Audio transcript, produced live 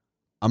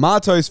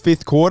Amato's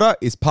Fifth Quarter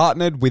is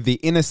partnered with the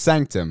Inner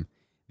Sanctum.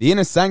 The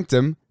Inner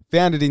Sanctum,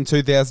 founded in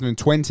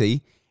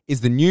 2020,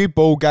 is the new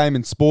ball game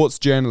in sports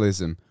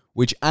journalism,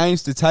 which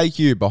aims to take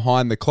you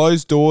behind the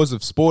closed doors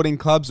of sporting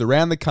clubs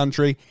around the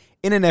country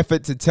in an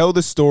effort to tell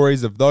the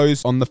stories of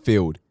those on the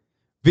field.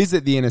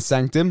 Visit the Inner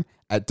Sanctum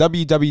at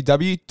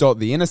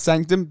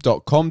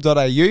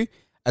www.theinnersanctum.com.au,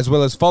 as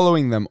well as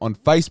following them on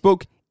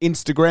Facebook,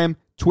 Instagram,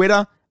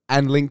 Twitter,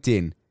 and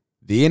LinkedIn.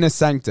 The Inner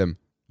Sanctum.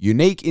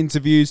 Unique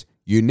interviews,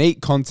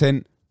 unique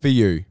content for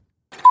you.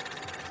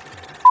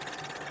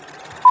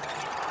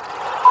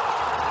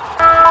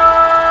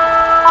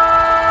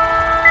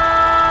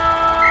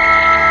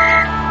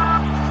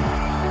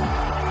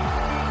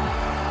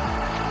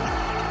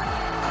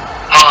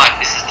 Hi,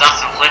 this is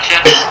Dustin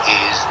Fletcher. This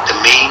is the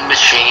Mean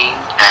Machine,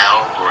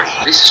 Al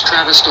Green. This is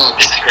Travis Dodd.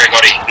 This is Greg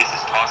Oddie. This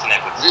is Tyson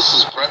Edwards. This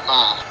is Brett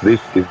Maher. This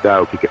is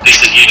Dale Kicker.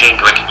 This is Eugene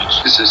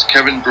Greckovich. This is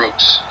Kevin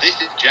Brooks.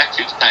 This is Jack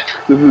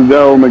Fitzpatrick. This is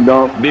Daryl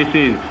McDonald. This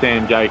is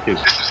Sam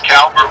Jacobs. This is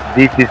Calvert.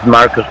 This is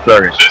Marcus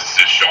Burris. This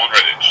is Sean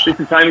Redditch. This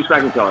is Hamish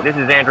McIntyre. This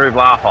is Andrew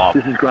Vlahoff.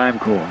 This is Graham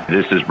Corn.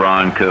 This is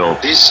Brian Curl.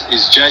 This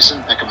is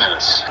Jason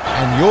Ackermanis.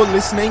 And you're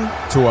listening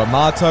to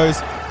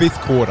Amato's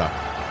Fifth Quarter.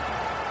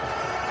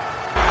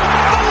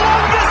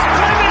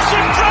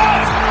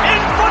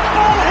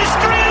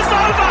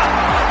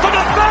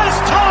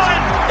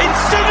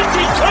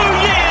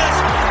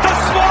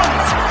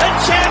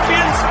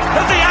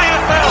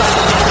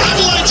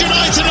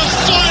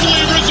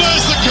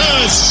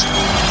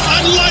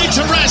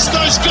 To rest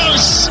those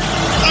ghosts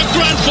of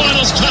Grand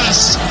Finals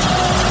class.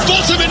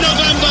 Bottom in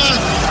November,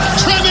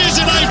 Premiers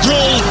in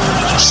April,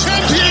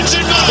 Champions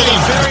in May. The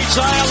fairy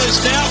tale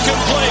is now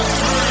complete,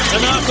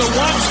 and after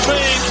once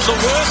being the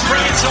worst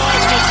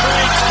franchise in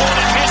Australian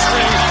sporting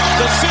history,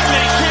 the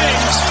Sydney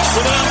Kings,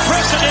 with an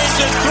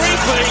unprecedented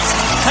three-peat,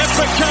 have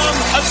become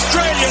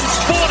Australian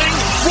sporting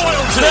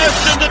royalty.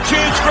 Left in the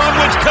tubes from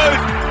which Coote,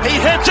 he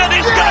hits it,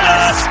 he's got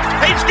it!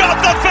 He's got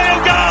the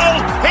field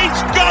goal! He's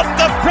got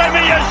the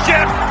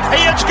premiership!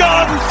 He has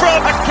gone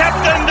from a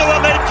captain to a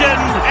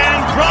legend and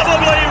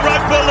probably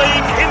rugby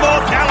league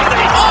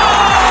immortality.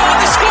 Oh,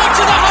 they scored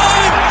to the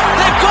home!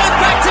 They've gone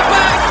back to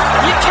back!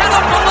 You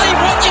cannot believe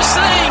what you're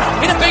seeing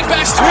in a big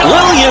bash thriller.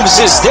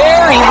 Williams is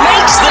there, he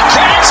makes the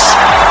catch.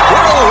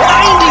 What a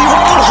windy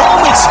road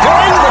home it's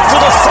been, but for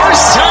the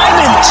first time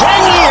in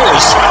 10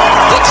 years,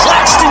 the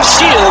Claxton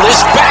Shield is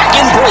back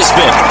in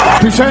Brisbane.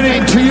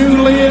 Presenting to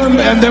you,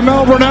 Liam and the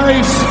Melbourne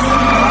Ace,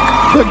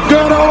 the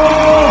good old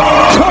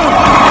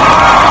Cup.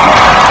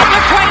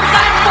 The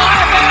Queensland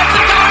Firebirds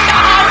are going to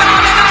hold on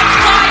and they've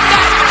claimed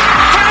it.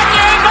 Can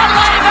you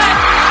believe it?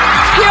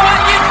 Pure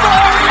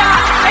euphoria.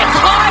 It's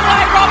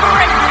highway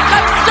robbery.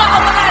 They've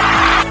stolen it.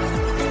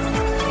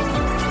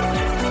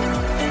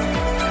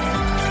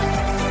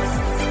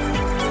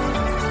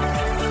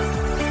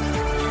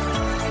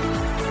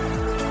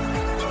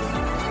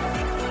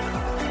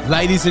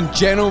 Ladies and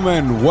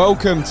gentlemen,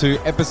 welcome to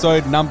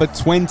episode number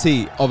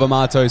 20 of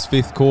Amato's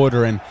Fifth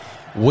Quarter, and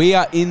we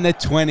are in the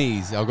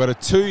 20s. I've got a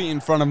 2 in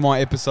front of my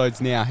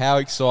episodes now. How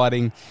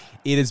exciting.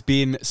 It has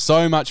been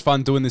so much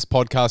fun doing this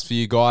podcast for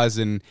you guys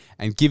and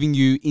giving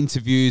you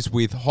interviews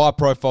with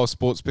high-profile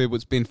sports people.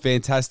 It's been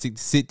fantastic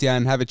to sit down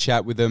and have a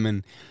chat with them,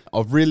 and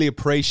I've really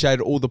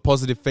appreciated all the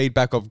positive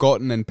feedback I've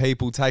gotten and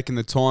people taking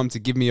the time to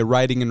give me a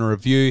rating and a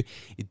review.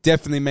 It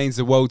definitely means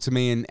the world to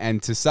me,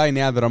 and to say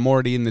now that I'm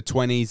already in the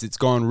 20s, it's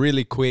gone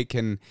really quick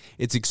and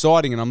it's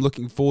exciting, and I'm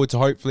looking forward to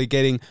hopefully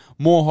getting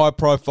more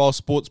high-profile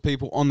sports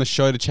people on the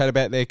show to chat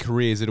about their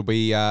careers. It'll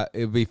be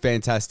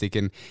fantastic,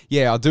 and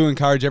yeah, I do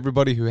encourage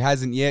everybody who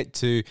hasn't yet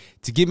to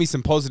give me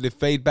some positive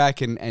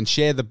feedback and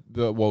share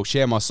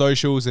share my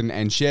socials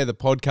and share the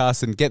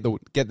podcast and get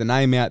the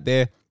name out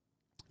there.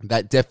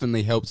 That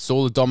definitely helps. It's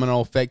all a domino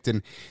effect,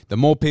 and the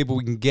more people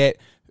we can get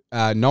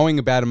knowing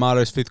about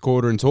Amato's Fifth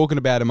Quarter and talking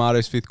about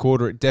Amato's Fifth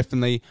Quarter, it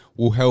definitely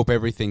will help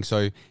everything.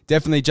 So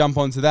definitely jump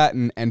onto that,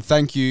 and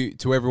thank you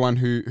to everyone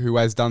who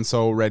has done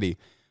so already.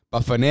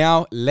 But for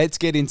now, let's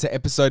get into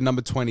episode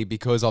number 20,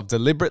 because I've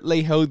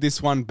deliberately held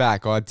this one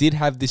back. I did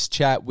have this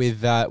chat with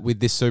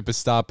this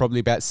superstar probably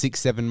about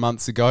 6-7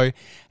 months ago,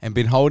 and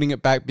been holding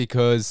it back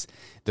because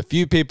the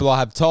few people I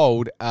have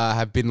told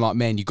have been like,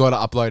 man, you got to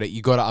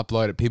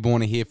upload it. People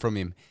want to hear from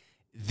him.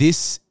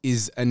 This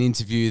is an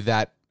interview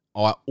that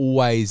I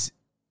always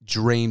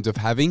dreamed of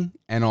having,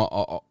 and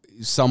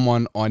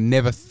someone I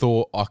never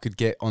thought I could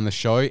get on the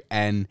show.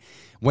 And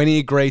when he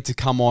agreed to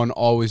come on,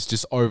 I was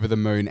just over the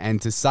moon.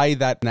 And to say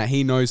that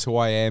he knows who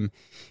I am,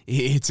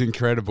 it's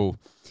incredible.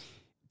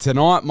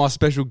 Tonight, my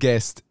special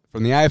guest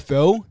from the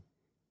AFL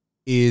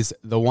is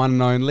the one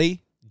and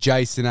only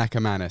Jason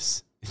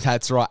Ackermanis.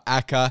 That's right,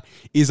 Acker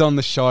is on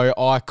the show.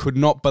 I could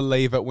not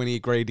believe it when he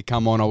agreed to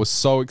come on. I was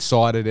so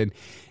excited, and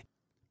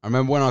I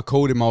remember when I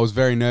called him, I was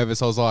very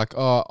nervous. I was like,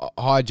 "Oh,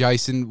 hi,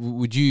 Jason.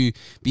 Would you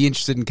be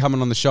interested in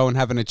coming on the show and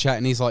having a chat?"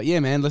 And he's like, "Yeah,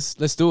 man,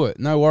 let's do it.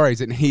 No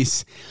worries." And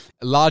he's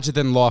a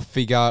larger-than-life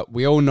figure.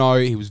 We all know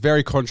he was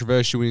very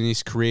controversial in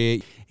his career.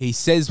 He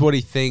says what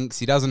he thinks.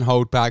 He doesn't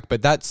hold back,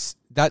 but that's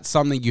that's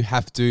something you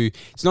have to,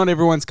 it's not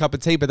everyone's cup of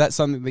tea, but that's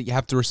something that you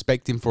have to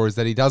respect him for, is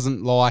that he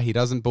doesn't lie, he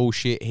doesn't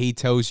bullshit, he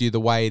tells you the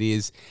way it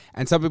is.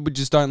 And some people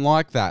just don't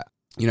like that.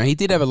 You know, he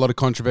did have a lot of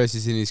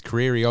controversies in his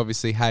career. He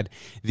obviously had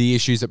the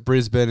issues at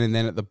Brisbane and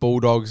then at the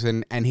Bulldogs,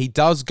 and he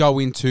does go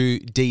into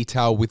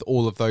detail with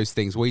all of those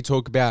things. We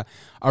talk about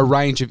a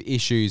range of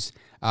issues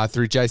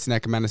through Jason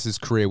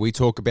Ackermanis' career. We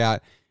talk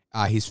about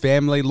his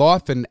family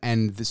life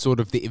and the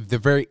sort of the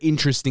very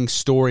interesting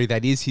story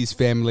that is his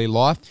family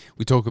life.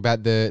 We talk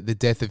about the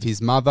death of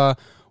his mother,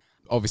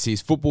 obviously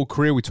his football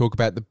career. We talk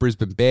about the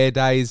Brisbane Bear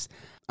days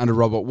under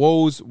Robert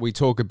Walls. We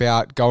talk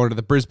about going to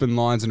the Brisbane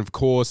Lions and, of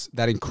course,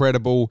 that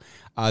incredible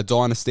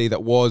dynasty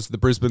that was the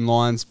Brisbane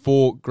Lions,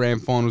 4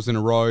 grand finals in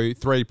a row,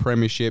 3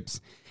 premierships.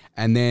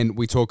 And then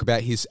we talk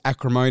about his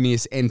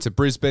acrimonious end to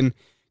Brisbane,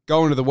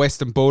 going to the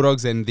Western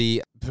Bulldogs and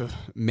the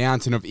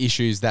mountain of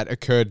issues that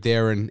occurred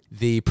there and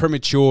the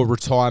premature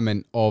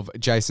retirement of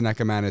Jason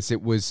Ackermanis.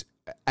 It was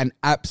an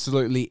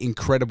absolutely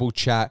incredible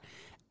chat,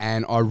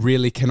 and I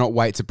really cannot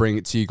wait to bring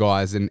it to you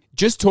guys. And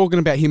just talking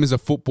about him as a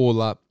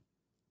footballer,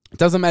 it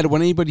doesn't matter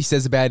what anybody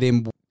says about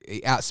him,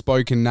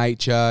 outspoken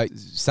nature,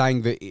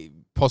 saying that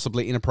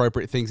possibly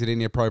inappropriate things at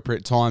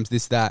inappropriate times,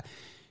 this, that.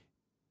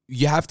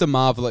 You have to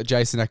marvel at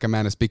Jason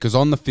Ackermanis because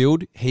on the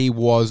field, he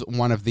was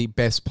one of the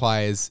best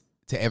players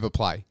to ever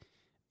play.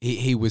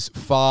 He was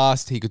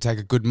fast, he could take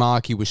a good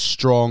mark, he was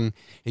strong,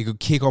 he could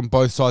kick on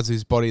both sides of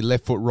his body,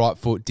 left foot, right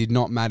foot, did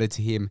not matter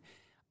to him.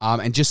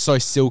 And just so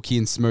silky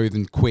and smooth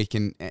and quick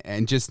and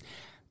just...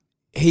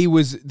 He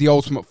was the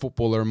ultimate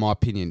footballer, in my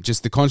opinion.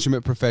 Just the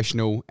consummate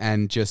professional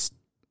and just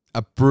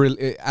a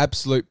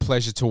absolute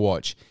pleasure to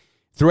watch.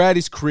 Throughout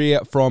his career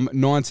from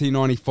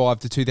 1995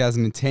 to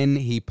 2010,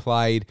 he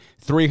played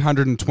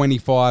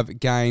 325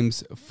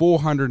 games,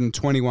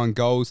 421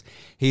 goals.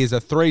 He is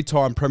a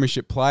 3-time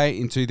premiership player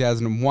in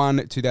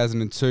 2001,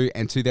 2002,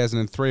 and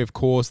 2003, of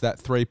course, that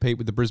three-peat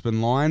with the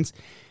Brisbane Lions.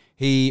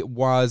 He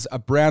was a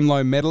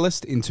Brownlow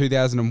medalist in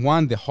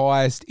 2001, the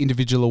highest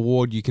individual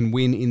award you can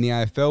win in the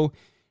AFL.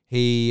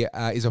 He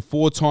is a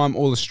 4-time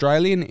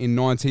All-Australian in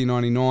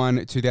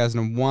 1999,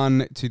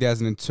 2001,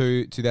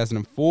 2002,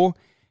 2004.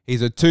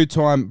 He's a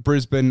 2-time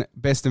Brisbane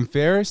Best and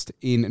Fairest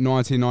in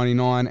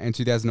 1999 and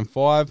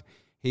 2005.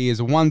 He is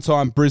a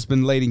 1-time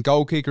Brisbane leading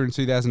goal kicker in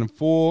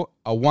 2004,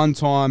 a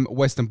 1-time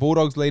Western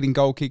Bulldogs leading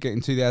goal kicker in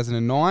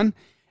 2009,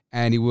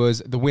 and he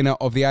was the winner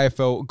of the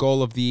AFL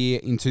Goal of the Year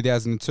in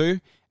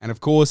 2002. And of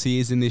course, he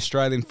is in the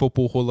Australian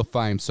Football Hall of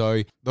Fame.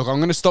 So, look, I'm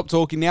going to stop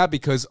talking now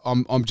because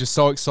I'm just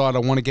so excited. I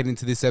want to get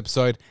into this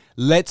episode.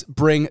 Let's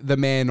bring the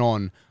man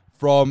on.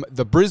 From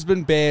the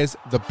Brisbane Bears,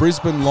 the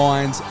Brisbane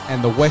Lions,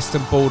 and the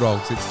Western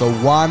Bulldogs, it's the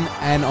one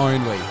and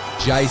only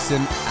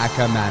Jason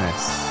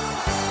Ackermanis.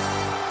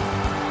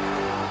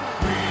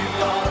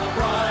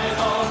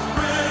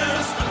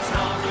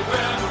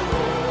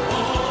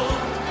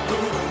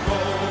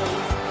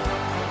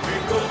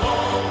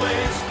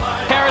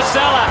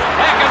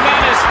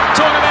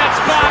 Talk about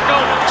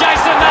sparkle.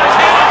 Jason knows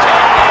how to kick.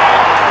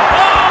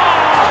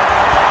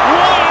 Oh!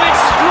 What an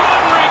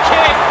extraordinary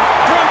kick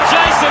from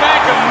Jason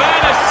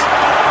Ackermanis.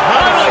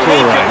 Only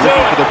he can do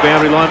it. For the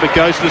boundary line, but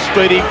goes to the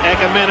speedy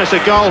Ackermanis.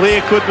 A goal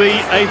here could be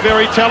a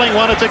very telling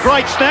one. It's a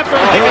great snap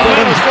from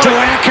Ackermanis. To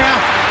Acker.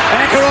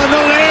 Acker on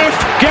the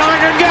left.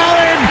 Going and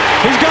going.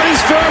 He's got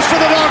his first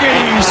for the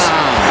Doggies.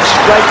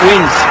 Straight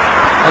wins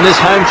on this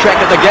home track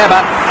at the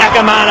Gabba.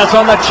 Ackermanis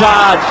on the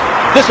charge.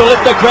 This will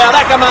lift the crowd.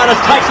 Ackermanis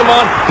takes him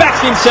on,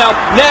 backs himself.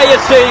 Now you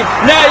see,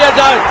 now you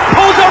don't.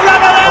 Pulls a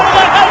rubber out of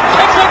the head,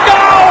 kicks a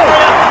goal.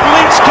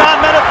 Lynch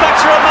can't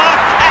manufacture a mark.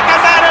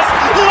 Ackermanis,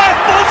 left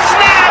foot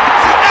snap.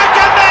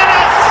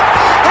 Ackermanis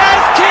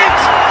has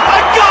kicked a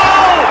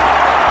goal.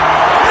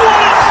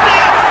 What a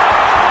snap.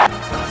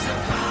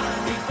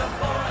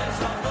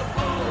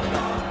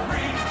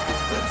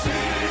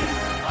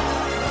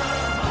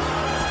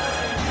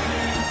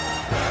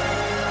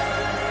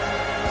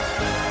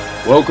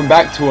 Welcome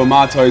back to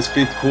Amato's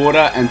fifth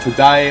quarter, and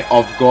today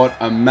I've got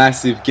a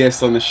massive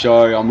guest on the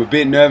show. I'm a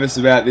bit nervous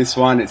about this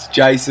one. It's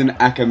Jason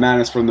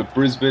Ackermanis from the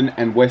Brisbane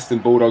and Western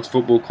Bulldogs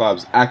football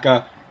clubs.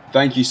 Acker,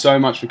 thank you so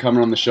much for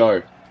coming on the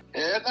show.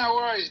 Yeah, no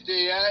worries,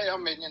 DA. I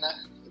mean,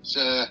 it's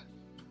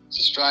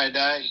Australia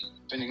Day.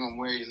 Depending on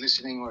where you're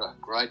listening, what a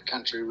great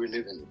country we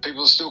live in.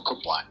 People still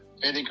complain.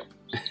 Fair dinkum.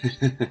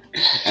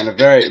 And a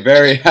very,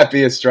 very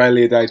happy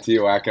Australia Day to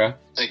you, Acker.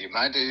 Thank you,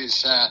 mate. It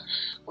is,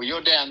 well,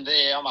 you're down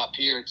there. I'm up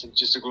here. It's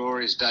just a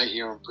glorious day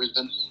here in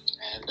Brisbane.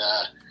 And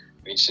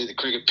we can see the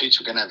cricket pitch.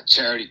 We're going to have a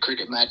charity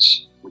cricket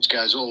match, which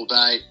goes all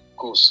day. Of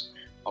course,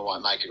 I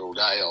won't make it all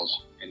day. I'll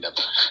end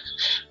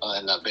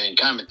up being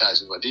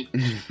comatose if I did.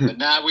 But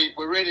no,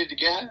 we're ready to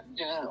go.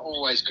 You know,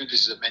 always good.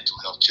 This is a mental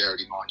health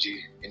charity, mind you.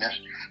 You know,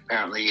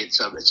 apparently it's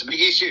a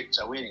big issue.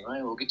 So anyway,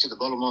 we'll get to the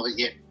bottom of it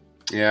yet.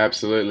 Yeah,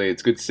 absolutely.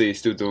 It's good to see you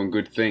still doing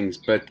good things.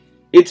 But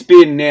it's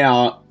been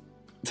now...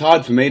 It's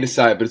hard for me to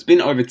say it, but it's been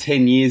over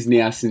 10 years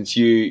now since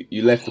you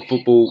left the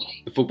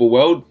football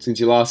world, since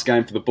your last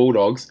game for the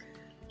Bulldogs.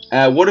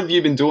 What have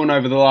you been doing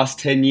over the last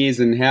 10 years,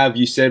 and how have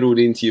you settled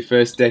into your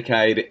first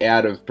decade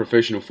out of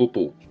professional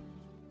football?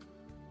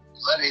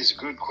 That is a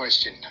good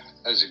question.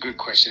 That is a good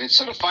question. It's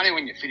sort of funny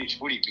when you finish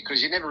footy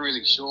because you're never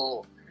really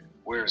sure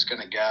where it's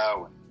going to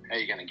go and how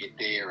you're going to get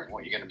there and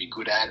what you're going to be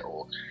good at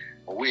or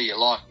where your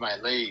life may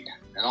lead.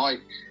 And I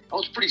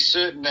was pretty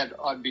certain that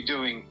I'd be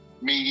doing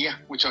media,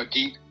 which I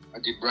did. I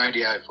did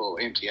radio for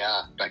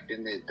MTR back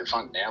then. They're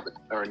defunct now, but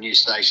they're a new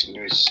station.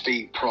 There was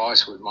Steve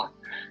Price with my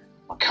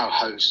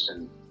co-host,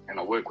 and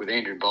I worked with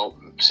Andrew Bolt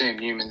and Sam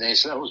Newman there.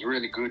 So that was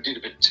really good. Did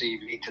a bit of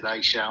TV,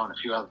 Today Show, and a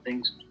few other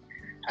things.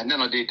 And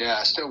then I did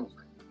still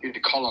did the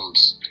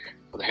columns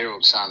for the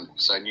Herald Sun,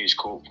 so News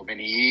Corp for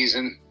many years.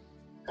 And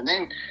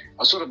then I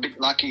was sort of a bit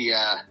lucky.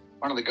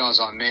 One of the guys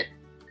I met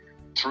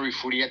through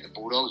footy at the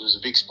Bulldogs was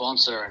a big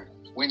sponsor,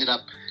 and we ended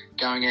up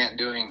going out and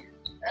doing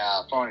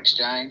foreign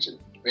exchange. And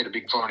we had a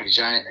big foreign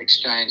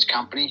exchange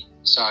company.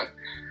 So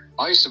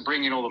I used to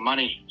bring in all the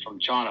money from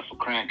China for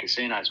Crown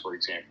Casinos, for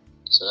example.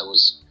 So that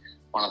was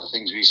one of the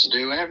things we used to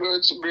do, and it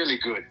was really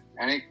good.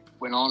 And it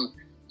went on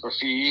for a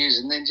few years,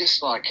 and then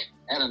just like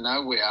out of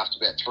nowhere, after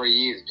about 3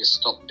 years, it just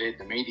stopped dead,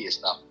 the media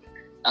stuff.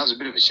 That was a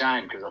bit of a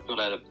shame because I thought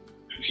I had a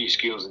few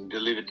skills and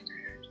delivered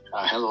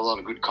a hell of a lot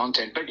of good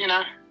content. But,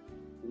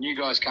 the new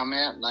guys come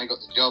out and they got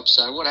the job.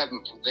 So what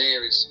happened from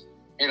there is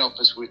head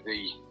office with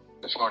the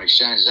foreign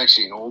exchange is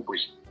actually in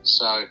Albury.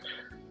 So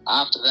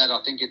after that,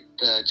 I think it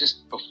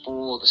just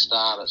before the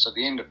start, so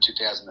the end of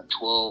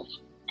 2012,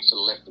 I sort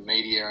of left the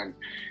media, and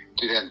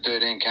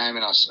 2013 came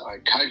and I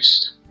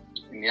coached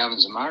in the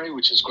Ovens and Murray,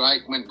 which was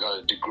great. Went and got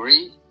a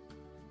degree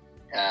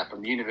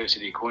from the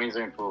University of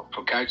Queensland for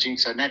coaching.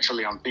 So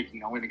naturally I'm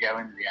thinking I'm going to go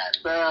into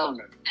the AFL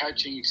and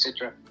coaching,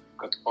 etc.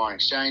 Got the foreign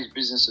exchange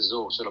businesses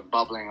all sort of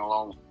bubbling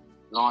along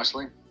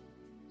nicely.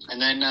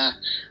 And then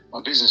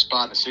my business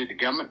partner sued the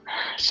government.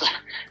 So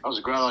that was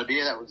a great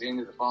idea. That was the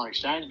end of the foreign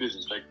exchange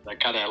business. They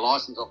cut our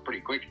licence off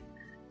pretty quick.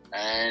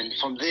 And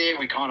from there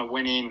we kind of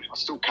went in. I was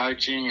still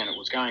coaching and it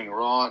was going all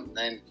right. And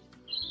then,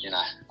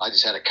 I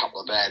just had a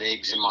couple of bad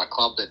eggs in my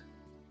club that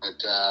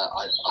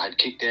I had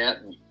kicked out.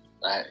 And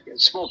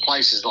small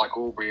places like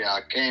Albury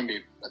can be,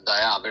 they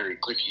are very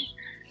cliquey.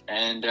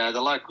 And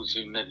the locals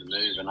who never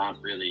move and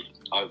aren't really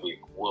overly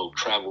well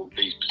travelled,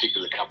 these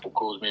particular couple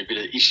caused me a bit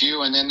of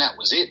issue, and then that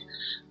was it.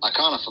 I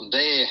kind of from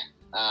there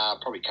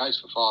probably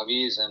coached for 5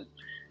 years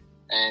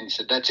and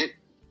said that's it.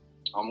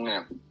 I'm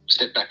going to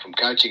step back from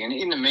coaching. And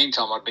in the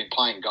meantime, I'd been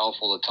playing golf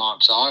all the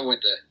time. So I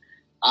went to,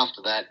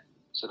 after that,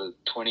 sort of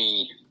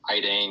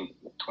 2018,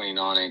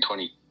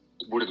 2019,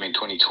 would have been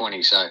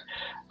 2020. So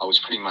I was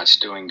pretty much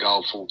doing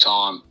golf full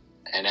time.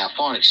 And our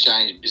foreign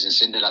exchange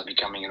business ended up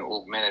becoming an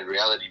augmented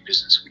reality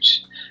business,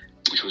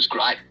 which was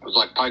great. It was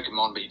like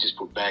Pokemon, but you just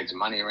put bags of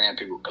money around,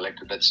 people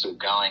collect it. That's still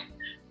going,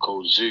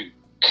 called Zoo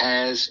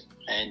Kaz.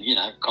 And,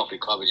 Coffee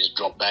Club, we just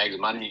drop bags of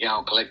money, you go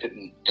and collect it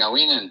and go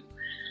in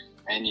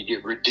and you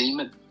redeem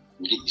it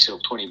and get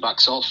yourself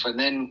 $20 off. And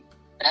then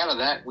out of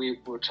that, we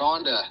were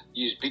trying to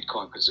use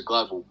Bitcoin because it's a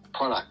global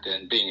product,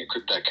 and being a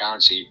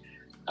cryptocurrency,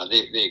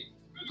 they're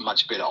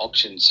much better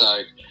options.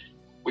 So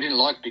we didn't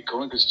like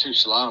Bitcoin because it's too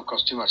slow and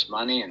cost too much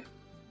money and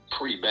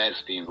pretty bad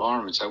for the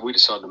environment. So we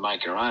decided to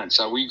make our own.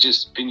 So we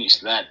just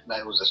finished that.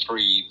 That was a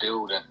 3-year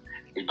build. And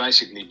we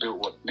basically built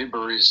what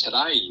Libra is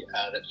today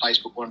that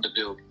Facebook wanted to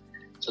build.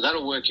 So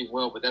that'll work in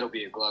well, but that'll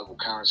be a global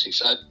currency.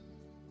 So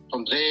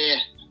from there,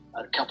 I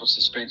had a couple of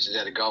suspensions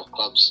out of golf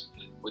clubs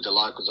with the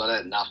locals. I'd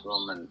had enough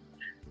of them, and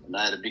they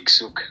had a big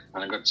sook,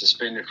 and I got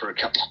suspended for a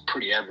couple of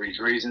pretty average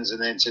reasons,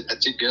 and then said,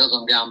 that's it, girls,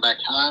 I'm going back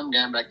home,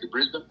 going back to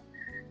Brisbane.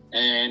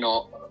 And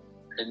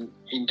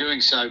in doing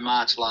so,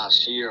 March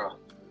last year, I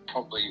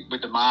probably,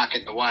 with the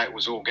market, the way it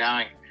was all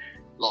going,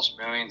 lost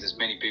millions, as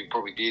many people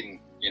probably did, and,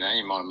 you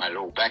might have made it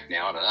all back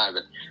now, I don't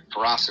know, but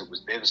for us, it was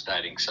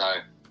devastating. So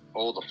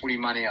all the footy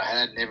money I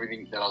had and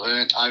everything that I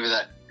learned over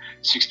that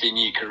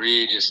 16-year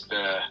career just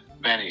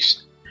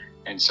vanished.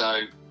 And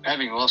so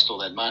having lost all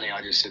that money,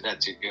 I just said,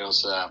 that's it,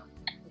 girls.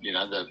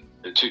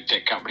 The two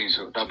tech companies,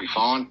 they'll be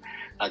fine.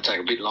 They'll take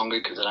a bit longer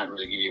because they don't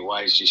really give you a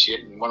wage just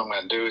yet. And what I'm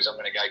going to do is I'm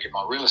going to go get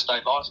my real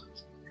estate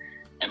license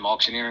and my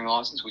auctioneering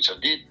license, which I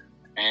did.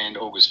 And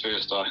August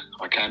 1st,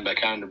 I came back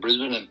home to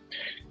Brisbane and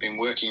been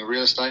working in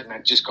real estate, and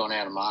I've just gone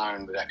out on my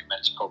own with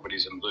Akamatsu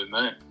Properties and Blue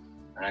Moon.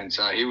 And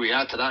so here we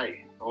are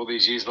today, all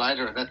these years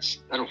later, and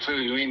that'll fill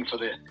you in for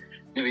the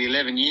nearly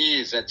 11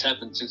 years that's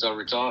happened since I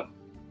retired.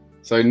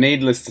 So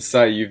needless to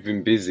say, you've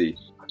been busy.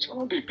 I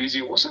tried to be busy.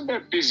 It wasn't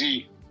that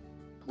busy.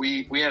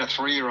 We had a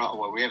 3-year-old.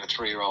 Well, we have a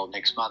 3-year-old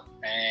next month,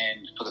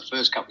 and for the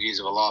first couple of years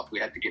of her life, we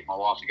had to get my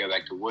wife to go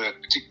back to work,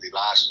 particularly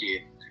last year.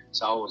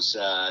 So I was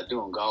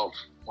doing golf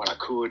when I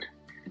could.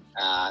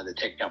 The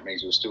tech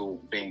companies were still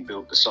being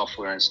built, the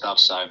software and stuff.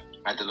 So I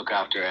had to look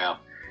after our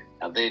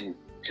then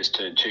just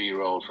turned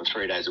 2-year-old for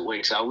 3 days a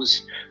week. So it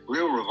was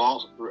real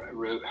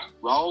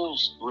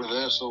roles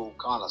reversal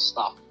kind of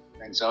stuff.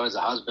 And so as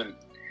a husband,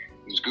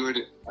 it was good.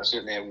 I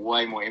certainly have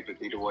way more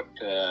empathy to what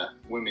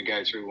women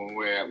go through when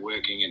we're out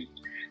working, and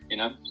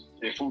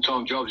they're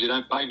full-time jobs. You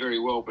don't pay very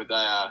well, but they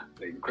are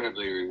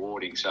incredibly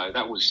rewarding. So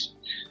that was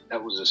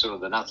the sort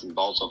of the nuts and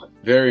bolts of it.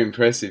 Very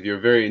impressive. You're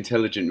a very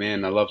intelligent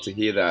man. I love to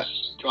hear that.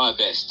 Try our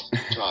best.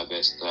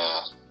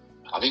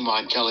 I think my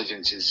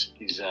intelligence is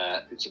it's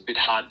a bit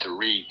hard to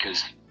read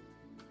because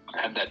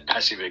I have that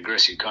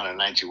passive-aggressive kind of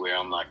nature where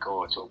I'm like,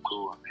 oh, it's all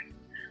cool.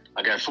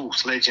 I go full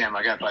sledgehammer.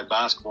 I go play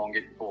basketball and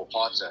get 4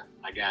 fights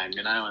a game,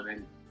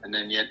 and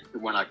then yet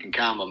when I can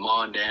calm my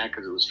mind down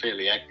because it was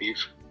fairly active,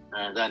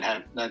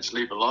 don't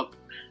sleep a lot.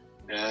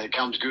 It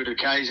comes good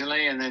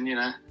occasionally, and then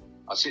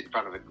I sit in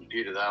front of a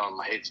computer though, and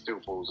my head still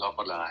falls off.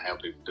 I don't know how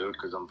people do it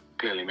because I'm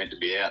clearly meant to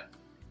be out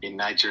in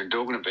nature and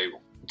talking to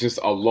people. Just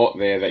a lot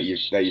there that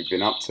you've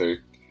been up to.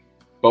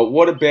 But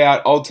what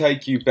about, I'll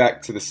take you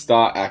back to the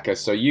start, Aka.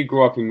 So you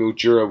grew up in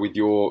Mildura with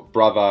your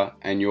brother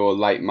and your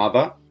late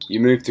mother. You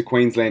moved to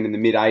Queensland in the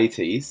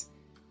mid-80s.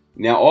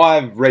 Now,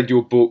 I've read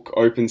your book,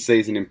 Open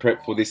Season, in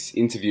prep for this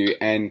interview,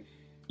 and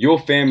your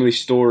family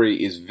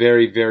story is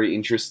very, very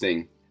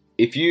interesting.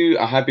 If you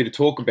are happy to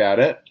talk about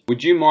it,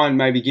 would you mind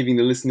maybe giving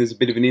the listeners a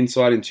bit of an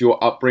insight into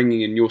your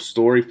upbringing and your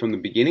story from the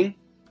beginning?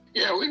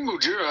 Yeah, in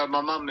Mildura,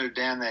 my mum moved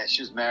down there.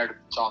 She was married at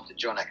the time to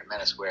John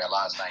Ackermanis, where our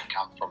last name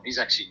comes from. He's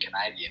actually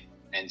Canadian.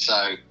 And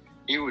so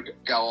he would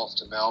go off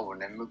to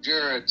Melbourne. And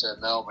Mildura to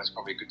Melbourne is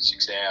probably a good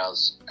 6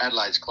 hours.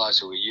 Adelaide's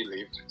closer where you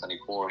live. It's only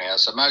 4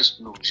 hours. So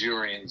most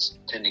Mildurians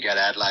tend to go to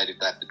Adelaide if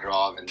they have to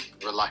drive, and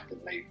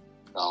reluctantly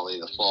they'll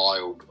either fly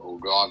or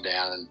drive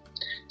down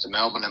to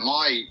Melbourne. And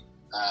my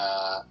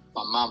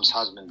mum's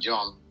husband,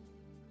 John,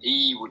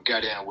 he would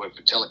go down and work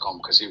for Telecom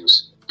because he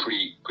was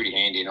pretty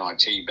handy in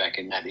IT back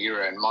in that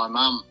era. And my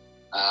mum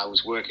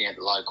was working at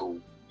the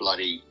local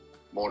bloody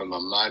Mortimer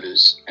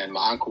Motors, and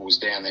my uncle was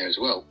down there as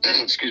well.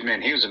 Excuse me,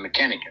 and he was a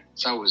mechanic.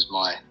 So was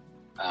my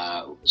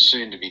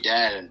soon-to-be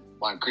dad. And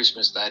one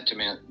Christmas, they had too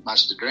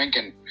much to drink,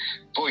 and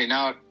before you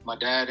know it, my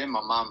dad and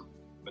my mum,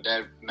 my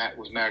dad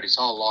was married his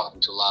whole life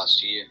until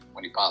last year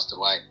when he passed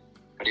away.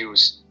 But he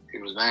was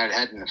married,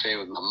 had an affair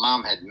with my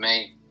mum, had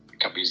me. A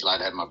couple of years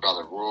later, had my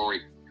brother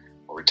Rory,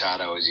 or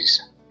Ricardo as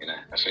he's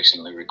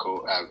affectionately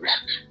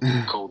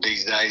called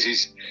these days.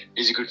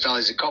 He's a good fellow.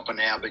 He's a copper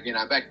now, but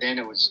back then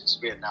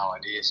we had no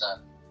idea. So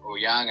we were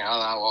young, and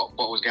I don't know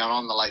what was going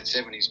on in the late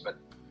 70s, but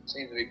it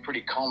seemed to be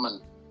pretty common.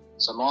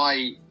 So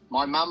my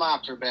mum,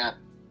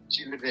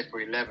 she lived there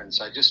for 11,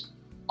 so just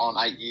on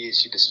 8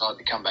 years, she decided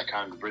to come back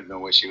home to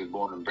Brisbane, where she was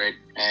born and bred.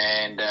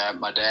 And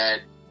my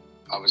dad,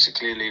 obviously,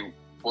 clearly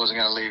wasn't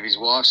going to leave his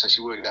wife, so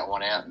she worked that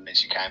one out, and then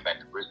she came back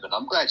to Brisbane.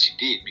 I'm glad she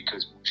did,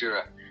 because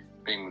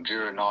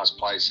Mildura, a nice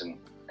place and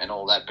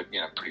all that, but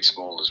pretty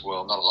small as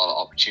well. Not a lot of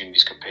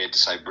opportunities compared to,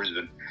 say,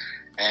 Brisbane.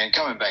 And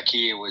coming back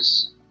here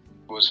was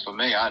for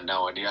me. I had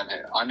no idea.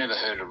 I never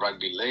heard of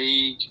rugby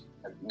league.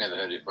 I'd never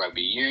heard of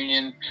rugby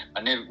union.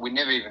 We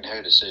never even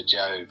heard of Sir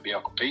Joe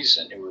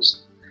Bjelke-Petersen, who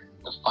was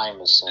the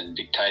famous and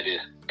dictator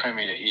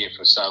premier here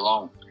for so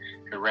long,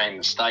 who ran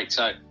the state.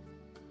 So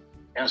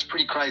it was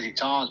pretty crazy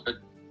times. But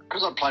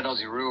because I played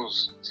Aussie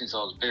rules since I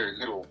was very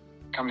little,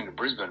 coming to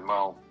Brisbane,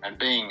 and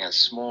being a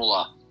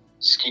smaller,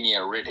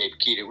 skinnier redhead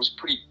kid, it was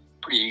pretty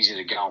easy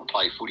to go and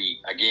play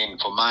footy again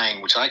for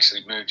Maine, which I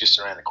actually moved just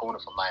around the corner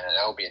from Maine at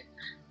Albion,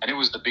 and it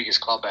was the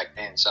biggest club back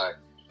then. So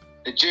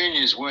the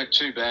juniors weren't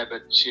too bad,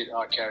 but shit,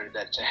 I carried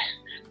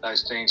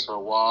those teams for a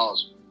while. It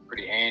was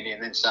pretty handy,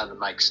 and then started to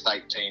make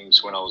state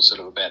teams when I was sort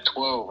of about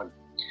 12,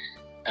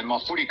 and my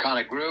footy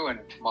kind of grew, and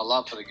my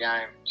love for the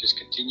game just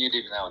continued,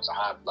 even though it's a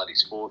hard bloody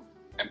sport.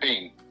 And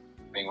being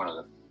being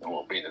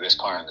the best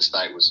player in the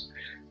state was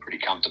pretty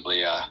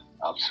comfortably a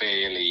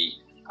fairly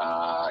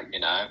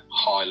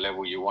high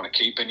level you want to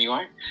keep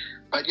anyway.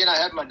 But,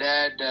 I had my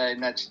dad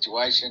in that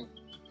situation.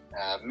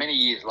 Many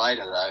years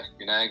later, though,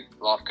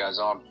 life goes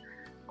on.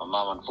 My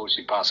mum,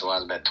 unfortunately, passed away. I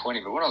was about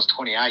 20. But when I was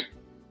 28,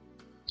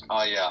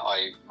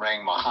 I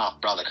rang my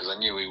half-brother because I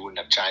knew he wouldn't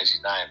have changed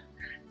his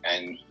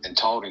name and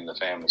told him the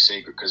family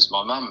secret, because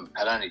my mum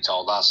had only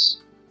told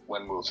us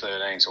when we were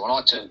 13. So when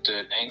I turned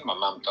 13, my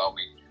mum told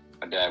me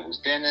my dad was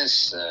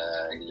Dennis.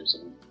 He lives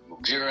in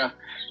Mildura.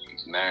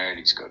 He's married,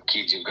 he's got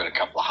kids, he's got a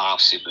couple of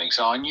half-siblings.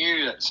 So I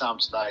knew at some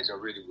stage I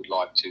really would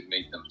like to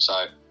meet them.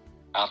 So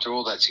after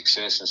all that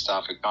success and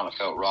stuff, it kind of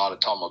felt right. I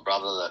told my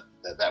brother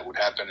that would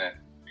happen, and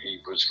he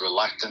was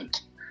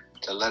reluctant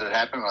to let it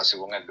happen. I said,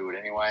 well, I'm going to do it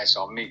anyway.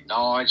 So I meet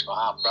Nige, my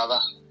half-brother.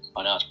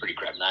 I know it's a pretty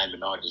crap name,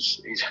 but Nige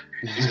he's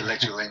an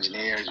electrical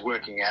engineer. He's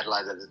working in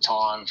Adelaide at the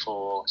time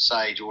for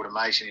Sage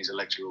Automation. He's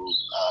electrical,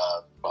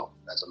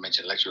 as I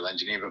mentioned, electrical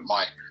engineer. But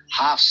my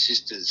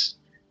half-sisters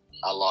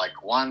are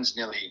like, one's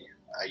nearly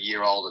a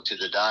year older to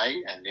the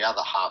day, and the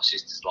other half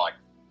sister's like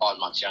 5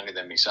 months younger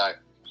than me. So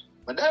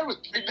my dad was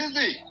pretty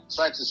busy,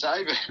 safe to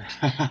say,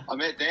 but I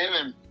met them,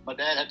 and my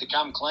dad had to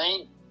come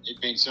clean.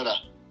 He'd been sort of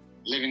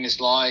living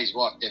this lie his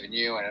wife never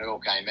knew, and it all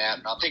came out.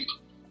 And I think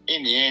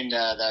in the end,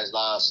 those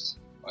last,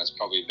 it's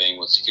probably been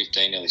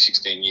 15, nearly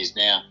 16 years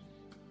now,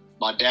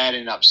 my dad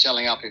ended up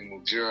selling up in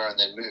Mildura and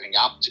then moving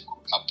up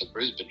to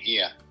Brisbane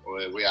here,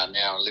 where we are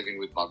now, and living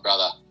with my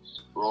brother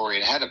Rory,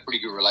 and I had a pretty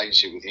good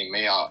relationship with him.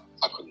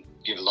 I couldn't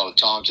give a lot of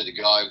time to the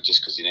guy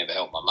just because he never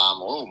helped my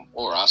mum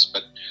or us,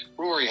 but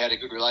Rory had a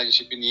good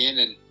relationship in the end,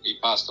 and he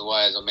passed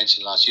away, as I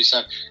mentioned, last year.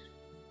 So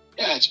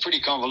yeah, it's pretty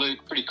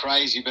convoluted, pretty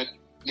crazy, but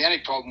the only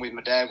problem with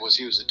my dad was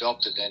he was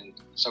adopted, and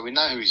so we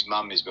know who his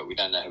mum is, but we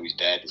don't know who his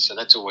dad is. So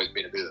that's always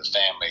been a bit of a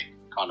family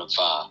kind of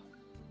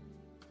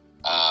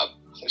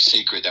a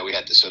secret that we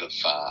had to sort of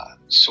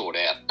sort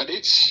out. But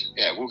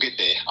we'll get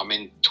there. I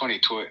mean,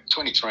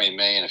 23andMe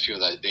and a few of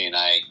those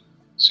DNA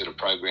sort of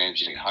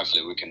programs,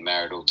 hopefully we can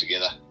marry it all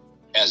together.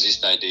 How's this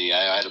day, DA?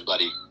 I had a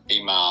bloody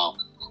email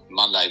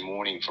Monday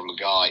morning from a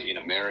guy in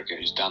America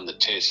who's done the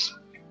test,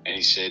 and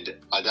he said,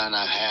 I don't know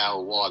how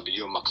or why, but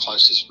you're my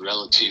closest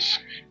relative.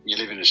 You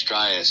live in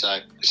Australia, so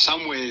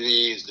somewhere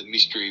there's the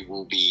mystery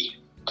will be,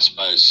 I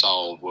suppose,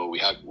 solved. Well, we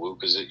hope it will,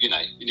 because, you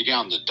go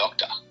on the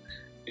doctor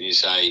and they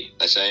say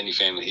any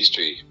family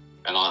history,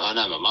 and I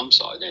know my mum's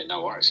side, yeah,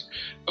 no worries.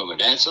 But my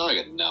dad's side,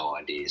 I got no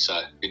idea, so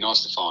it'd be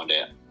nice to find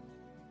out.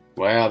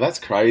 Wow, that's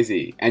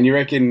crazy. And you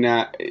reckon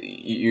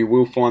you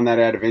will find that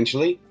out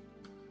eventually?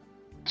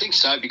 I think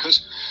so,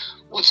 because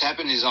what's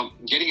happened is I'm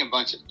getting a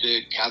bunch of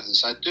third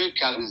cousins. So third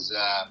cousins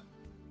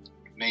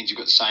means you've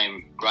got the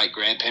same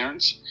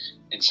great-grandparents.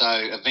 And so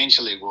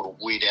eventually we'll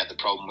weed out the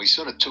problem. We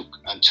sort of took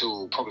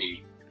until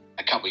probably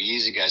a couple of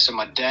years ago. So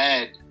my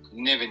dad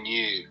never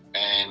knew,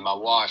 and my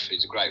wife,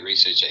 who's a great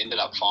researcher, ended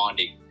up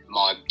finding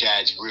my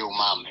dad's real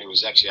mum, who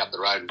was actually up the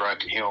road in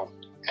Broken Hill.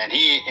 And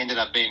he ended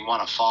up being one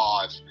of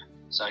 5.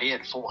 So he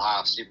had 4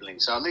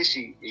 half-siblings. So at least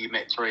he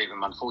met 3 of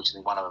them.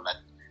 Unfortunately, one of them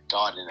had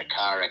died in a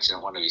car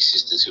accident. One of his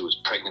sisters, who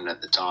was pregnant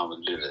at the time, was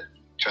a bit of a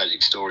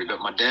tragic story. But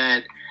my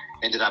dad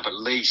ended up at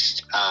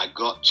least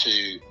got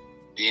to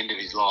the end of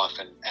his life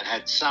and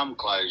had some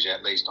closure,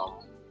 at least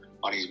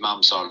on his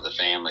mum's side of the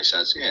family.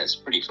 So it's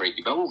pretty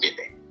freaky, but we'll get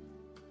there.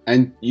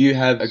 And you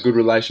have a good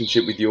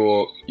relationship with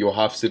your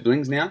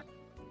half-siblings now?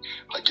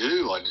 I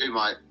do.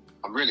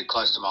 I'm really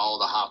close to my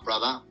older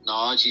half-brother.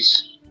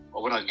 Nige,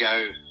 when I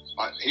go,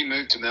 he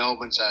moved to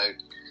Melbourne, so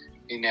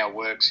he now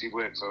works. He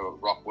worked for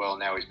Rockwell,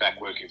 now he's back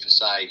working for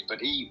Sage.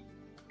 But he,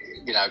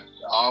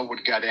 I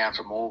would go down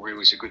from Albury,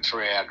 which is a good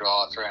 3.5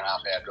 hour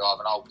drive,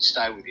 and I would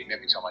stay with him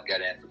every time I'd go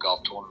down for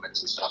golf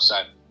tournaments and stuff. So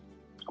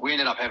we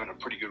ended up having a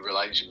pretty good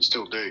relationship, and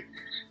still do,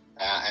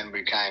 and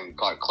we became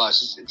quite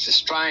close. It's a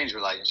strange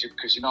relationship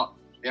because you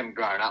haven't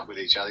grown up with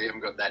each other. You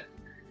haven't got that,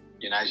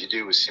 as you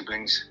do with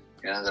siblings,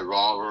 the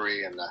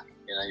rivalry and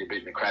you're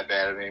beating the crap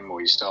out of him,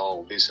 or you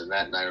stole this and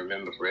that, and they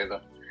remember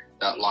forever.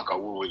 Like I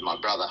will with my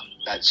brother.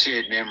 That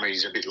shared memory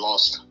is a bit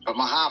lost. But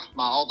my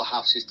older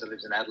half-sister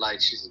lives in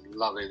Adelaide. She's a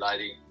lovely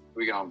lady.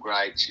 We get on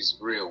great. She's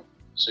a real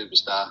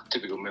superstar,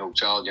 typical middle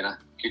child,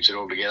 keeps it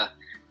all together.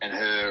 And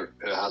her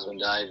husband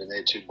Dave and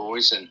their 2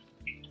 boys, and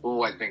we've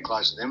always been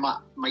close to them.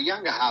 My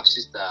younger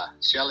half-sister,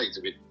 Shelley's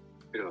a bit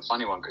of a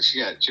funny one, because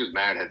she was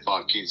married, had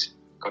 5 kids,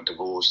 got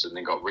divorced, and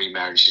then got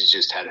remarried. She's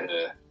just had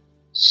her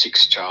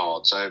 6th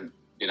child. So,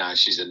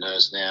 she's a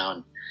nurse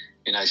now,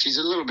 and she's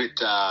a little bit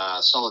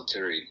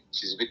solitary.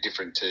 She's a bit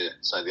different to,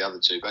 say, the other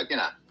 2. But,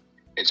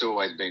 it's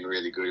always been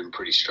really good and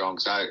pretty strong.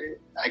 So,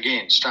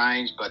 again,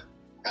 strange, but,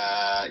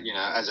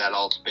 as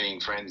adults, being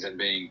friends and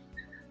being,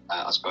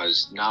 I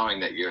suppose, knowing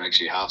that you're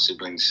actually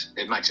half-siblings,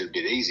 it makes it a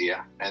bit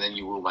easier, and then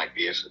you will make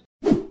the effort.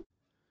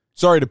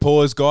 Sorry to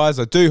pause, guys.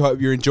 I do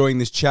hope you're enjoying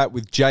this chat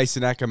with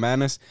Jason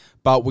Ackermanis,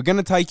 but we're going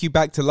to take you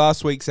back to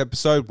last week's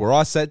episode where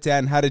I sat down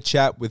and had a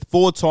chat with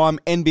 4-time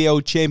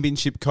NBL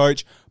championship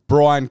coach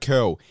Brian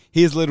Curl.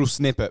 Here's a little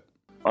snippet.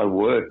 I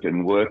worked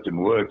on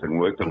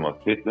my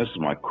fitness,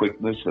 my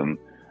quickness,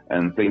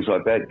 and things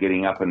like that,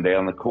 getting up and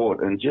down the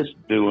court, and just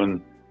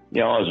doing, I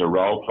was a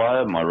role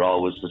player. My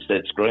role was to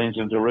set screens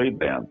and to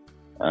rebound.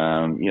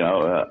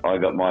 I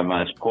got my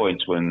most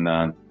points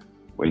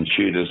when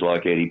shooters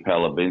like Eddie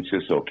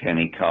Palavinskas or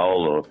Kenny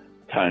Cole or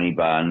Tony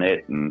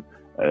Barnett and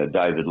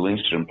David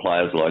Lindstrom,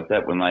 players like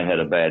that, when they had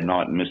a bad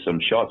night and missed some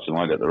shots, and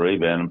I got the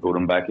rebound and put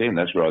them back in.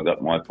 That's where I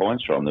got my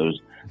points from. There was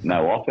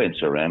no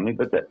offense around me,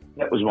 but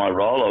that was my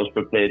role. I was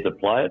prepared to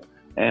play it,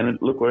 and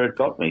look where it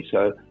got me.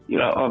 So,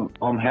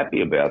 I'm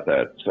happy about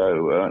that.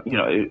 So,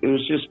 it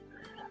was just,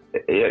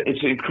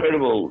 it's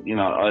incredible,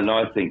 and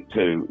I think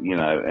too,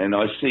 and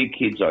I see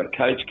kids, I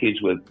coach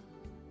kids with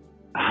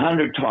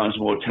 100 times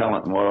more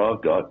talent than what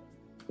I've got,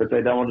 but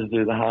they don't want to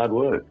do the hard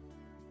work,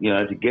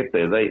 to get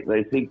there.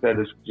 They think that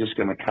it's just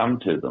going to come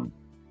to them,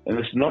 and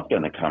it's not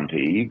going to come to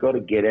you. You've got to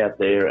get out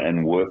there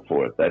and work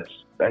for it.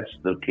 That's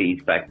the key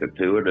factor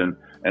to it,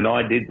 and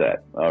I did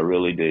that. I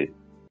really did.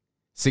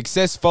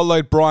 Success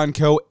followed Brian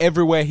Curl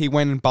everywhere he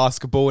went in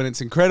basketball, and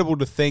it's incredible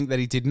to think that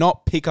he did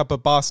not pick up a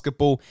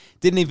basketball,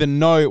 didn't even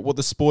know what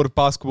the sport of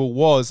basketball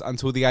was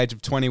until the age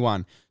of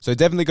 21. So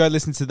definitely go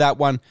listen to that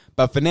one.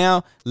 But for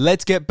now,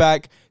 let's get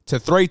back to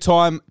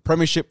 3-time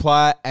premiership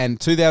player and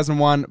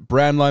 2001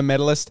 Brownlow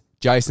medalist,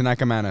 Jason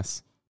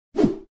Ackermanis.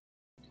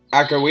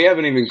 Acker, we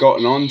haven't even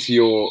gotten on to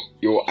your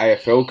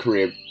AFL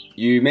career.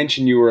 You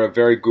mentioned you were a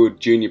very good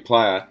junior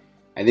player,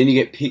 and then you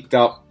get picked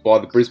up by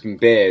the Brisbane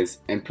Bears,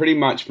 and pretty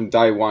much from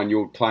day one you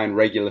were playing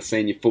regular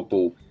senior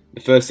football.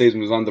 The first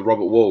season was under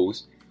Robert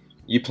Walls.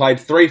 You played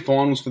 3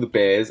 finals for the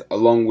Bears,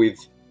 along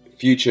with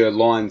future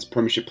Lions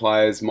premiership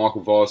players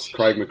Michael Voss,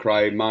 Craig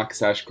McRae,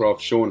 Marcus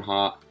Ashcroft, Sean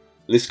Hart,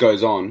 list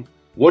goes on.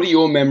 what are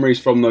your memories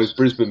from those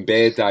Brisbane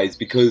Bear days?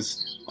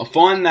 Because I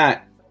find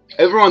that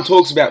everyone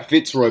talks about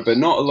Fitzroy, but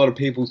not a lot of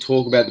people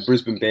talk about the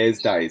Brisbane Bears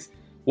days.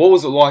 What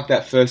was it like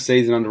that first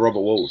season under Robert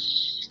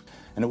Walls?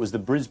 And it was the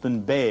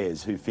Brisbane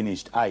Bears who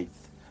finished 8th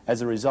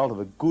as a result of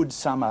a good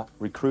summer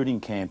recruiting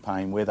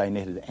campaign where they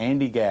netted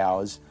Andy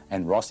Gowers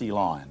and Rossi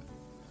Lyon.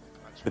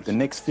 But the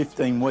next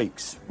 15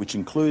 weeks, which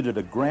included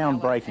a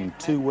groundbreaking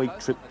 2-week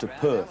trip to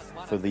Perth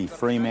for the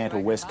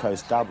Fremantle West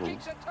Coast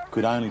Doubles,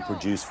 could only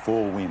produce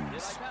 4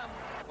 wins.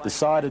 The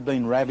side had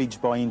been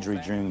ravaged by injury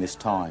during this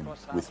time,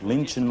 with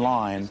Lynch and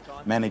Lyon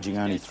managing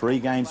only 3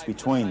 games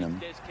between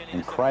them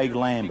and Craig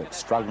Lambert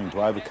struggling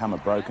to overcome a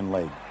broken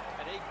leg.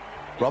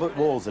 Robert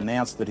Walls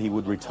announced that he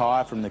would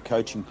retire from the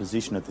coaching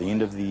position at the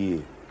end of the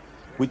year,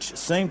 which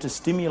seemed to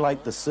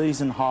stimulate the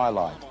season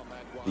highlight,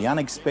 the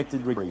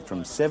unexpected recovery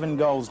from 7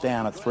 goals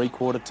down at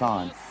three-quarter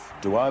time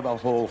to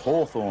overhaul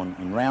Hawthorn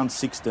in round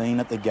 16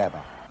 at the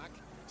Gabba.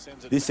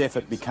 This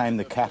effort became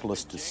the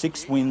catalyst to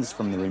 6 wins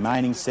from the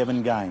remaining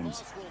 7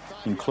 games,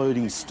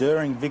 including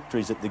stirring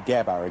victories at the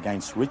Gabba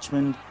against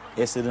Richmond,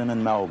 Essendon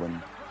and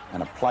Melbourne,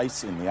 and a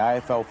place in the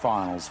AFL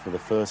finals for the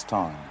first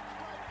time.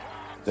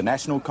 The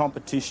national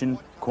competition,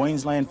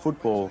 Queensland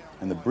football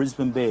and the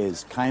Brisbane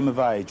Bears came of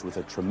age with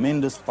a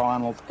tremendous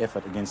final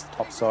effort against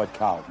top side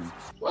Carlton.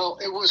 Well,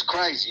 it was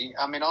crazy.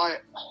 I mean, I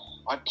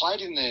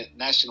played in the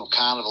National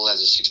Carnival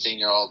as a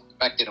 16-year-old.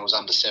 Back then it was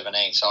under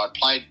 17, so I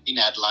played in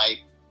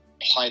Adelaide,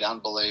 played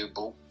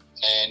unbelievable.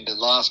 And the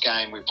last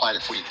game we played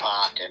at Footy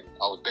Park and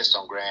I was best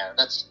on ground.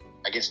 That's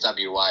against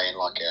WA in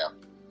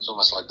it's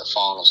almost like the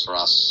finals for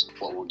us,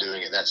 what we're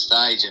doing at that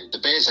stage. And the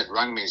Bears had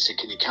rung me and said,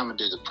 can you come and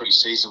do the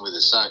pre-season with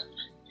us? So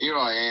here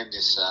I am,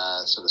 this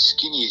sort of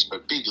skinniest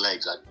but big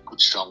legs, like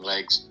good strong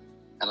legs.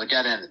 And I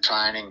go down to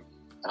training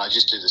and I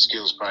just do the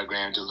skills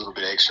program, do a little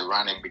bit of extra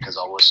running because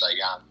I was so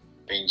young,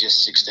 being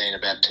just 16,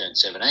 about turned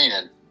 17.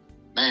 And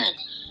man,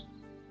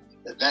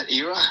 that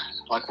era,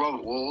 like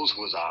Robert Walls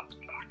was a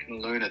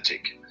fucking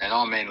lunatic. And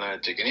I mean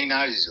lunatic. And he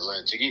knows he's a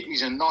lunatic.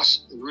 He's a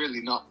nice,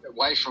 really not,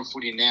 away from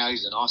footy now,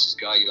 he's the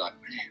nicest guy. You're like,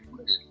 man,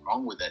 what is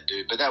wrong with that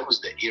dude? But that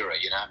was the era,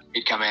 you know.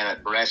 He'd come out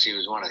at Barras, he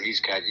was one of his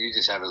coaches. He'd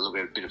just have a look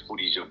at a bit of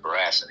footage of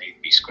Barras and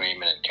he'd be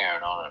screaming and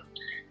carrying on. And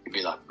he'd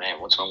be like, man,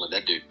 what's wrong with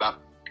that dude? But,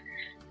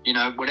 you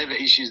know, whatever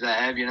issues they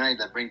have, you know,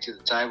 they bring to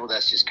the table,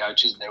 that's just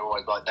coaches and they're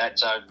always like that.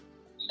 So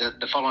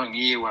the following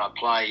year when I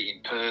play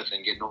in Perth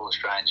and get an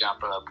All-Australian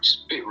jumper, which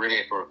is a bit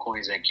rare for a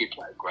Queensland kid,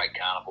 play a great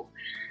carnival.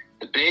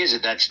 The Bears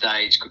at that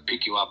stage could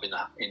pick you up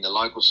in the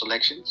local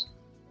selections.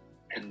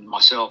 And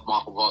myself,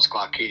 Michael Voss,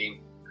 Clark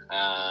Keating,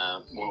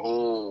 were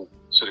all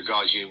sort of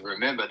guys you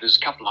remember. There's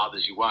a couple of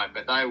others you won't,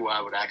 but they were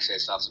able to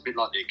access us a bit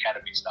like the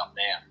academy stuff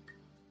now.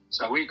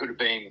 So we could have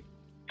been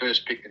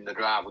first picked in the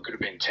draft. We could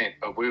have been 10th,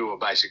 but we were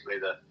basically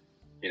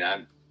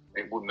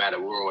it wouldn't matter.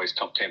 We were always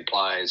top 10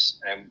 players.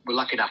 And we're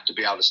lucky enough to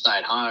be able to stay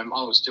at home.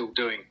 I was about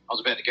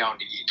to go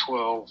into year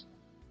 12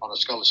 on a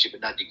scholarship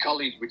at Nudgee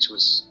College, which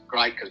was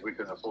great because we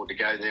couldn't afford to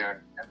go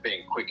there. And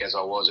being quick as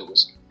I was, it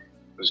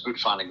was good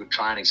fun and good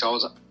training. So I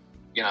was,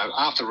 you know,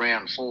 after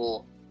round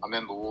 4, I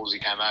remember Wolsey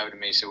came over to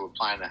me and said, we're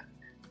playing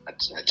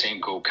a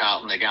team called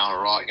Carlton. They're going,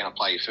 all right, you're going to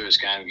play your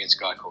first game against a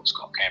guy called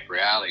Scott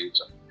Campriali,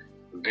 who's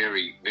a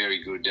very,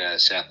 very good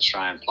South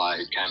Australian player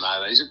who came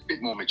over. He's a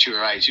bit more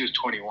mature age. He was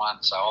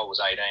 21, so I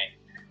was 18,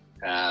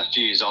 a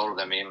few years older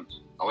than him.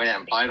 I went out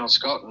and played on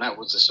Scott, and that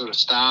was the sort of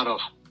start of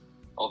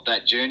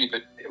that journey.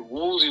 But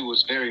Wolsey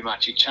was very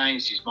much, he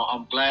changed his mind.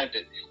 I'm glad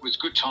that it was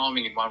good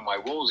timing in one way.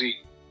 Wolsey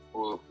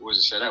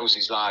that was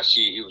his last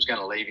year. He was going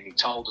to leave, and he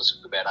told us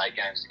with about 8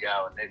 games to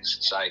go. And needless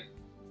to say,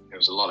 there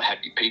was a lot of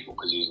happy people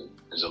because he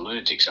was a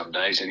lunatic some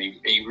days, and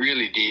he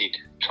really did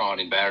try and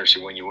embarrass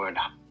you when you weren't,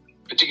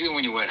 particularly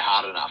when you weren't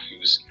hard enough. He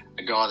was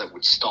a guy that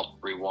would stop,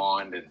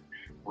 rewind, and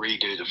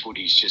redo the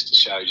footage just to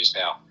show just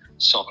how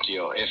soft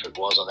your effort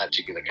was on that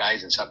particular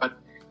occasion. So, but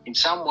in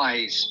some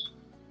ways,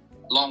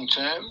 long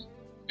term,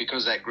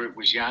 because that group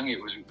was young,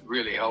 it was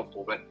really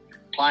helpful. But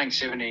playing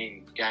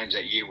 17 games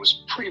that year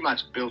was pretty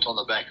much built on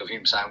the back of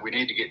him saying we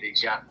need to get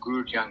these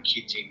good young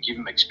kids in, give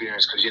them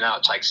experience because, you know,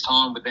 it takes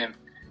time with them.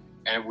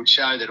 And it would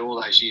show that all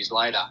those years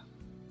later,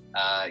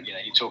 you know,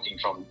 you're talking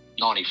from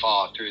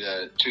 95 through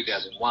the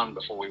 2001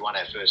 before we won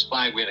our first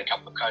play. We had a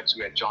couple of coaches.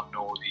 We had John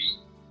Northey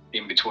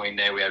in between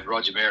there. We had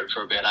Roger Merritt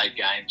for about 8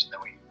 games. And then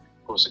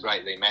of course, the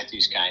great Lee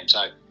Matthews came.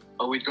 So,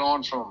 but we'd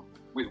gone from,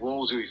 with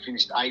Wolsey, we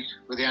finished 8th.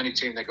 We're the only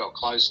team that got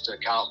close to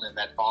Carlton in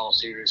that final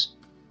series.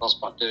 Lost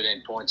by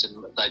 13 points,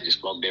 and they just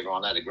flogged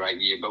everyone. They had a great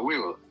year. But we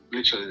were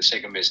literally the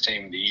second best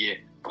team of the year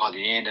by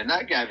the end, and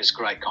that gave us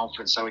great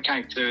confidence. So we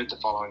came 3rd the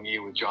following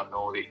year with John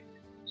Northey.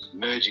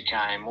 Merger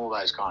came, all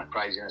those kind of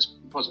craziness.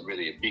 It wasn't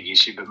really a big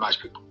issue, but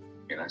most people,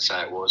 you know,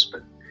 say it was.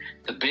 But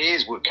the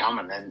Bears were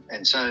coming,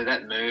 and so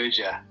that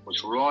merger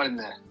was right in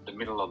the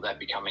middle of that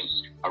becoming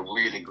a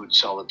really good,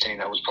 solid team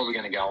that was probably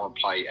going to go on and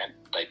play, and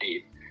they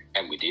did,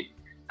 and we did.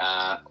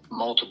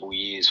 Multiple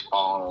years,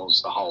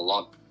 finals, the whole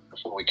lot,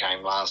 before we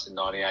came last in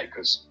 98,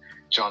 because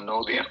John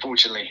Northey,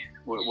 unfortunately,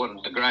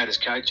 wasn't the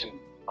greatest coach, and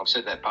I've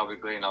said that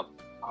publicly, and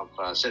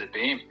I've said it to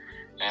him.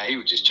 He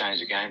would just change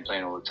the game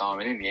plan all the time,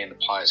 and in the end, the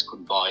players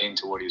couldn't buy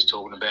into what he was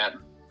talking about.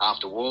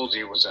 After Wolsey,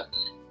 it was a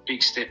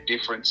big step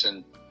difference,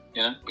 and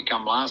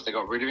become last. They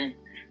got rid of him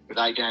with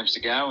 8 games to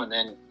go, and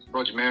then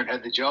Roger Merritt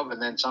had the job,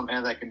 and then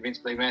somehow they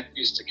convinced Lee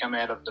Matthews to come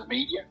out of the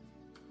media.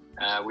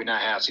 We know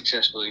how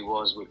successful he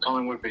was with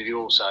Collingwood, but he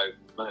also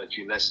learned a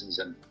few lessons,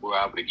 and we were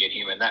able to get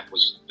him, and that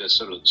was the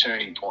sort of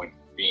turning point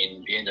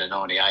in the end of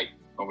 '98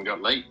 when we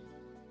got Lee.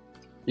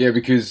 Yeah,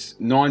 because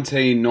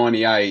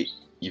 1998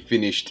 you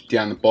finished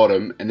down the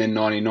bottom, and then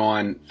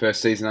 99,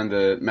 first season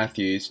under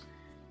Matthews,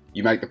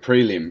 you make the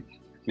prelim.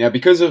 Now,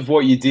 because of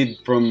what you did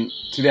from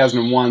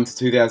 2001 to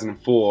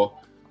 2004,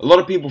 a lot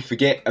of people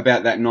forget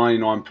about that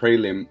 99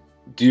 prelim.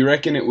 Do you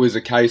reckon it was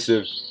a case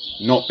of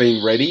not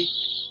being ready?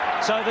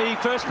 So the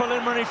first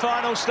preliminary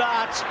final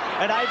starts,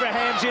 and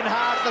Abraham's in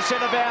hard at the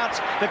centre bounce.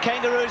 The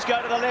Kangaroos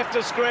go to the left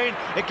of screen.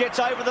 It gets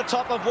over the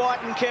top of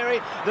White and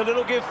Kerry. The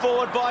little give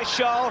forward by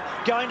Scholl,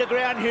 going to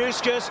ground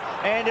Huskers,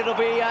 and it'll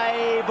be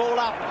a ball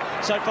up.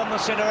 So from the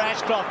centre,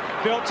 Ashcroft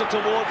belts it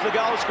towards the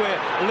goal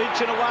square. Lynch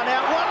in a one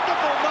out.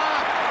 Wonderful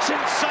mark.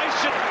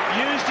 Sensation.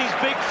 Used his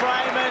big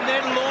frame and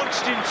then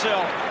launched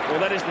himself. Well,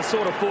 that is the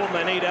sort of form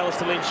they need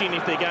Alistair Lynch in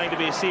if they're going to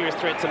be a serious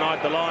threat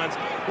tonight, the Lions.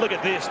 Look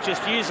at this,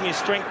 just using his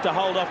strength to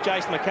hold off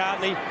Jason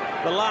McCartney.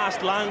 The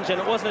last lunge,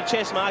 and it wasn't a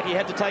chest mark, he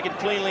had to take it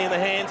cleanly in the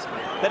hands.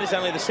 That is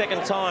only the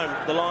second time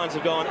the Lions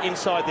have gone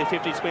inside their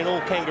 50. It's been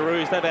all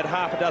Kangaroos. They've had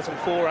half a dozen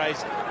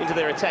forays into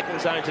their attacking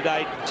zone to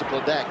date.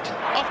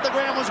 Off the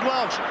ground was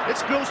Welsh. It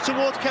spills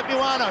towards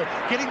Capuano.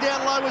 Getting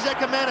down low was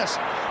Akamanis.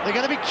 They're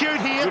going to be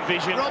cute here. Good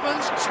vision.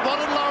 Robbins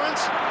spotted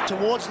Lawrence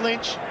towards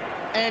Lynch,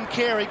 and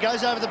Carey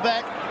goes over the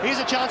back. Here's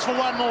a chance for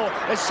one more.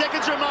 There's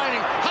seconds remaining.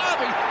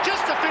 Harvey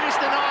just to finish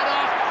the night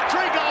off.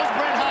 3 goals,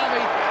 Brent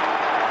Harvey.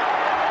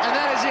 And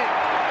that is it.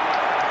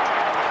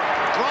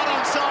 Right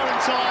on siren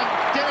time.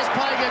 Dennis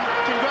Pagan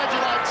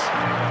congratulates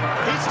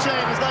his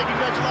team as they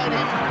congratulate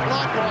him.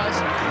 Likewise,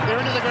 they're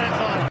into the grand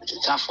final. It's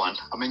a tough one.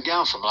 I mean,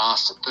 going from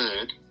last to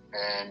third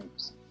and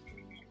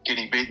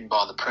getting beaten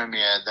by the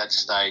Premier at that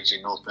stage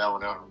in North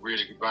Melbourne on a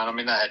really good run. I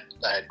mean,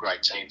 they had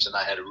great teams and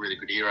they had a really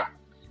good era,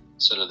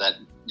 sort of that,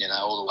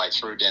 all the way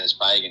through Dennis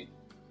Pagan.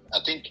 I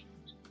think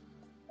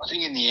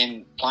in the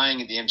end,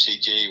 playing at the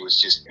MCG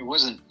it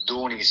wasn't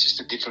daunting. It's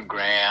just a different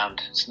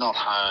ground. It's not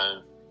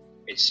home.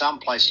 It's some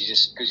place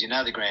because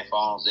the grand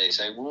final's there.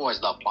 So we always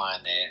love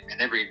playing there,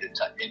 and every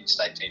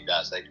interstate team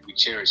does. We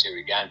cherish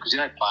every game because you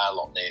don't play a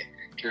lot there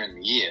during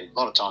the year. A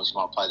lot of times you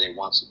might play there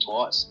once or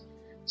twice.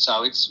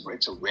 So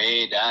it's a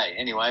rare day.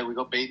 Anyway, we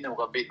got beaten, and we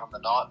got beaten on the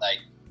night.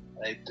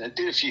 They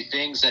did a few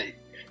things that,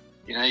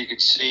 you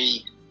could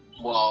see.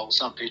 While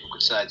some people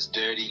could say it's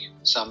dirty,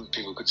 some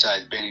people could say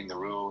it's bending the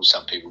rules,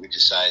 some people could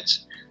just say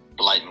it's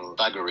blatant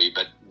buggery,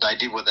 but they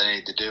did what they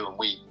needed to do, and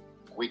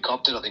we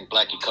copped it. I think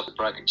Blackie copped the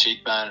broken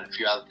cheekbone and a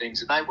few other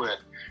things, and they were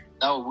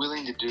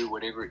willing to do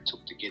whatever it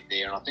took to get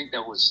there. And I think they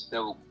were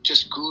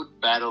just good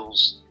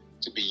battles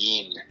to be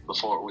in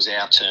before it was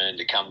our turn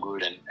to come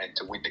good and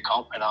to win the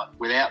comp. And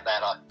without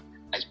that,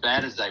 as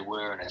bad as they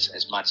were and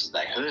as much as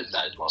they hurt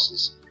those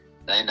losses,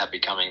 they end up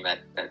becoming that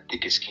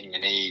thickest skin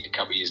you need a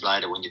couple of years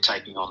later when you're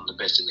taking on the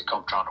best in the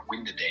comp trying to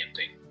win the damn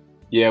thing.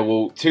 Yeah,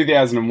 well,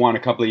 2001, a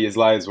couple of years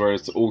later, is where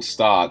it all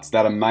starts.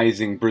 That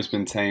amazing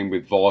Brisbane team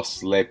with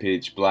Voss,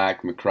 Lepage,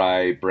 Black,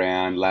 McRae,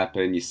 Brown,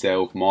 Lappin,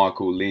 yourself,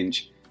 Michael,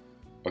 Lynch.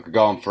 I could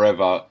go on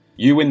forever.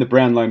 You win the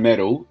Brownlow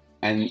medal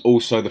and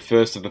also the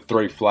first of the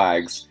 3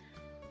 flags.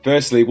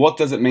 Firstly, what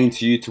does it mean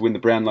to you to win the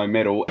Brownlow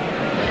medal?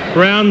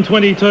 Round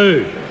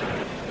 22,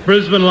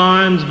 Brisbane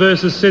Lions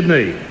versus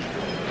Sydney.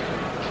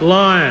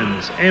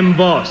 Lions, M.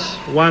 Voss,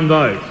 1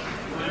 vote.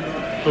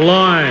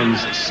 Lions,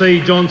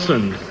 C.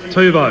 Johnson,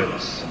 2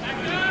 votes.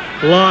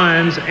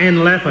 Lions,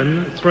 N.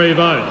 Lappin, 3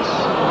 votes.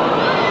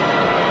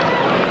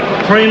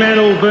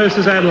 Fremantle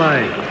versus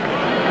Adelaide.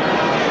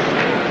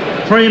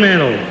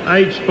 Fremantle,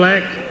 H.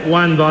 Black,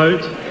 1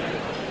 vote.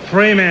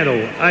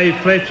 Fremantle, A.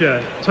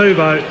 Fletcher, 2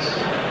 votes.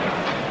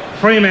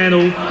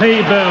 Fremantle,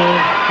 P. Bell,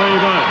 3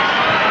 votes.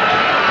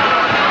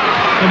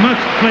 With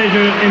much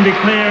pleasure in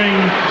declaring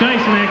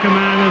Jason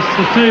Ackermanis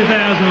the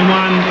 2001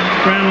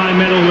 Brownlow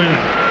medal winner.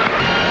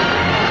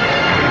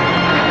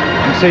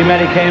 You see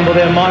Matty Campbell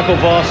there, Michael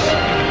Voss,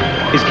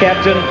 his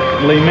captain.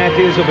 Lee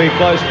Matthews will be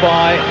close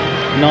by.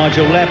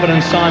 Nigel Lappin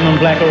and Simon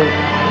Black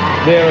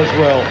are there as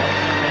well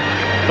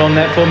from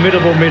that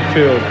formidable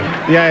midfield.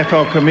 The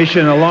AFL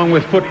Commission, along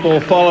with football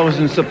followers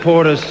and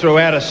supporters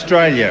throughout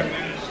Australia,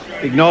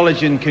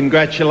 acknowledge and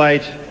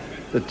congratulate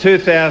the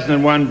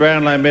 2001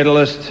 Brownlow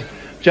medalist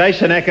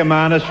Jason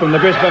Ackermanis from the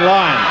Brisbane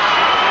Lions.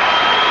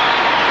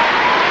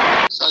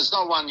 So it's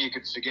not one you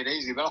could forget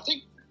easily, but I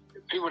think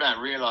people don't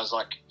realise,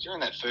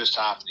 during that first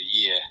half of the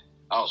year,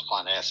 I was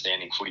playing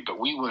outstanding footy, but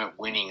we weren't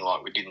winning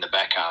like we did in the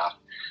back half.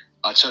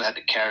 I sort of had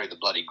to carry the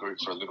bloody group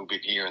for a little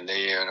bit here and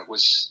there, and it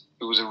was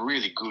a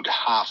really good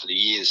half of the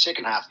year. The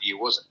second half of the year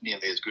wasn't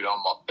nearly as good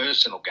on my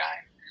personal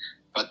game,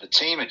 but the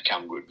team had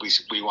come good.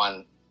 We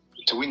won,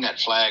 to win that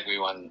flag, we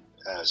won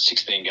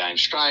 16 games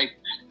straight,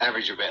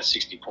 average of about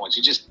 60 points.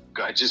 It just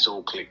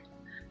all clicked.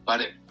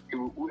 But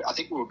I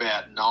think we were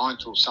about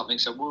 9th or something,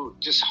 so we were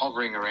just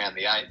hovering around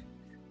the 8.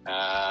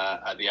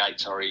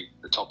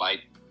 The top 8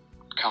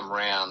 come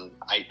around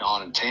 8,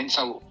 9 and 10.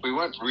 So we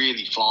weren't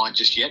really flying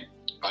just yet.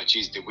 But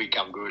geez, did we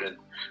come good, and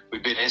we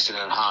beat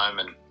Essendon at home,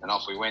 and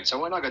off we went. So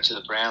when I got to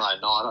the Brownlow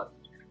night,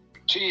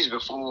 2 years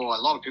before, a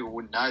lot of people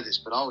wouldn't know this,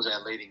 but I was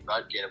our leading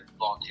vote getter,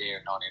 volunteer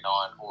in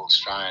 99, All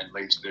Australian,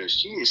 Leeds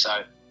first year. So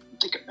I'm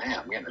thinking, man,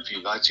 I'm getting a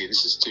few votes here.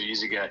 This is 2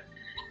 years ago.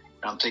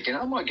 And I'm thinking,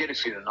 I might get a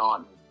few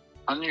tonight.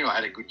 I knew I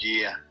had a good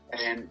year,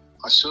 and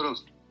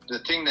the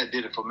thing that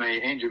did it for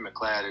me, Andrew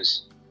McLeod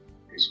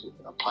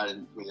I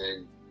played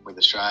with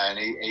Australia,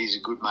 and he's a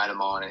good mate of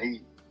mine,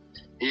 and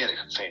he had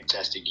a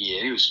fantastic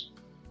year.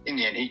 In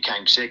the end, he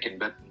came second,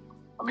 but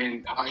I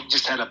mean, I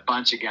just had a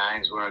bunch of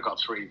games where I got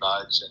 3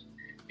 votes, and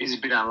he's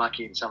a bit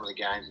unlucky in some of the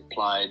games he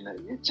played.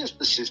 And it's just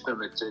the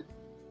system.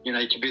 You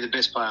can be the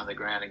best player on the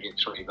ground and get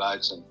 3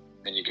 votes,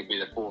 and you can be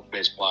the 4th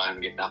best player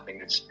and get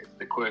nothing. It's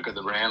the quirk of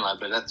the Brownlow,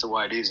 but that's the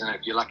way it is. And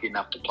if you're lucky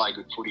enough to play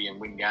good footy and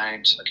win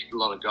games, I kicked a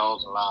lot of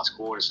goals in the last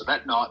quarter. So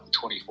that night, the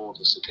 24th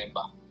of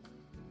September,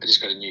 I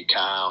just got a new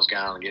car. I was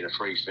going to get a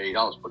free feed.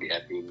 I was pretty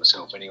happy with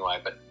myself anyway.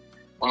 But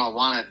when I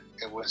won it,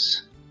 it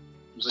was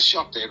a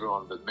shock to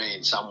everyone but me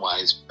in some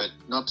ways, but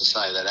not to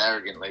say that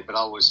arrogantly, but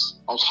I was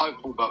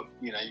hopeful, but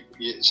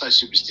you're so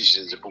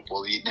superstitious as a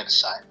footballer, you'd never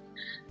say it.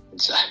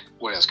 And so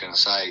what else can I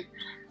say?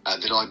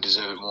 Did I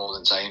deserve it more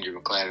than, say, Andrew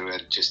McLeod, who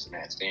had just an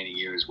outstanding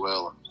year as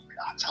well? And,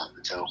 it's hard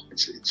to tell.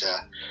 It's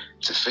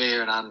a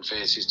fair and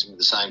unfair system at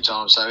the same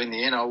time. So in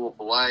the end, I walked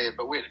away,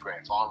 but we had a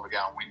grand final to go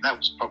and win. That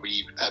was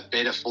probably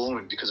better for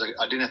me because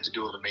I didn't have to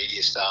do all the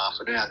media stuff.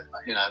 I didn't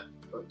have,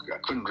 I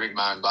couldn't drink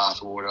my own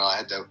bath water. I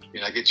had to,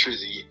 get through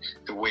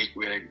the week.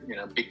 We had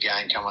a big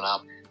game coming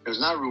up. There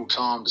was no real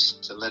time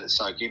to let it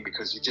soak in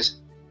because you just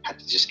had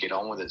to just get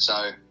on with it.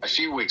 So a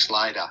few weeks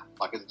later,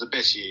 like it's the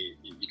best year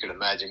you could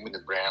imagine, with the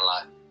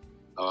Brownlow.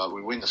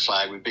 We win the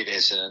flag. We beat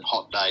Essendon.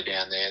 Hot day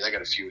down there. They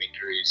got a few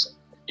injuries.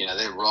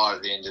 They're right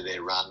at the end of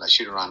their run. They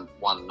should have run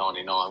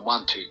 199,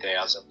 won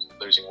 2000,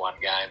 losing one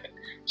game, and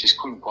just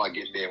couldn't quite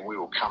get there. And we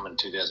were coming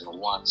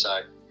 2001.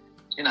 So,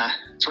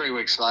 3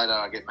 weeks later,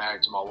 I get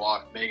married to my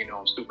wife, Megan, who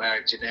I'm still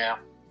married to now.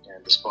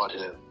 And despite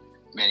her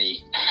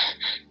many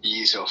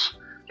years of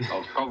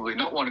probably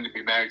not wanting to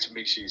be married to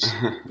me, she's,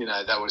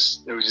 it was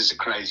just a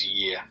crazy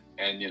year.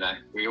 And,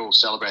 we all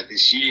celebrate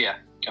this year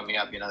coming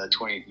up, the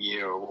 20th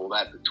year of all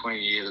that, the 20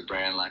 year of the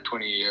Brownlow,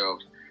 20 year of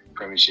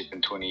premiership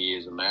and 20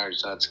 years of marriage.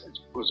 So it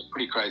was a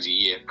pretty crazy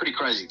year, pretty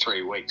crazy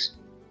 3 weeks.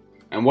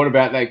 And what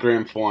about that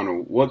grand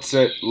final? What's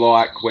it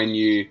like when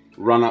you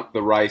run up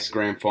the race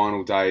grand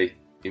final day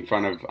in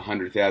front of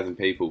 100,000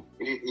 people?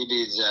 It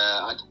is,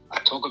 I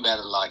talk about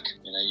it like,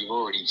 you're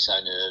already so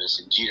nervous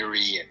and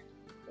jittery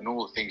and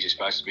all the things you're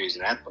supposed to be as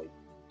an athlete,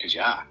 because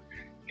you are.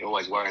 You're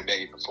always worrying about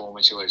your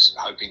performance. You're always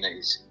hoping that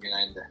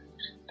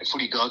the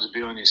footy gods will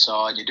be on your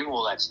side. You do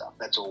all that stuff.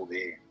 That's all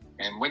there.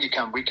 And when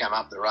we come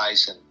up the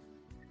race, and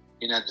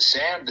the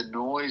sound, the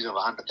noise of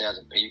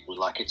 100,000 people,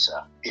 like it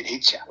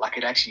hits you. Like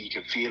it actually, you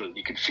can feel it.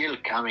 You can feel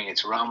it coming.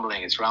 It's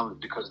rumbling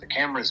because the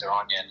cameras are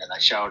on you and they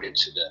show it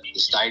into the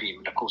stadium.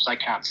 And of course, they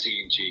can't see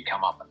you until you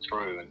come up and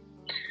through.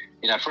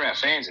 And for our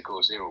fans, of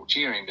course, they're all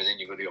cheering, but then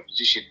you've got the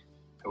opposition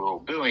who are all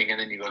booing, and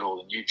then you've got all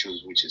the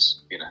neutrals, which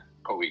is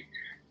probably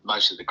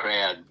most of the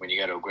crowd when you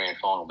go to a grand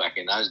final back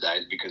in those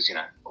days, because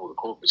all the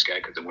corporates go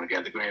because they want to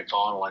go to the grand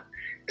final, and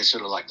they're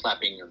sort of like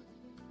clapping,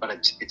 but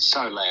it's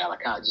so loud.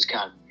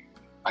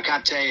 I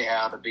can't tell you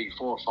how to be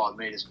 4 or 5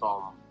 metres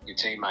from your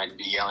teammate and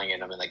be yelling at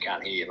them and they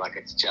can't hear you. Like,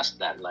 it's just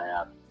that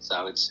loud.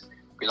 So it's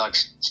be like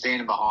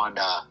standing behind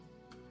a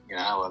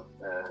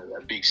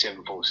big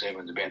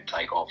 747 is about to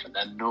take off, and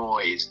that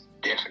noise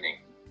deafening.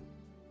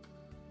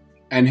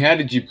 And how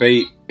did you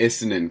beat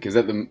Essendon? Because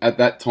at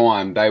that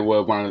time, they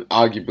were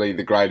arguably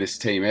the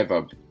greatest team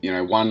ever.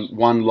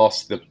 One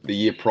loss the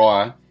year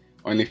prior,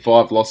 only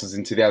 5 losses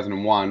in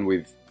 2001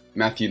 with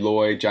Matthew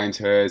Lloyd, James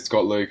Hurst,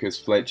 Scott Lucas,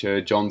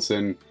 Fletcher,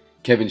 Johnson,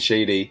 Kevin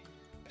Sheedy.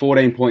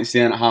 14 points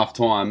down at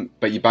half-time,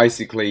 but you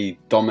basically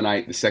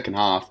dominate the second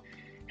half.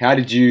 How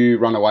did you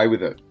run away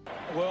with it?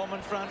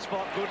 Wellman front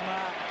spot, good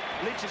mark.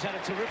 Lynch has had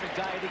a terrific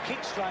day. He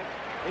kicked straight.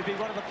 He'd be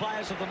one of the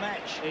players of the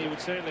match. He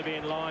would certainly be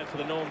in line for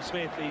the Norm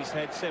Smith. He's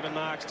had 7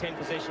 marks, 10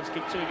 possessions,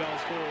 kicked 2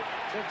 goals forward.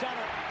 They've done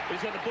it.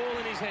 He's got the ball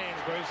in his hands,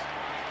 Bruce.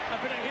 A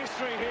bit of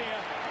history here.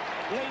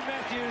 Lee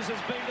Matthews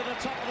has been to the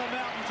top of the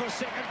mountain for a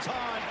second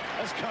time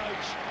as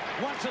coach.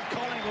 Once at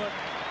Collingwood,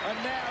 and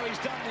now he's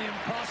done the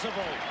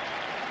impossible.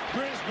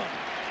 Brisbane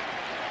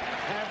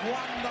have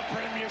won the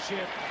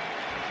premiership,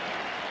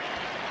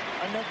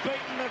 and they've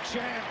beaten the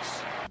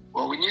champs.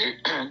 Well, we knew,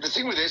 the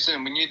thing with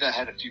Essendon, we knew they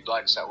had a few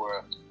blokes that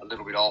were a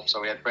little bit off. So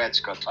we had Brad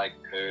Scott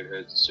taking Hurd,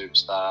 Hurd's a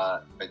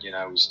superstar, but,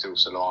 we're still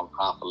sort of on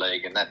half a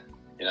leg. And that,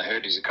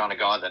 Hurd is the kind of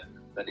guy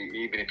that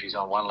even if he's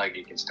on one leg,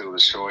 he can still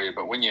destroy you.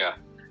 But when you're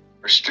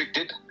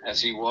restricted,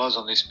 as he was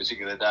on this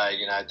particular day,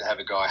 to have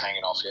a guy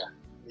hanging off you,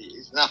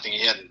 it's nothing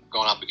he hadn't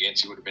gone up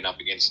against. He would have been up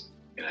against,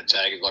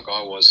 taggers like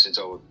I was since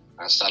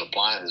I started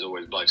playing. There's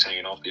always blokes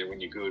hanging off you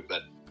when you're good.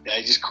 But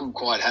they just couldn't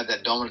quite have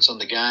that dominance on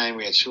the game.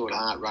 We had Short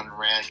Hart running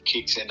around,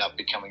 kicks end up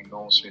becoming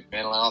Norm Smith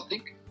medal, and I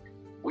think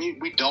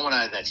we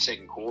dominated that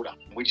second quarter.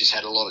 We just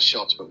had a lot of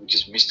shots, but we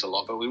just missed a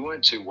lot. But we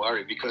weren't too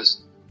worried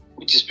because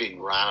we'd just been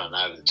running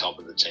over the top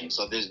of the team.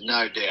 So there's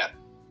no doubt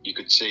you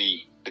could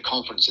see the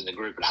confidence in the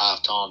group at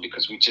half time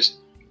because we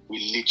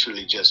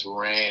literally just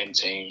ran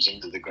teams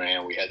into the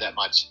ground. We had that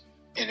much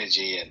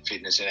energy and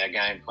fitness, and our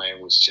game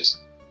plan was just,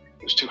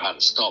 it was too hard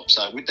to stop.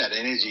 So with that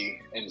energy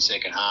in the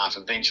second half,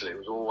 eventually it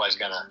was always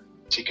going to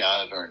tick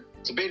over.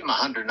 And to beat them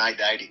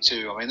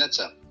 108-82, I mean, that's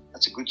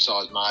a good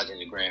sized margin in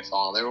the grand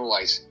final. They're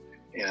always,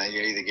 you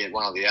either get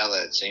one or the other.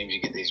 It seems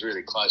you get these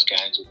really close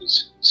games with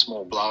these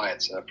small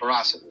blowouts. For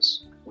us,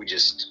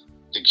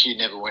 the queue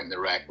never went in the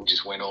rack. We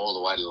just went all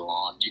the way to the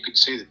line. You could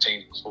see the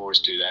teams before us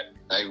do that.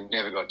 They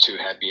never got too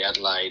happy.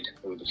 Adelaide,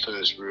 who were the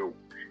first real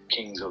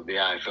kings of the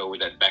AFL with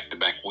that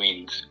back-to-back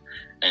wins,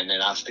 and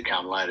then us to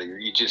come later.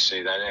 You just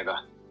see they never,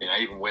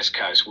 even West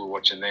Coast, we were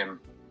watching them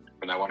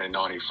when they won in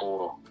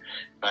 94.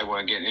 They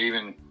weren't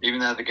getting, even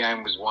though the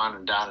game was won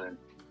and done, and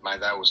mate,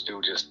 they were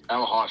still they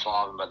were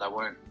high-fiving, but they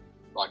weren't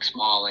like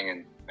smiling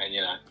and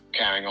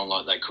carrying on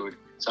like they could.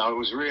 So it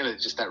was really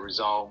just that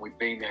result. We'd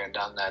been there and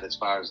done that as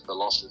far as the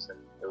losses, and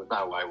there was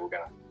no way we were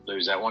going to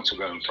lose that once we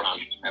got in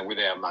front. And with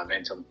our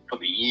momentum for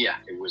the year,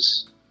 it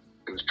was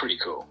pretty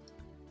cool.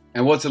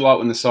 And what's it like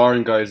when the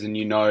siren goes and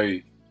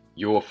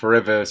you're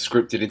forever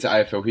scripted into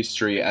AFL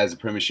history as a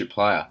premiership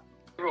player?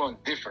 Everyone's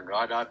different,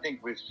 right? I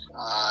think with,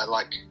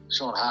 like,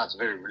 Shaun Hart's a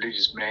very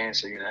religious man,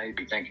 so, he'd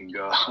be thanking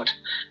God,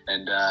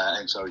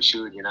 and so he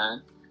should,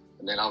 And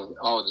then I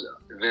was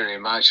very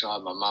emotional.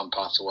 My mum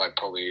passed away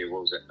probably,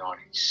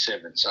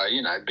 97. So,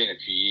 it'd been a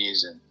few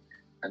years,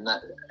 and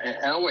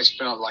I always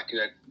felt like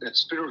that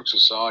spiritual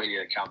society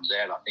that comes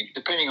out, I think,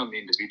 depending on the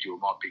individual,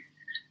 might be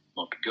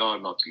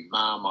God, might be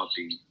mum, might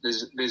be...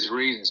 There's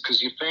reasons,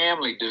 because your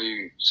family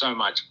do so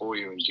much for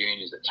you in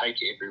juniors that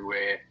take you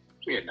everywhere.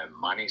 We had no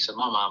money, so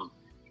my mum,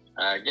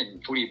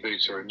 getting footy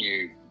boots or a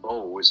new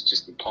ball was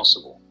just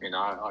impossible.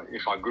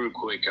 If I grew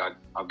quick,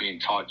 I'd be in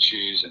tight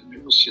shoes, and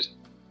it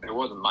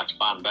wasn't much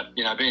fun. But,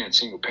 being a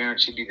single parent,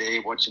 she'd be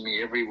there watching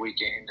me every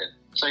weekend. And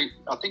so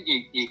I think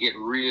you get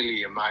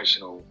really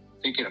emotional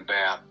thinking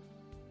about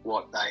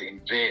what they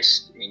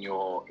invest in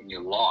your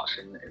life.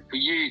 And for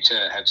you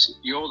to have,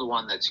 you're the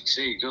one that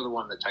succeeds, you're the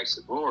one that takes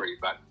the glory.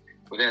 But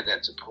without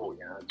that support,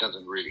 it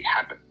doesn't really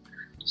happen.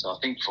 So I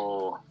think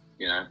for,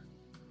 the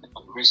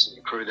rest of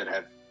the crew that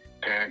have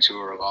parents who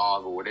are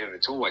alive or whatever,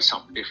 it's always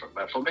something different.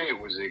 But for me, it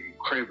was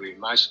incredibly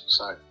emotional.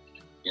 So,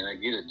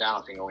 get it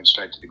done. I think I went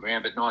straight to the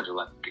ground, but Nigel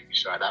had to pick me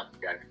straight up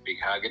and gave me a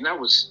big hug, and that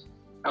was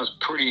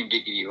pretty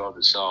indicative of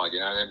the side,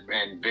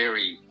 and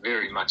very,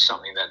 very much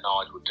something that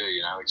Nigel would do.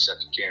 He's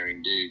such a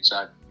caring dude.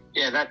 So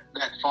yeah, that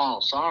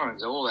final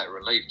sirens, all that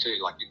relief too.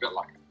 Like you've got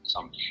like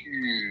some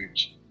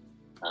huge,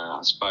 I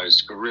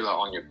suppose, gorilla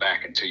on your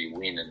back until you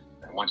win, and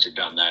once you've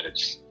done that,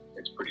 it's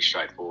pretty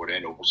straightforward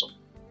and awesome.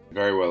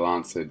 Very well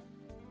answered.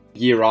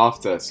 Year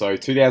after, so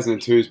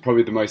 2002 is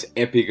probably the most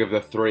epic of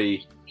the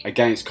three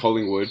against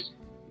Collingwood.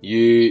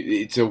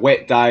 It's a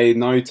wet day,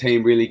 no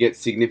team really gets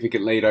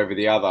significant lead over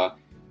the other,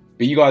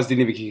 but you guys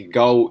didn't even kick a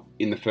goal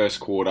in the first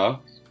quarter.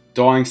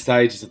 Dying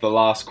stages of the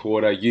last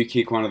quarter, you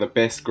kick one of the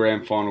best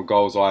grand final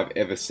goals I've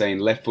ever seen.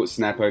 Left foot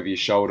snap over your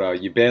shoulder.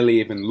 You're barely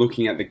even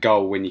looking at the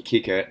goal when you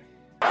kick it.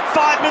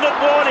 5-minute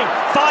warning,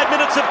 5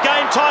 minutes of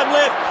game time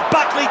left.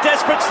 Buckley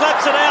desperate,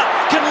 slaps it out.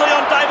 Can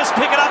Leon Davis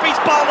pick it up? He's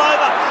bowled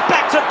over.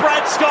 Back to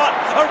Brad Scott,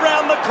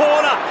 around the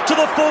corner to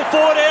the full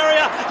forward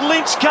area.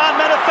 Lynch can't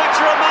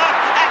manufacture a mark.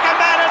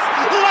 Ackermanis,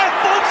 left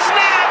foot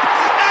snap.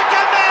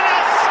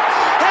 Ackermanis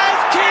has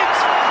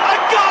kicked a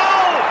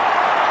goal.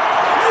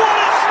 What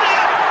a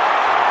snap.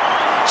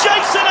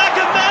 Jason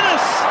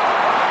Ackermanis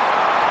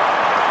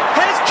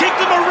has kicked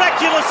a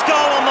miraculous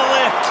goal on the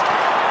left.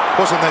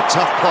 Wasn't that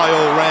tough play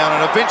all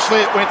round, and eventually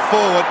it went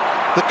forward.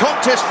 The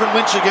contest from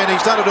Lynch again,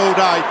 he's done it all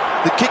day.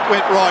 The kick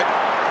went right.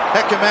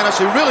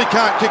 Ackermanis, who really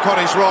can't kick on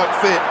his right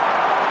foot,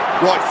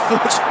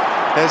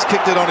 has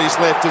kicked it on his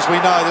left. As we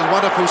know, there's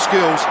wonderful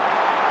skills.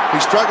 He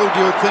struggled,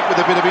 you would think,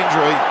 with a bit of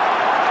injury,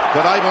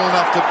 but able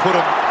enough to put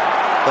him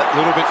that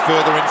little bit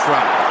further in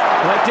front.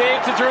 They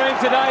dared to dream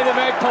today, the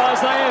Magpies.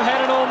 They have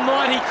had an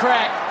almighty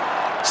crack.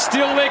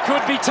 Still there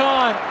could be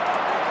time.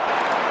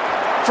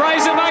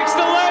 Fraser makes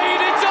the lead.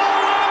 It's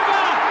all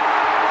over.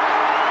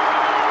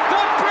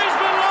 The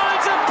Brisbane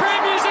Lions are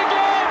premiers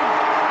again.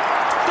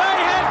 They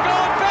have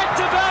gone back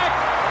to back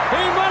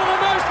in one of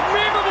the most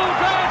memorable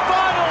grand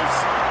finals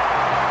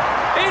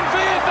in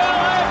VFL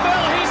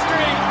AFL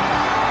history.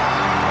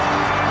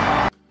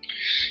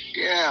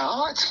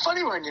 Yeah, it's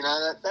funny when,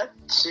 that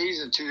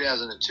season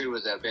 2002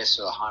 was our best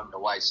sort of home and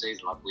away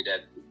season. Like we'd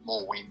had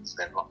more wins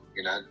than,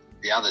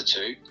 the other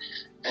two.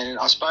 And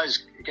I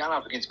suppose going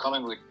up against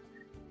Collingwood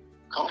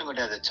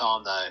at the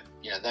time, though,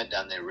 they'd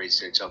done their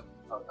research.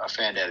 I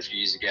found out a few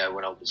years ago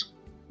when I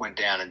went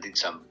down and did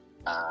some,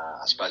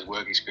 I suppose,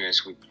 work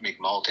experience with Mick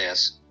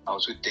Malthouse. I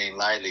was with Dean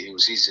Laidley, who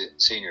was his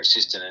senior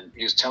assistant, and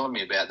he was telling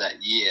me about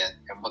that year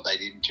and what they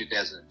did in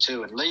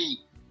 2002. And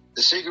Lee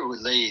the secret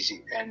with Lee is,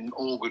 and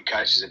all good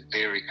coaches are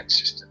very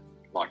consistent,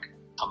 like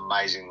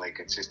amazingly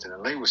consistent.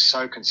 And Lee was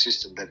so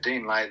consistent that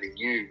Dean Laidley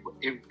knew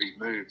every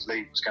move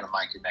Lee was going to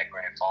make in that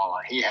grand final.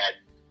 He had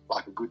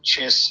like a good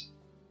chess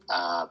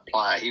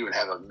player. He would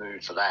have a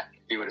move for that.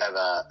 He would have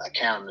a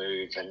counter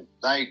move, and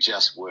they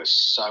just were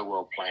so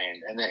well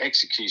planned, and their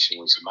execution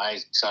was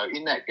amazing. So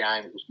in that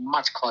game, it was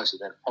much closer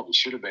than it probably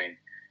should have been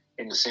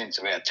in the sense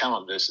of our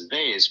talent versus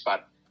theirs,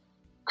 but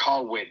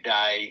cold, wet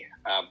day,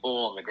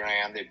 ball on the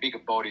ground, their bigger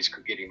bodies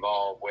could get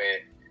involved where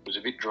it was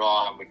a bit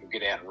dry and we could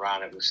get out and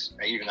run. It was,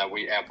 even though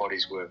our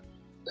bodies were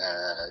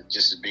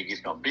just as big,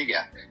 if not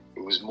bigger,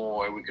 it was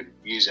more we could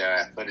use our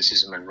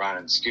athleticism and run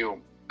and skill.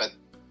 But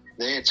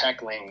their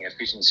tackling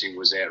efficiency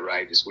was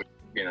outrageous.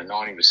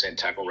 90%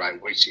 tackle rate,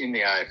 which in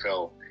the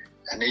AFL,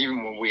 and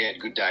even when we had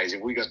good days,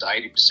 if we got to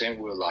 80%,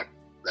 we were like,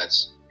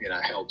 that's,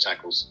 held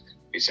tackles,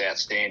 it's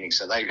outstanding.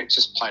 So they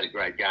just played a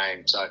great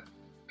game. So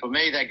for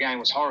me, that game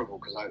was horrible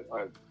because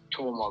I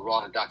tore my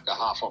right adductor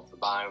half off the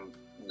bone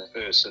in the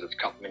first sort of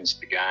couple of minutes of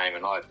the game,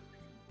 and I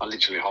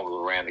literally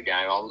hobbled around the game.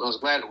 I was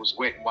glad it was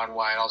wet in one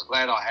way, and I was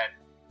glad I had,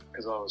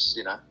 because I was,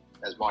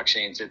 as Mike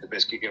Sheehan said, the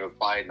best kick ever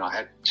played, and I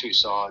had two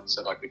sides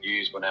that I could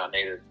use when I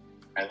needed it.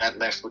 And that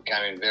left foot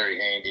came in very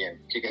handy, and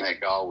kicking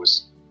that goal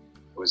was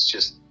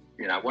just,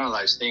 one of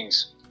those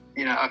things.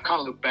 I kind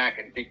of look back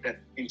and think that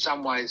in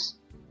some ways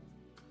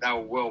they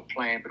were well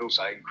planned, but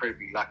also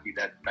incredibly lucky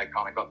that they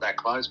kind of got that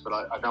close. But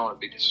I don't want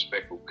to be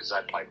disrespectful because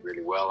they played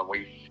really well, and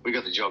we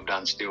got the job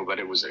done still, but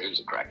it was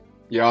a great.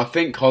 Yeah, I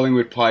think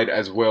Collingwood played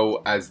as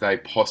well as they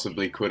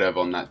possibly could have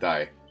on that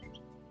day.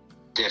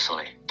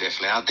 Definitely.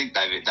 I think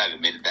they've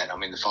admitted that. I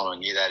mean, the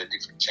following year they had a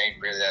different team,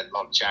 really. They had a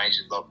lot of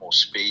changes, a lot more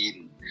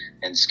speed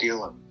and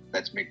skill, and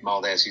that's Mick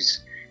Moldhouse.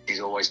 He's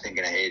always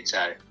thinking ahead.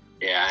 So,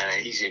 yeah,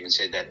 and he's even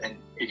said that. And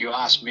if you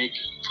ask Mick,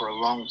 for a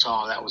long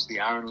time, that was the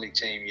only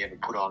team he ever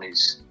put on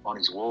his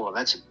wall. And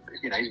that's,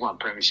 he's won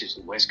premierships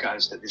with West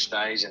Coast at this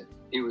stage, and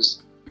he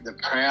was the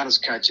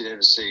proudest coach you'd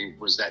ever see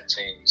was that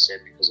team, he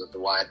said, because of the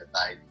way that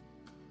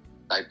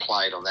they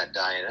played on that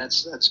day. And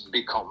that's a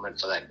big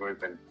compliment for that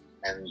group. And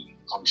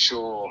I'm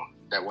sure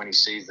that when he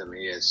sees them,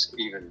 he has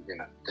even,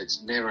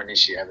 it's never an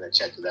issue having a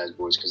chat to those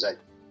boys because they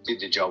did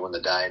the job on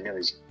the day and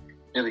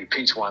nearly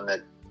pinched one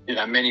that,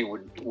 many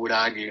would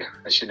argue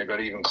they shouldn't have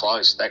got even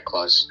that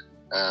close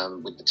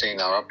with the team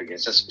they were up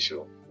against, that's for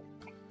sure.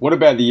 What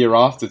about the year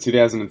after,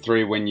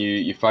 2003, when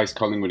you faced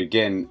Collingwood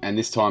again, and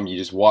this time you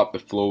just wiped the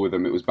floor with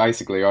them? It was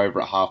basically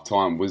over at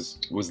half-time. Was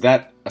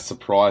that a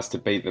surprise to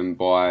beat them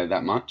by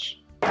that much?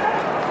 Here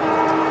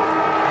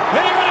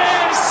it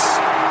is!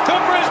 The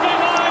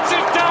Brisbane Lions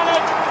have done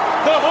it!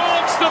 The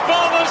Hawks, the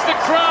Bombers, the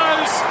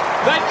Crows,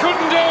 they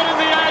couldn't do it in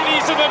the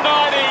 80s and the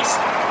 90s,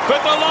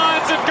 but the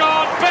Lions have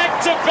gone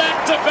back to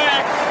back to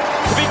back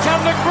to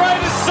become the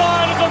greatest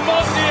side of the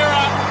modern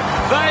era.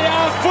 They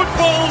are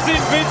football's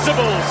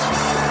invincibles.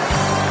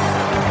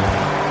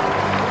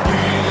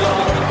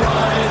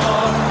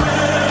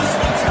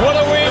 What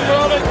a win,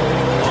 Robert!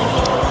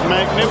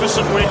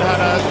 Magnificent win,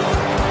 Hunter.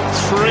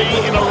 3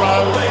 in a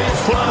row,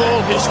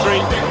 football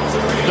history,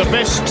 the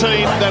best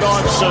team that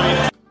I've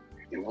seen.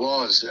 It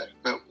was,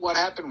 but what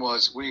happened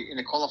was in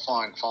the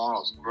qualifying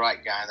finals,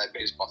 great game, they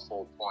beat us by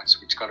 4 points,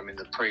 which got them in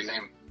the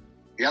prelim.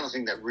 The other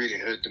thing that really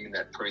hurt them in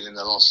that prelim,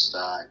 they lost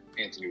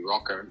Anthony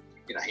Rocker.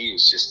 He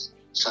was just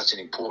such an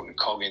important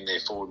cog in their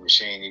forward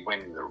machine. He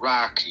went into the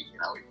ruck, he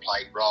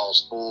played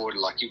roles forward,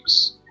 he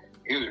was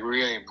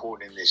really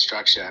important in their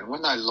structure. And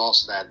when they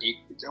lost that, it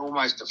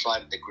almost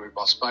deflated the group.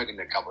 I've spoken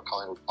to a couple of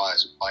Collingwood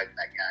players who played in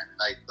that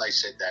game. They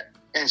said that,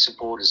 and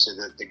supporters said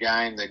that the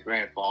grand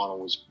final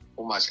was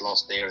almost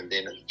lost there and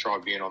then at the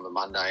Tribune on the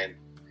Monday. And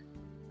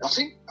I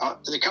think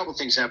a couple of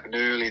things happened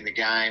early in the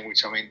game,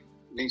 which,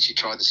 Lynchy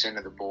tried to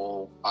centre the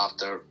ball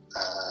after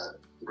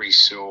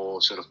Reece Shaw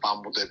sort of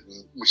fumbled it,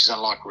 which is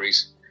unlike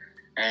Reece,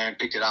 and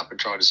picked it up and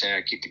tried to centre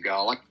and kick the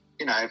goal.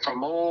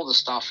 From all the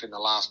stuff in the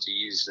last 2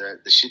 years,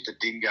 the shit that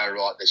didn't go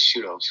right that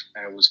should have,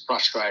 and it was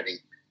frustrating,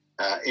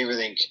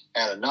 everything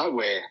out of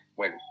nowhere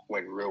went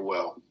real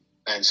well.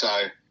 And so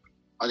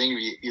I think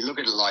if you look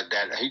at it like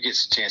that, who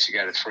gets a chance to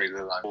go to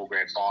 4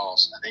 grand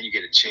finals, and then you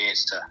get a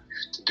chance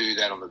to do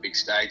that on the big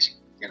stage?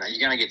 You're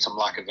going to get some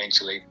luck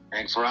eventually.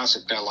 And for us,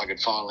 it felt like it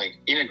finally,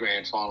 in a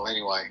grand final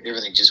anyway,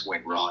 everything just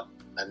went right.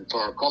 And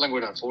for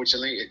Collingwood,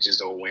 unfortunately, it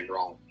just all went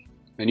wrong.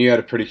 And you had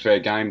a pretty fair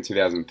game in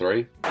 2003.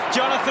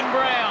 Jonathan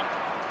Brown,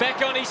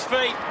 back on his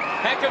feet.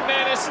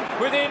 Ackermanis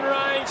within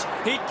range.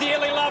 He'd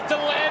dearly love to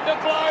land a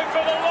blow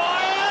for the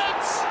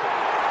Lions.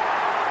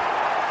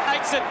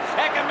 Takes it.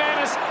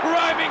 Ackermanis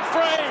roaming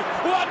free.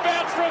 One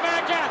bounce from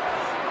Acker.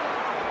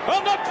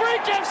 On the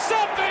brink of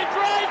something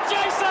great,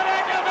 Jason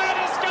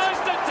Ackermanis goes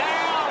to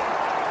town.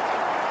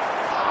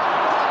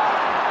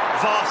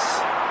 Voss,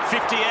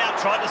 50 out,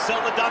 tried to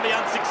sell the dummy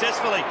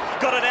unsuccessfully.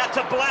 Got it out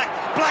to Black.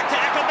 Black to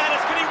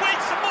Ackermanis. Can he win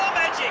some more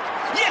magic?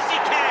 Yes, he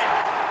can.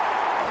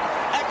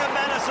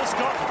 Ackermanis has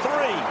got 3.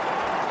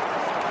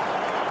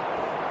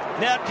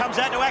 Now it comes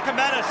out to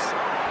Ackermanis.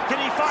 Can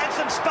he find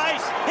some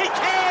space? He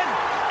can!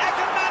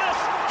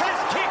 Ackermanis has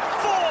kicked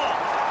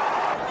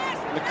 4!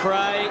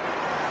 McRae.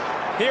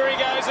 Here he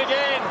goes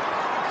again.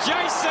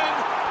 Jason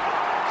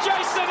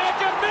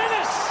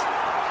Eckeminis.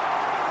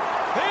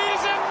 He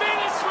is a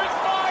menace with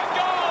 5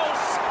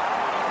 goals.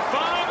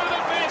 5 of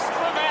the best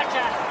from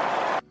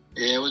Aka.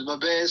 Yeah, it was my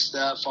best.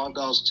 5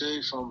 goals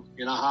too from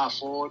half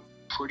forward.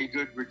 Pretty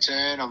good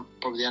return. I'm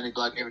probably the only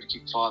bloke ever to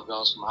kick 5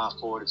 goals from half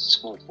forward. It's a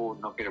small forward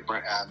and not get a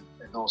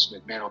Norm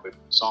Smith medal, but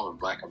Simon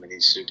Black, I mean,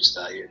 he's a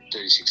superstar. He had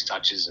 36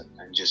 touches and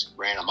just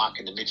ran amok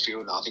in the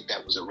midfield, and I think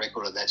that was a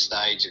record at that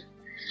stage.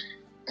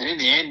 And in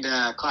the end,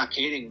 Clark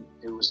Keating,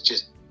 who was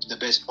just the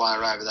best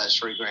player over those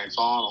 3 grand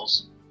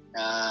finals,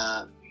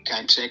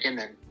 came second,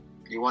 and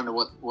you wonder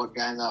what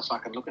game they were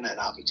fucking looking at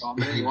half the time.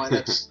 But anyway,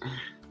 that's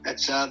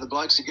the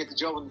blokes that get the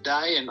job on the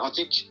day, and I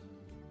think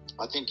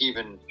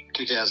even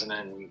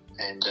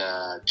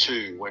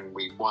 2002 when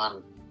we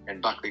won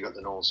and Buckley got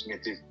the Norm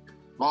Smith, if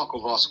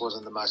Michael Voss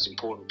wasn't the most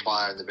important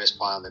player and the best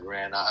player on the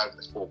ground over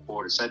the 4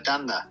 quarters, they'd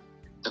done the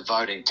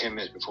voting 10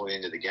 minutes before the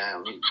end of the game. I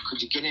mean,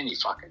 could you get any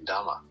fucking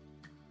dumber?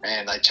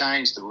 And they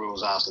changed the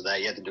rules after that.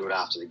 You had to do it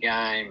after the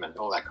game and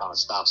all that kind of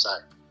stuff. So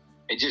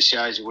it just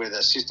shows you where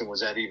the system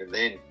was at even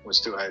then. It was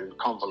still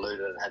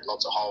convoluted and had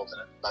lots of holes in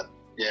it. But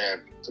yeah,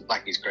 to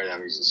Blackie's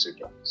credit, he's a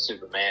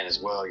super man as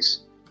well.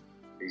 He's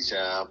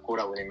I've caught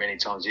up with him many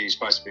times. He's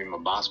supposed to be in my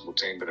basketball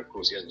team, but of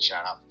course he hasn't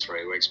shown up for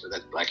 3 weeks. But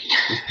that's Blackie.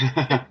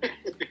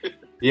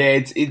 Yeah,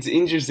 it's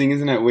interesting,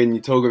 isn't it, when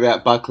you talk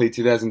about Buckley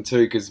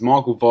 2002, because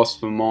Michael Voss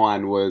for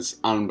mine was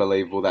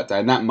unbelievable that day,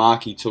 and that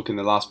mark he took in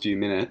the last few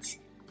minutes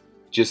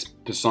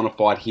just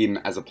personified him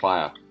as a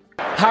player.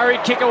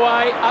 Hurried kick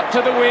away, up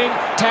to the wing.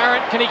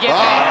 Tarrant, can he get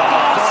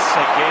there? Voss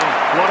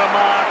again. What a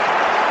mark.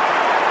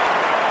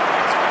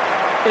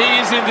 He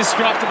is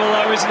indestructible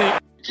though, isn't he?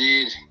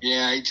 He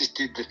just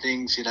did the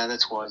things,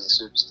 that's why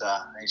he's a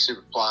superstar. He's a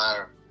super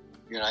player.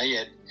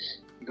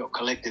 He got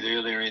collected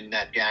earlier in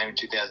that game in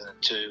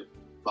 2002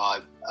 by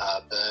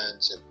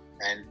Burns,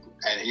 and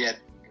he had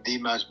the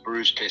most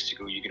bruised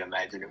testicle you can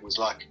imagine. It was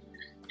like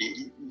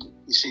you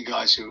see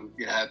guys who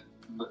have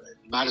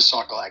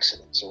motorcycle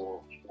accidents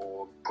or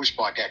push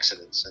bike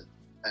accidents,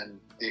 and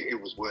it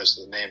was worse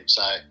than them.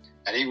 So,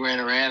 and he ran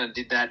around and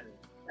did that,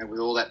 and with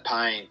all that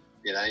pain,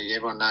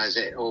 everyone knows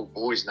that. All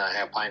boys know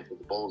how painful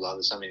the balls are.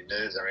 There's so many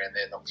nerves around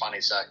there, not funny.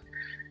 So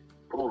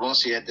Paul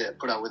Rossi had to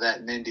put up with that,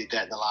 and then did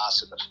that in the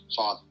last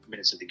 5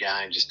 minutes of the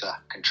game just to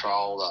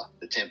control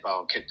the tempo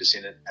and kept us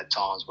in it at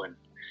times when,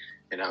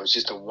 it was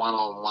just a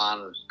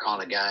one-on-one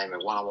kind of game, a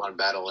one-on-one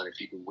battle, and if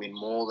you could win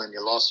more than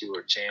you lost, you were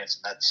a chance,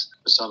 and that's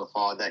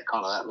personified that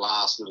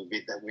last little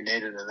bit that we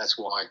needed, and that's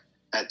why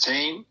that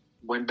team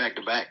went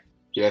back-to-back.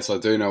 Yes, I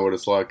do know what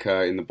it's like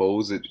in the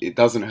Bulls. It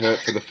doesn't hurt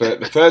for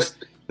the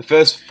first... The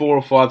first 4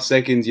 or 5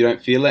 seconds, you don't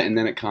feel it, and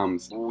then it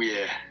comes. Oh,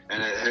 yeah.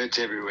 And it hurts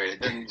everywhere.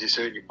 It doesn't just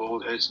hurt your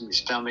balls, it hurts in your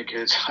stomach.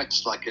 It's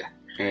like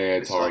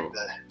it's horrible.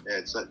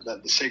 It's like the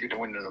secret to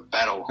winning a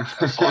battle,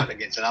 a fight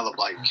against another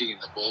bloke kicking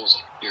the balls.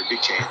 You're a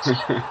big chance.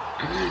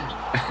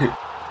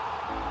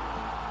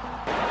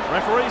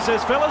 Referee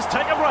says, fellas,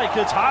 take a break.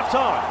 It's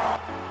half-time.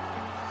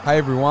 Hey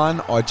everyone,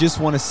 I just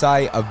want to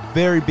say a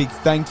very big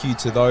thank you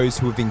to those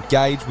who have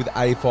engaged with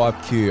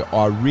A5Q.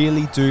 I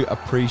really do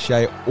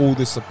appreciate all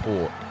the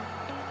support.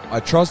 I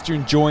trust you're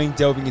enjoying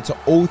delving into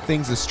all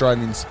things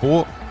Australian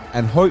sport,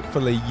 and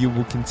hopefully you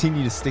will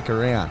continue to stick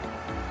around.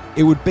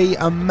 It would be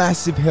a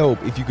massive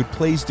help if you could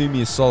please do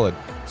me a solid.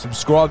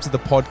 Subscribe to the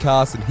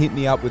podcast and hit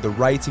me up with a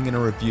rating and a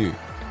review.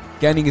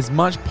 Gaining as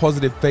much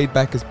positive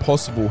feedback as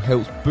possible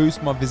helps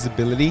boost my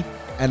visibility,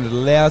 and it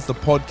allows the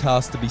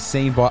podcast to be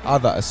seen by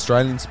other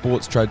Australian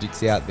sports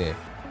tragics out there.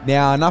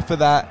 Now, enough of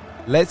that.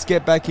 Let's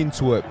get back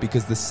into it,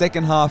 because the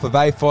second half of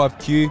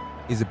A5Q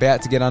is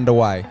about to get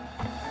underway.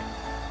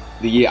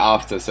 The year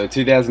after, so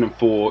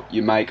 2004,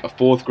 you make a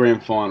 4th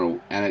grand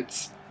final, and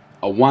it's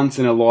a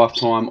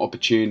once-in-a-lifetime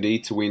opportunity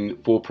to win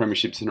 4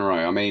 premierships in a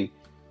row. I mean,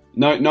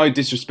 no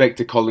disrespect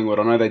to Collingwood.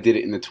 I know they did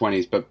it in the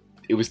 20s, but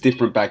it was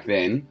different back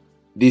then.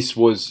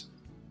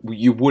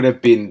 You would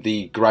have been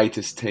the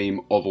greatest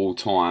team of all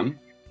time,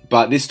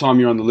 but this time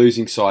you're on the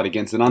losing side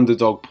against an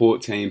underdog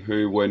Port team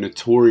who were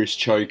notorious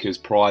chokers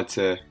prior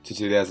to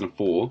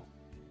 2004.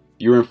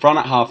 You were in front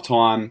at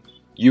half-time.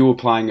 You were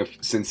playing a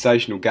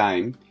sensational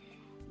game.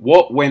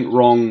 What went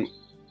wrong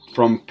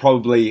from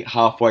probably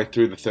halfway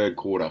through the 3rd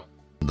quarter?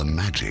 The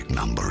magic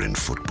number in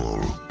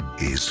football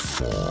is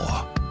 4.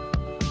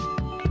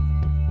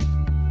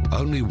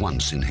 Only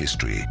once in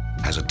history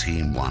has a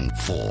team won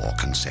 4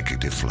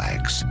 consecutive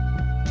flags.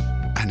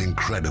 An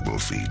incredible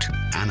feat,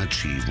 an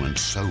achievement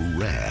so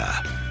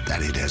rare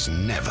that it has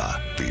never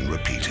been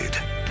repeated.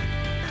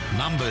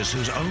 Numbers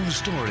whose own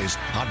stories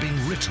are being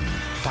written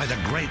by the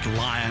great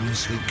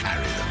lions who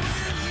carry them.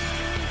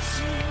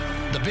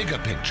 The bigger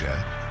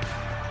picture,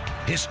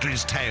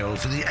 history's tale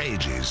for the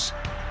ages,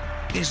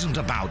 isn't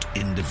about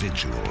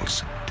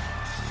individuals.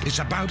 It's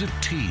about a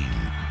team,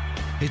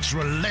 its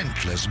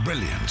relentless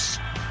brilliance,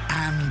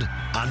 and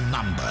a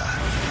number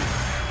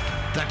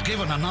that,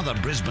 given another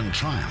Brisbane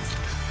triumph,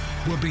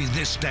 will be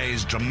this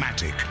day's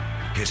dramatic,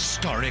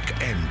 historic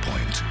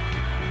endpoint.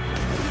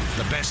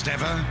 The best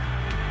ever?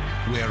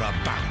 We're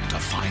about to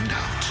find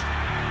out.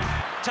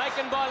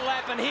 Taken by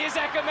Lapp, and here's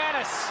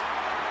Ackermanis.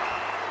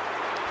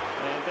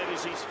 And that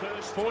is his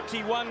first.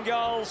 41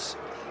 goals,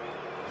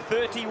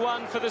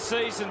 31 for the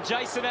season.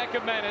 Jason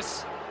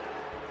Ackermanis.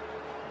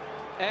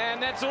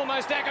 And that's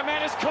almost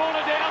Ackermanis'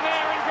 corner down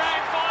there in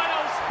grand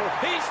finals.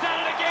 He's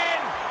done it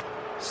again.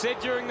 Said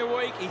during the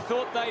week he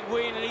thought they'd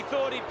win and he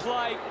thought he'd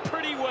play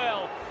pretty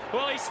well.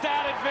 Well, he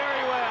started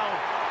very well.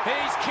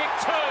 He's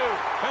kicked two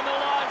and the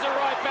Lions are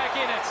right back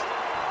in it.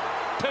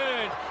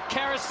 Turned,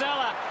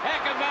 Caracella,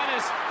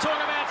 Ackermanis,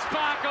 talk about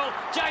sparkle.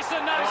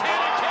 Jason knows how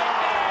to kick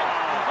there.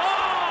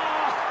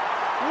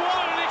 Oh,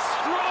 what an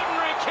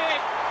extraordinary kick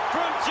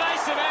from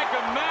Jason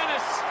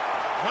Ackermanis.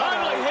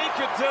 Only he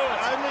could do it.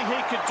 Only he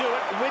could do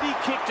it. When he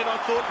kicked it, I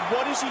thought,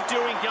 what is he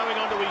doing going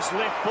onto his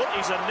left foot?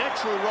 He's a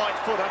natural right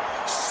footer.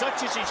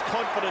 Such is his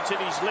confidence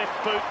in his left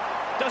boot.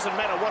 Doesn't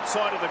matter what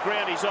side of the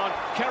ground he's on.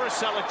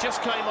 Caracella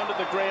just came onto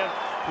the ground.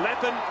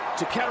 Lappin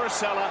to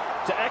Caracella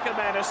to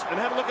Ackermanis.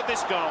 And have a look at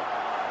this goal.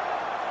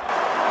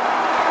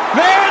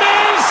 There it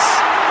is!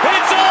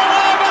 It's all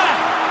over!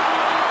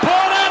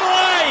 Port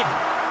Adelaide!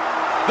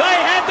 They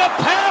had the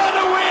power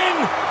to win!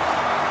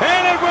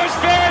 And it was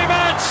very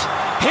much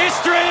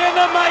history in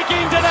the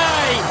making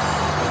today.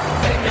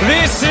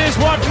 This is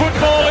what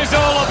football is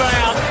all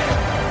about.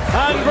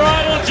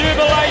 Unbridled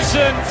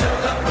jubilation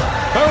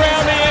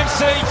around the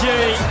MCG.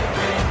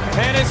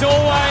 And as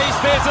always,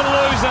 there's a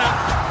loser.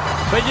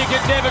 But you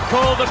can never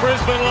call the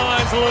Brisbane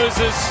Lions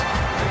losers.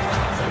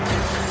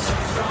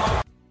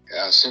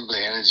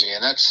 Simply energy,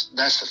 and that's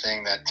the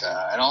thing that,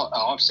 and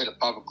I've said it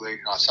publicly,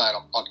 and I say it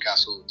on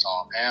podcasts all the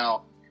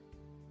time,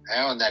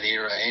 how in that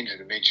era, Andrew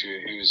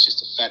Demetriou, who was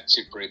just a fat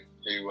tiprit,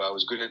 who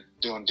was good at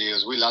doing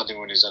deals, we loved him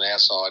when he was on our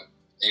side,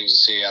 he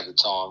was the CEO at the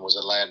time, was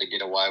allowed to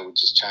get away with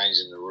just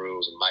changing the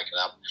rules and making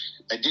up.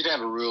 They did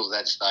have a rule at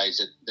that stage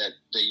that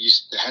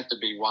there had to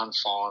be one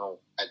final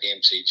at the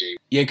MCG.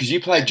 Yeah, because you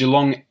played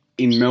Geelong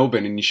in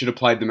Melbourne and you should have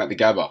played them at the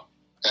Gabba.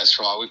 That's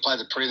right. We played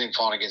the prelim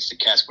final against the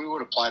Cats. We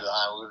would have played at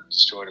home. We would have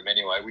destroyed them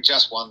anyway. We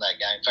just won that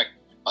game. In fact,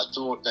 I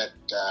thought that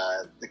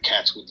the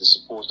Cats, with the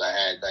support they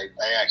had,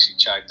 they actually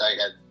choked.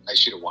 They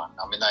should have won.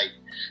 I mean, they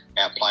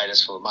outplayed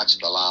us for much of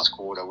the last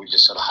quarter. We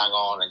just sort of hung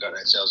on and got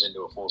ourselves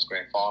into a fourth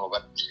grand final.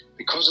 But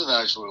because of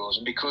those rules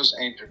and because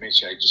Andrew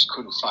Mitchell just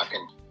couldn't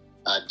fucking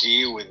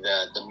deal with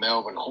the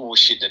Melbourne horse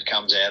shit that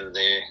comes out of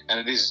there,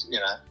 and it is,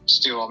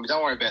 still, I mean,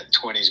 don't worry about the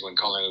 20s when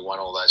Collingwood won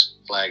all those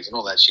flags and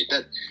all that shit.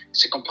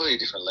 It's a completely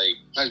different league.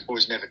 Those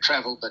boys never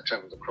travelled. They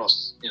travelled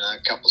across,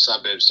 a couple of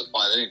suburbs to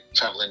play. They didn't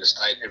travel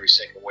interstate every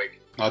second week.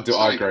 I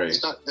agree.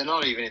 They're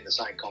not even in the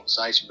same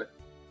conversation. But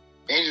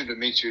Andrew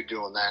Demetriou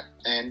doing that,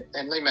 and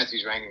Lee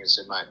Matthews rang him and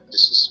said, mate,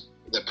 this is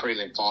the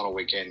prelim final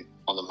weekend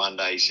on the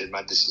Monday. He said,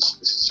 mate, this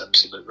is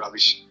absolute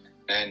rubbish,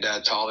 and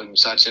told him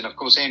such. And of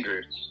course,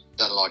 Andrew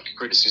doesn't like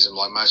criticism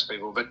like most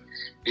people, but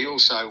he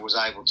also was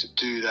able to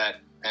do that,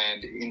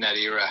 and in that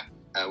era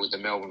with the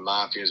Melbourne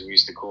Mafia, as we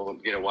used to call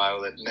them, get away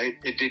with it, and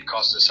it did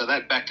cost us. So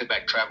that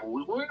back-to-back travel,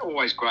 we weren't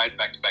always great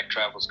back-to-back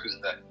travels because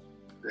of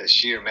the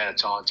sheer amount of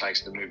time it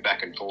takes to move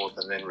back and forth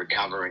and then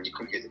recover, and you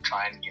couldn't get the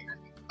training in.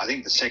 I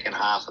think the second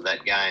half of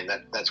that game,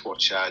 that's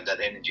what showed that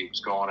energy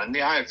was gone, and the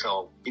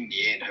AFL in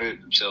the end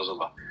hurt themselves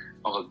of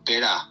a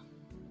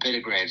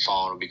better grand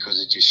final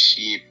because of just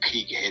sheer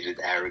pig-headed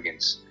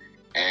arrogance.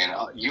 And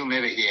you'll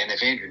never hear, and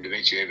if Andrew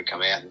Demetriou ever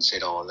come out and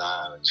said, oh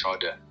no, and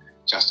tried to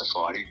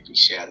justify it, he'd be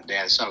shouted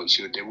down. So he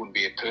should. There wouldn't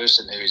be a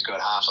person who's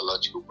got half a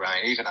logical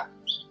brain, even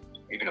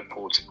a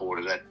Port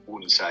supporter, that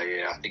wouldn't say,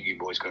 yeah, I think you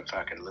boys got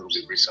fucking a little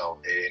bit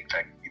rissoled there. In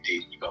fact, you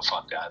did. You got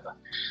fucked over.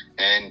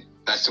 And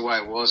that's the way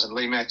it was. And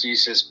Lee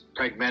Matthews, as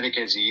pragmatic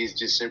as he is,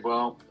 just said,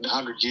 well, in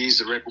 100 years,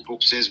 the record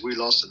book says we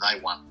lost and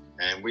they won.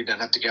 And we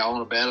don't have to go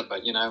on about it,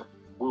 but,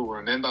 we'll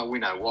remember. We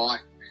know why.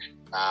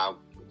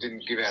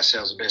 Didn't give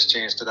ourselves the best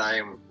chance today,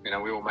 and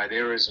we all made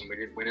errors and we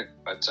didn't win it.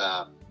 But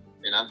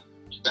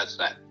that's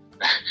that.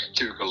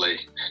 Typical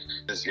League.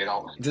 Let's get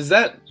on. Does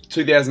that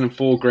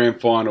 2004 grand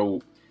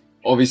final,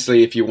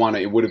 obviously, if you won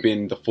it, it would have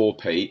been the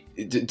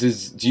 4-peat.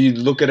 Do you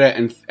look at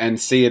it and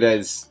see it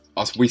as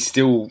us? We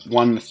still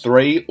won the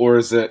 3, or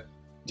is it?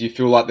 Do you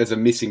feel like there's a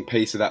missing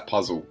piece of that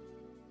puzzle?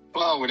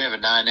 Well, we never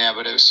know now,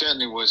 but it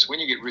certainly was when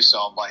you get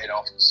rissoled by head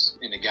office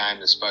in a game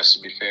that's supposed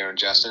to be fair and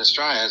just. And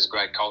Australia has a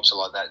great culture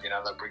like that. They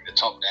bring the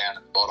top down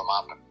and bottom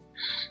up, and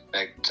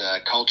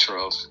that culture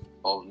of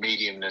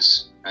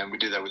mediumness. And we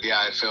do that with the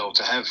AFL.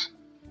 To have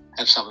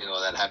something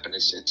like that happen,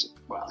 it's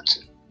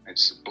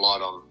a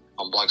blight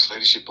on blokes'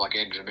 leadership. Like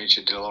Andrew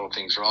Demetriou did a lot of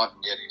things right,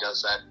 and yet he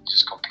does that and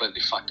just completely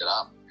fucked it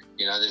up.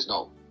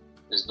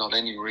 There's not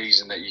any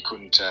reason that you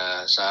couldn't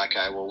say,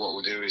 okay, well, what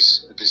we'll do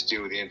is this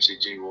deal with the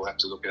MCG, we'll have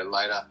to look at it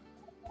later.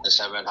 Let's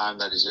have it at home.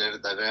 They deserve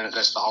it. They've earned it.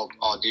 That's the whole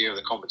idea of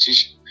the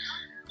competition.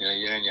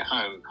 You earn your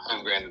home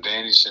ground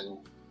advantage, and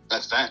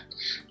that's that.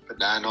 But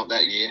no, not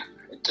that year.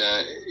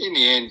 In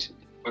the end,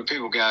 when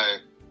people go,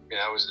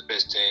 it was the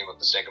best team or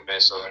the second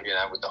best, or,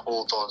 with the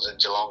Hawthorns and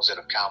Geelongs that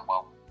have come,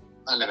 well,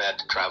 they never had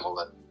to travel,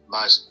 and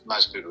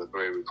most people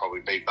agree we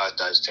probably beat both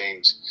those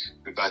teams.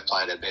 We both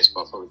played our best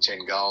by probably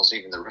 10 goals.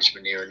 Even the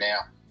Richmond era now,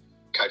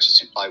 coaches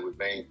who played with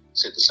me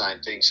said the same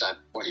thing. So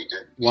what do you do?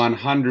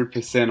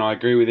 100%. I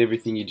agree with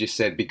everything you just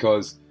said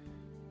because,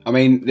 I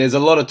mean, there's a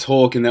lot of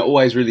talk, and there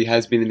always really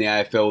has been in the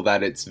AFL,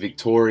 that it's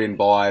Victorian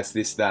bias,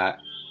 this, that.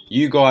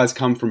 You guys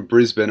come from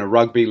Brisbane, a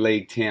rugby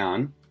league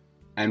town,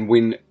 and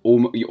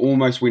you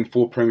almost win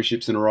 4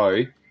 premierships in a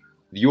row.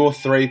 Your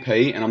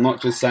 3-peat, and I'm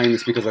not just saying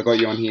this because I got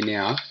you on here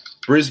now,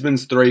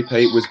 Brisbane's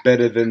 3-peat was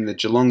better than the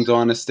Geelong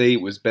dynasty,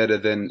 was better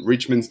than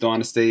Richmond's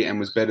dynasty, and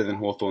was better than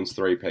Hawthorn's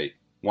 3-peat.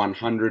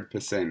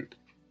 100%.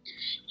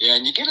 Yeah,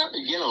 and you get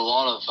a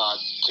lot of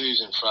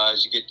twos and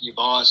fros. You get your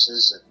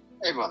biases,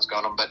 and everyone's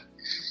got them. But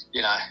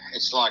you know,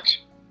 it's like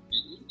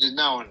there's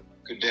no one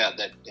could doubt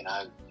that. You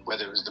know,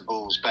 whether it was the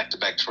Bulls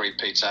back-to-back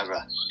 3-peats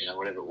over, you know,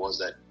 whatever it was,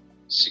 that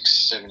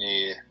 6-7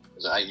 year,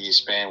 was an 8-year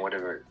span,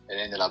 whatever it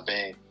ended up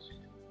being.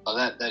 Well,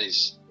 that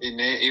is in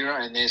their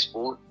era, in their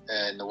sport,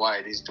 and the way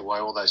it is, the way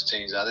all those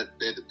teams are,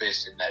 they're the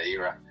best in that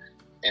era.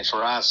 And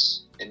for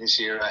us, in this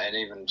era, and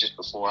even just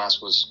before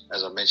us, was,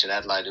 as I mentioned,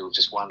 Adelaide, who were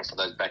just wonderful.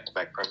 Those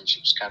back-to-back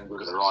premierships came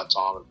good at the right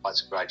time and played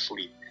some great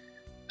footy.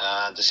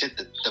 To set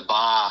the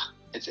bar,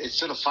 it's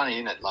sort of funny,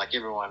 isn't it? Like,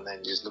 everyone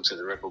then just looks at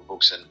the record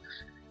books, and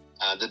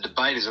the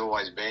debate has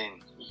always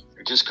been,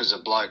 just because a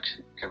bloke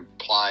can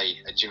play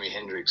a Jimi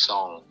Hendrix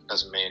song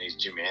doesn't mean he's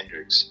Jimi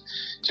Hendrix.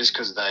 Just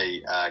because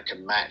they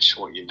can match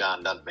what you've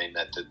done doesn't mean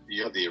that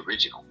you're the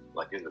original.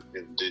 Like, you're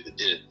the dude that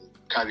did it.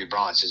 Kobe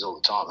Bryant says all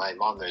the time, hey,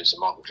 my moves are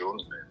Michael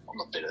Jordan's move. I'm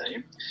not better than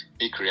him.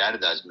 He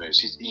created those moves.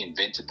 He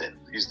invented them.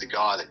 He's the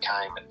guy that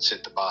came and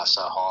set the bar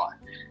so high.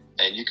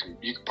 And you can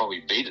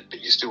probably beat it,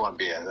 but you still won't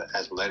be as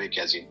athletic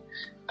as him.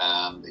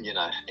 You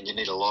know, and you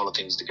need a lot of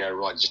things to go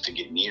right just to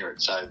get near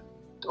it. So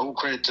all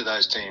credit to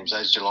those teams,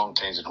 those Geelong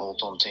teams and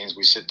Hawthorn teams.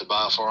 We set the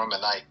bar for them,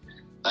 and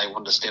they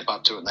wanted to step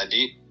up to it, and they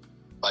did.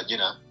 But, you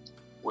know,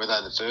 were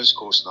they the first? Of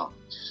course not.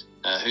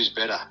 Who's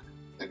better?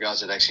 The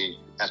guys that actually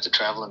have to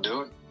travel and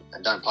do it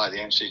and don't play the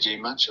MCG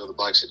much, or the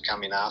blokes that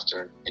come in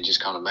after and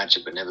just kind of match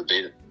it but never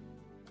beat it?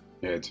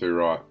 Yeah, too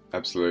right.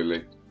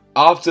 Absolutely.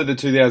 After the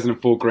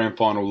 2004 grand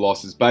final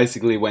loss is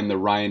basically when the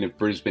reign of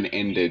Brisbane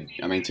ended.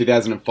 I mean,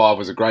 2005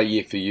 was a great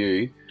year for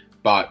you,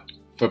 but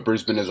for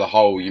Brisbane as a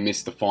whole, you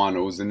missed the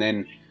finals. And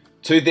then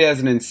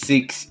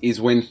 2006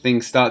 is when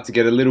things start to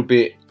get a little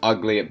bit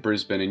ugly at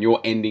Brisbane, and your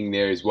ending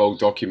there is well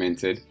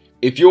documented.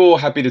 If you're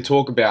happy to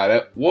talk about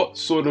it, what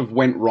sort of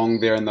went wrong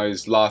there in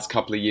those last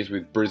couple of years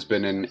with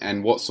Brisbane,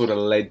 and what sort of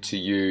led to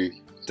you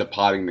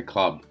departing the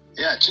club?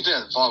 Yeah,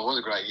 2005 was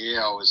a great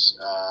year. I was,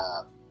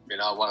 you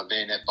know, I won a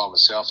BNF by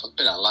myself. I was a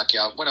bit unlucky.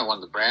 When I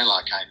won the Brownlow,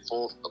 I came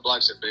fourth. The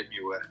blokes that beat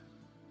me were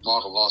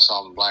Michael Voss,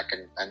 Simon Black,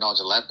 and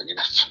Nigel Lappin, you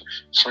know,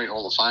 3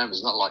 Hall of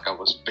Famers. Not like I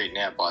was beaten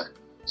out by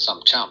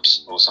some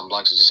chumps or some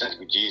blokes that just had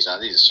good years. No,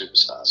 these are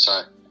superstars.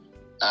 So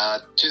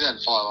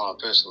 2005 on a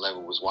personal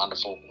level was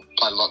wonderful.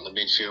 Played a lot in the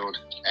midfield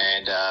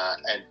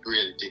and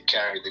really did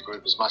carry the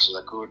group as much as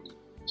I could.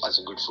 Played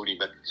some good footy,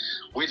 but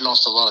we'd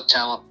lost a lot of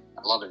talent,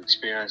 a lot of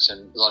experience,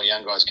 and a lot of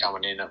young guys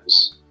coming in. It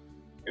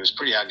was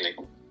pretty ugly.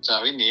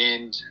 So in the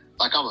end,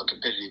 like, I'm a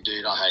competitive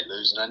dude. I hate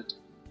losing. And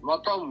my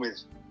problem with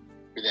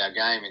our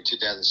game in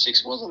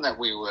 2006 wasn't that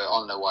we were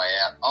on the way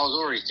out. I was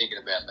already thinking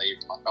about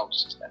leaving. Like, I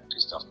was just that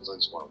pissed off because I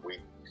just want to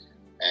win.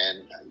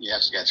 And you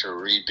have to go through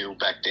a rebuild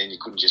back then. You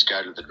couldn't just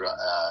go to the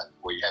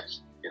where you have,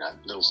 you know,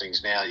 little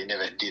things now you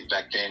never did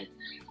back then,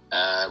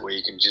 where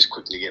you can just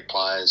quickly get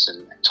players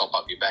and top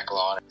up your back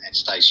line and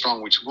stay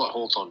strong, which is what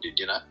Hawthorn did,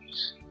 you know,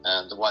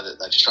 the way that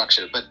they've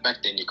structured it. But back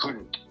then you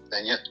couldn't.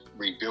 Then you have to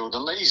rebuild.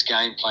 And Lee's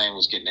game plan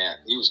was getting out.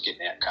 He was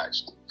getting out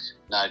coached,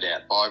 no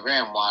doubt. By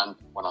round 1,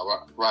 when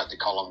I wrote the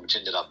column, which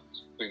ended up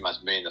pretty much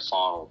being the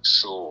final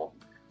straw,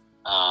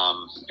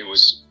 it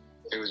was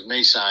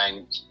me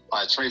saying,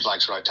 I had 3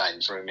 blokes rotating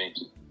through me.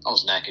 I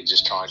was knackered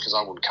just trying, because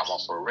I wouldn't come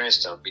off for a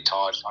rest. I'd be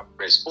tired. I'd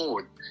rest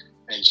forward.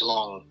 And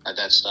Geelong, at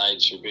that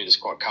stage, who beat us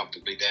quite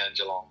comfortably down in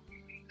Geelong,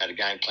 had a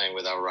game plan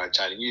where they were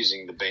rotating,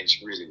 using the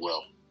bench really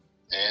well.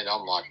 And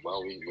I'm like,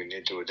 well, we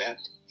need to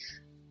adapt.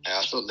 And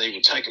I thought Lee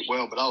would take it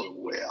well, but I was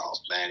way off,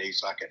 man. He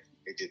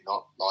did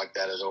not like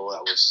that at all.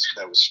 That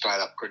was straight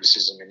up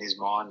criticism in his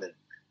mind.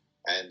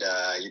 And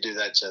you do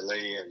that to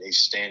Lee, and he's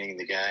standing in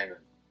the game.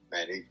 And,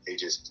 man,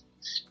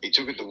 he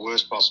took it the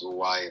worst possible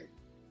way.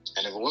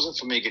 And if it wasn't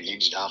for me getting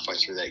injured halfway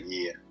through that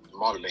year, it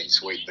might have been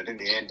sweet. But in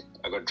the end,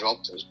 I got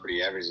dropped. It was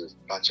pretty average. There was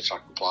a bunch of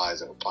fucking players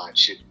that were playing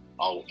shit.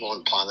 I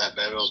wasn't playing that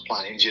bad. I was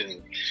playing injured.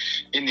 And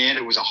in the end,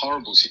 it was a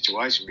horrible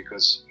situation,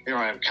 because here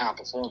I am, can't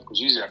perform, because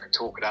usually I can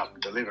talk it up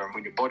and deliver. And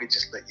when your body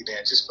just let you down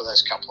just for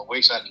those couple of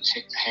weeks, I had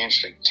a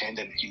hamstring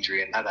tendon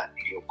injury, and that don't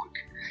heal quick.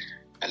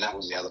 And that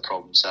was the other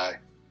problem. So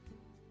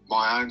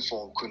my own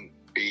form couldn't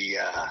be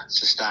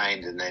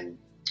sustained. And then,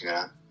 you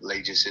know,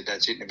 Lee just said,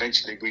 that's it. And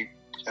eventually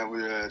that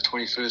was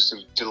 21st of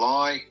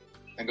July,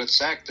 and got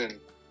sacked and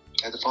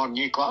had to find a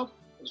new club.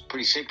 It was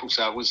pretty simple.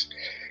 So it was...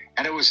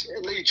 And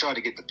Lee tried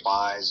to get the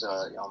players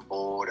on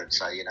board and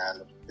say, you know,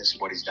 look, this is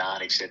what he's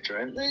done,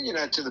 etc. And then, you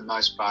know, to the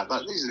most part,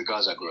 like, these are the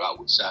guys I grew up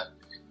with. So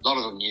a lot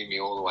of them knew me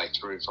all the way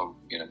through from,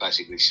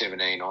 basically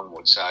 17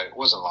 onwards. So it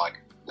wasn't like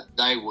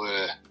they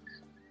were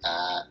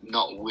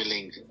not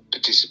willing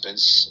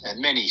participants.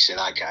 And many said,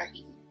 okay,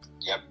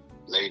 yep,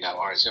 Lee, no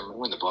worries. I mean,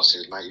 when the boss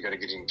says, mate, you've got to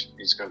get him,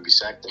 he's got to be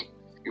sacked, and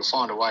you'll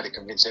find a way to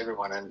convince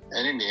everyone. And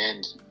in the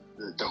end,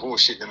 the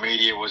horse shit in the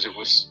media was,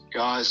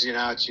 guys,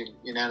 it's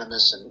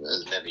unanimous, and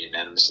it's never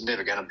unanimous. It's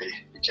never going to be.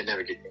 You can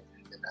never get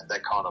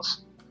that kind of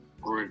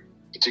group,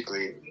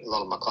 particularly a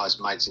lot of my close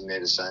mates in there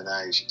to say,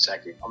 no, you should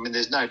sack him. I mean,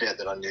 there's no doubt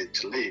that I needed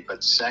to leave,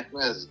 but to sack me,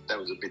 that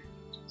was a bit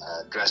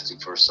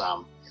drastic for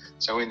some.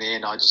 So in the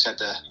end, I just had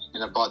to,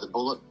 bite the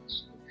bullet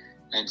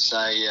and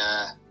say,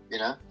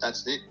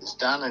 that's it, it's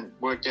done, and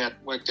worked out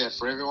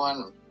for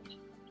everyone.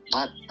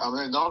 And I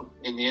moved on.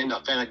 In the end,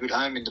 I found a good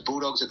home in the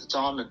Bulldogs at the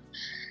time, and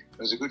it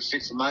was a good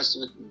fit for most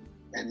of it.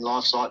 And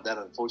life's like that,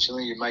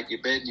 unfortunately. You make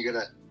your bed, you got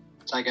to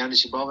take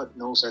ownership of it,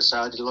 and also say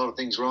I did a lot of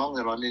things wrong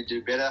and I need to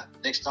do better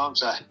next time.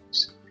 So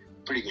it's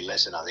a pretty good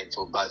lesson, I think,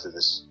 for both of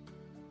us.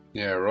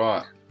 Yeah,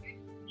 right.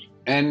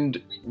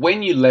 And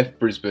when you left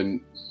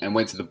Brisbane and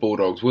went to the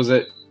Bulldogs,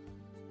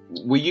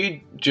 were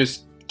you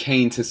just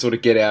keen to sort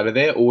of get out of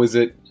there, or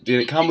did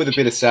it come with a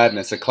bit of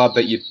sadness? A club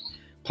that you'd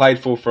played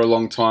for a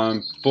long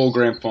time, 4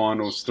 grand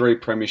finals, 3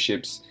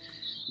 premierships.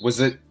 Was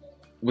it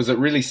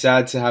really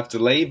sad to have to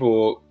leave,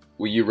 or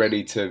were you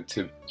ready to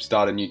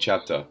start a new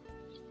chapter?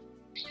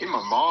 In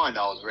my mind,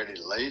 I was ready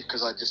to leave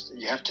because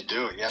you have to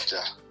do it.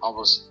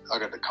 I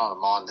got the kind of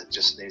mind that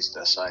just needs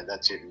to say,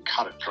 that's it, and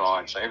cut it dry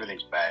and say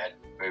everything's bad,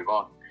 move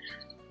on.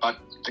 But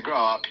to grow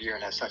up here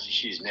and have such a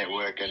huge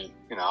network, and,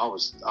 I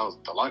was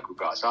the local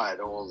guy, so I had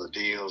all the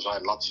deals, I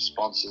had lots of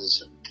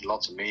sponsors and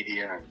lots of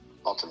media and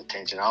lots of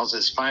attention. I was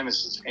as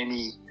famous as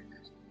any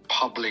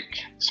public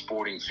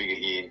sporting figure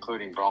here,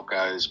 including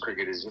Broncos,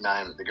 cricketers, you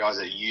name it, the guys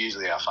that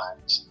usually are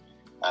famous.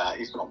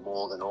 If not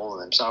more than all of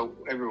them. So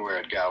everywhere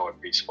I'd go,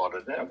 I'd be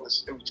spotted. It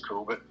was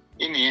cool. But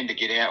in the end, to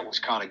get out was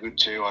kind of good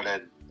too. I'd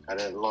had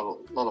a lot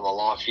of my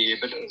life here,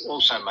 but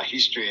also my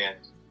history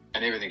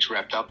and everything's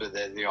wrapped up with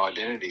the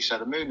identity. So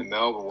to move to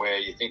Melbourne, where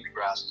you think the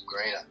grass is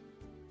greener,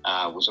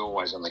 was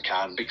always on the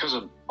card. And because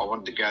I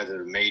wanted to go to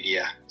the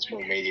media,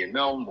 small media in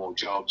Melbourne, more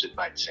jobs, it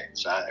made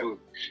sense. So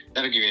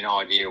that'll give you an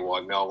idea why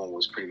Melbourne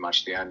was pretty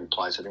much the only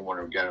place. I didn't want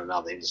to go to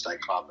another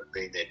interstate club, but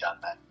being there, done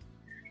that.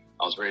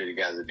 I was ready to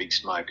go to the big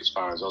smoke as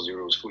far as Aussie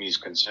Rules footy is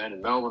concerned,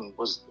 and Melbourne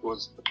was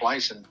the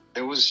place. And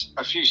there was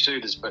a few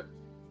suitors, but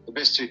the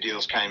best 2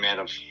 deals came out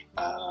of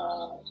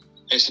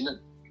Essendon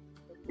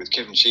with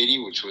Kevin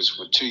Sheedy, which was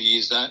for 2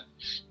 years though,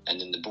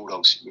 and then the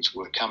Bulldogs, which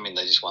were coming.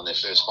 They just won their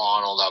first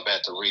final. They were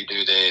about to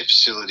redo their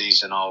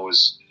facilities, and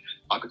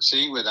I could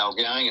see where they were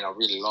going, and I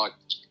really liked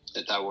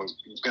that they were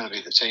going to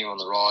be the team on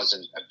the rise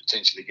and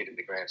potentially get in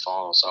the grand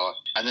final.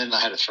 And then they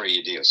had a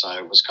 3-year deal, so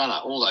it was kind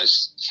of all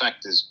those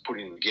factors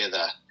putting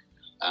together.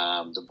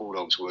 The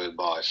Bulldogs were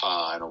by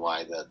far and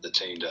away the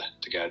team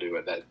to go to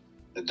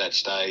at that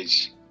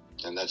stage,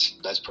 and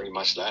that's pretty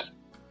much that.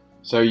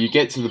 So you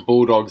get to the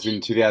Bulldogs in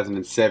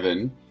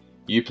 2007.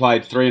 You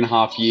played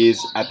 3.5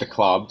 years at the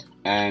club,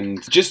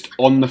 and just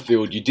on the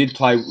field, you did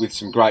play with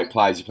some great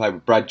players. You played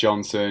with Brad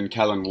Johnson,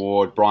 Callan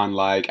Ward, Brian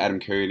Lake, Adam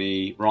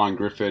Cooney, Ryan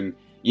Griffin.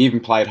 You even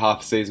played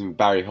half a season with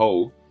Barry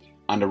Hall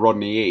under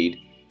Rodney Eade.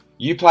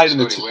 You played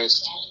Scotty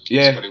West.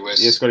 Scotty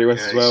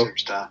West as well.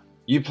 Superstar.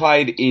 You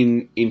played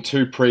in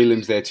 2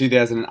 prelims there,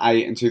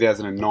 2008 and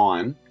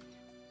 2009.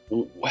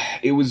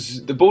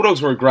 The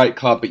Bulldogs were a great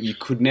club, but you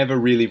could never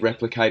really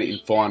replicate it in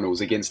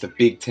finals against the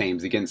big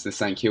teams, against the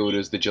St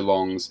Kildas, the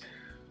Geelongs.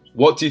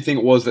 What do you think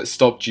it was that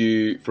stopped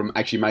you from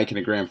actually making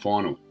a grand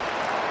final?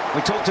 We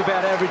talked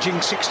about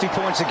averaging 60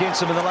 points against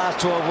them in the last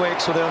 12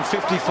 weeks. Well, they're on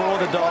 54,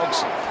 the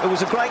Dogs. It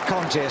was a great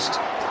contest.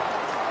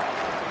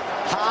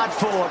 Hard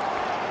fought,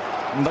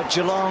 but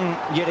Geelong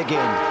yet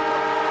again.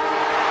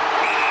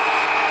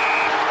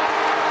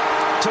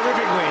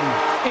 Terrific win.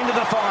 Into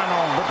the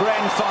final, the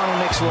grand final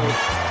next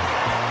week.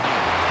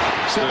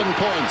 7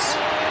 points.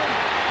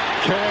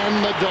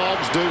 Can the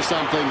Dogs do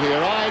something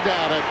here? I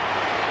doubt it.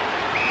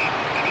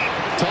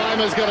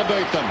 Time is going to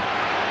beat them.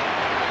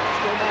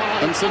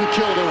 And St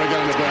Kilda are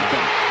going to beat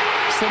them.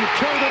 St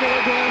Kilda to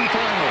a grand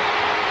final.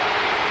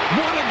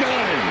 What a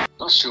game!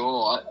 Not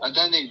sure. I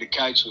don't think the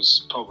coach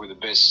was probably the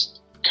best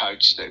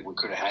coach that we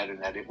could have had in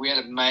that. If we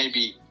had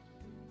maybe,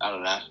 I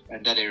don't know,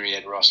 in that area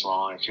had Ross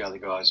Lyon, a few other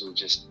guys who were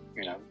just,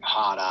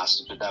 hard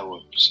asses, but they were,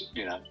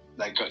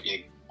 they got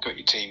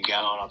your team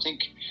going. I think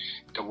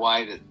the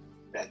way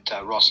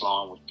that Ross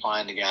Lyon was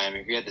playing the game,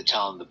 if he had the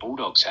talent the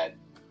Bulldogs had,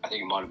 I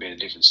think it might have been a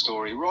different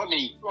story.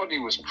 Rodney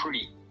was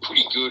pretty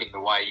good in the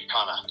way he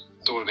kind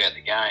of thought about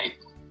the game,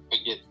 but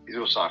yet he's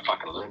also a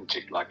fucking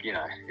lunatic. Like, he'd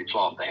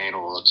fly off the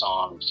handle all the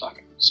time and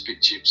fucking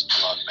spit chips.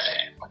 Like,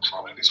 man, what's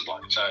wrong with this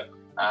bloke? So,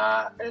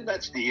 and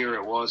that's the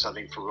era it was, I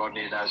think, for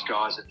Rodney and those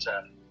guys. It's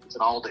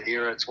an older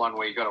era. It's one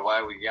where you got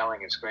away with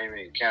yelling and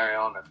screaming and carry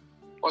on. It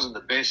wasn't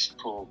the best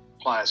for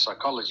player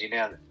psychology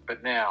now,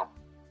 but now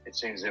it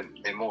seems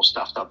they're more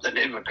stuffed up than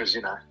ever because,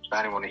 they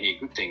only want to hear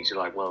good things. You're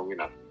like, well, you've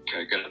got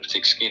to have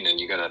thick skin and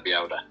you've got to be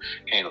able to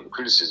handle the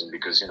criticism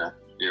because,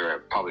 you're a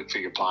public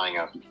figure playing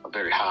a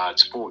very hard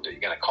sport that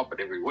you're going to cop it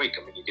every week.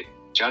 I mean, you get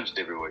judged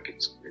every week.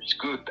 It's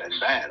good and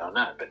bad, I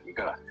know, but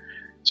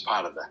it's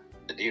part of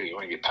the deal. You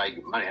want to get paid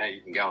good money.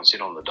 You can go and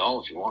sit on the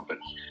dole if you want, but,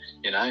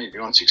 if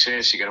you want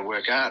success, you got to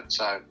work hard.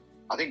 So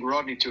I think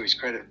Rodney, to his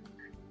credit,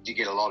 did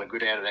get a lot of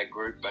good out of that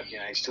group, but, he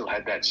still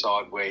had that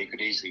side where he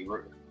could easily,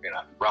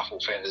 ruffle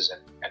feathers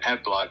and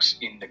have blokes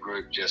in the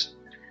group just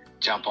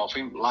jump off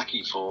him.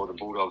 Lucky for the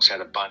Bulldogs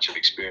had a bunch of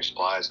experienced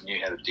players and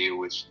knew how to deal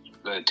with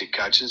lunatic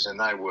coaches, and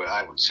they were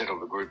able to settle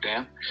the group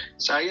down.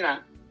 So,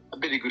 a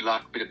bit of good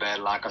luck, a bit of bad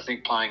luck. I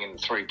think playing in the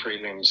 3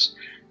 prelims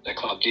the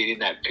club did in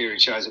that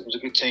period shows it was a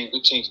good team.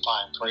 Good teams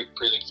playing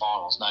prelim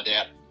finals, no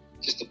doubt.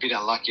 Just a bit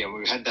unlucky. And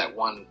we had that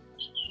one,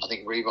 I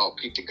think Revolt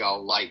kicked a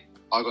goal late.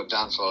 I got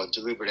done for a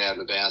deliberate out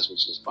of bounds,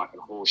 which was fucking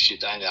horse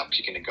shit. They ended up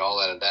kicking a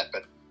goal out of that.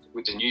 But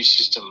with the new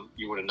system,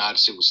 you would have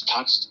noticed it was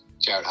touched.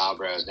 Jared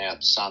Harbrow is now at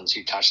the Suns.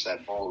 He touched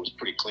that ball. It was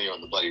pretty clear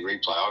on the bloody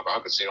replay. I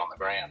could see it on the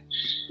ground.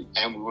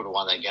 And we would have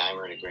won that game.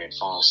 We're in a grand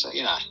final. So,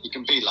 you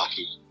can be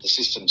lucky. The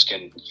systems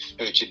can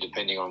hurt you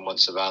depending on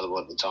what's available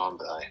at the time.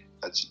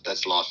 But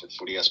that's life at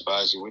footy, I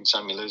suppose. You win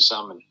some, you lose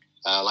some. And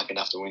lucky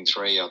enough to win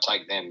 3, I'll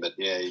take them. But,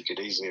 yeah, you could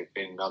easily have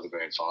been another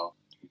grand final.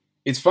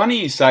 It's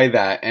funny you say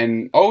that.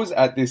 And I was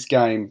at this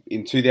game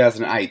in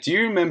 2008. Do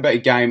you remember a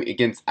game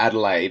against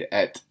Adelaide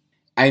at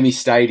Amy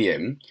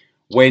Stadium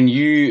when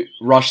you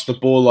rushed the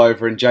ball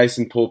over and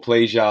Jason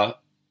Paul-Pleasure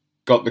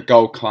got the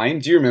goal claim?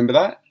 Do you remember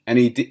that? And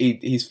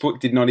his foot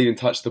did not even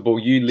touch the ball.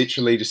 You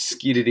literally just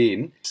skidded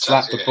in,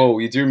 slapped the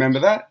ball. You do remember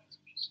that?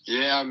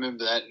 Yeah, I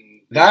remember that.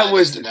 And that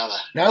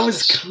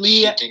was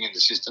clear. Thing in the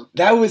system.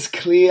 That was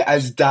clear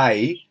as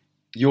day.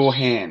 Your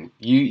hand.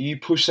 You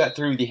pushed that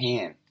through with your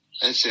hand.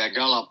 That's our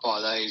goal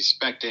umpire.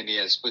 Back then he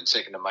had a split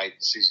second to make a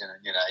decision,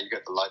 and you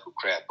got the local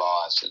crowd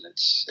bias, and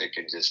it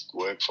can just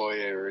work for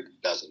you, or it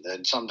doesn't.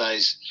 And some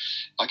days,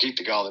 I kicked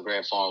the goal in the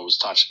grand final was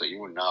touched, but you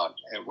wouldn't know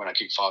it. When I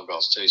kicked 5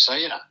 goals too, so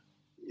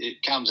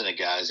it comes and it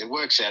goes. It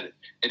works out.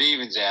 It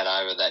evens out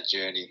over that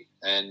journey,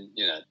 and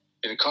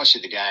if it costs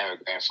you the game or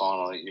a grand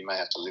final, you may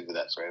have to live with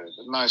that forever.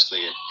 But mostly,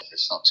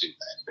 it's not too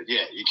bad. But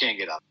yeah, you can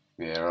get up.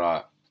 Yeah,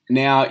 right.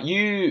 Now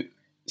you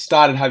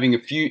started having a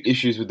few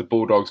issues with the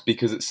Bulldogs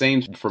because it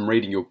seems from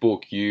reading your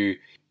book, the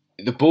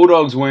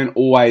Bulldogs weren't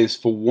always,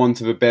 for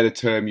want of a better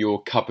term,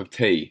 your cup of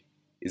tea.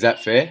 Is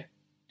that fair?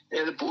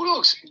 Yeah, the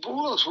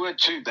Bulldogs weren't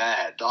too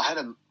bad. I had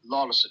a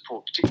lot of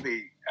support,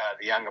 particularly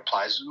the younger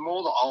players,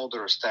 more the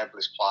older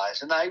established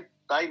players, and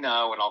they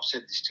know, and I've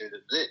said this to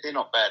them, they're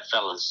not bad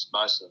fellas,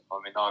 most of them. I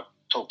mean, I've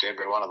talked to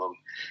every one of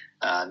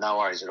them, no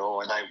worries at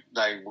all, and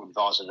they would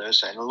vice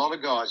versa. And a lot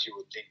of guys you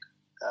would think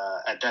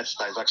at that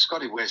stage, like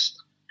Scotty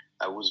West,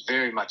 was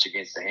very much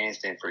against the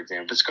handstand, for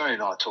example. But Scotty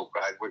and I talk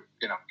great. We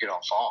get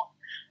on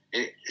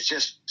fine. It's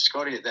just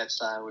Scotty at that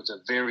stage was a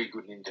very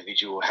good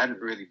individual. Hadn't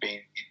really been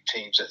in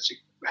teams that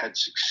had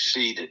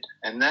succeeded,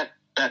 and that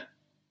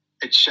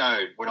it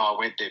showed when I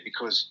went there,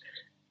 because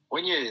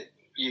when you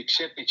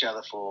accept each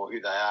other for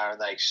who they are,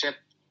 and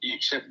you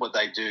accept what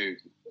they do,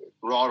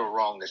 right or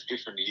wrong, that's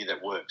different to you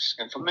that works.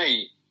 And for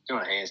me,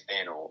 doing a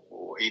handstand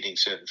or eating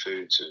certain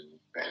foods and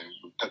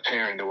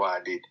preparing the way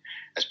I did,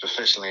 as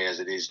professionally as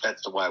it is,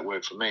 that's the way it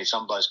worked for me.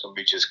 Some blokes can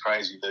be just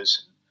crazy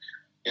loose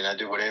and,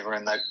 do whatever,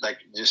 and they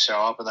can just show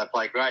up and they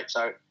play great.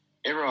 So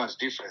everyone's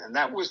different. And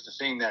that was the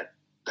thing that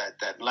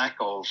lack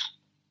of,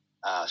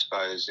 I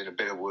suppose, in a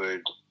better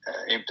word,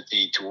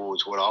 empathy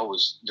towards what I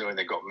was doing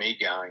that got me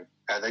going.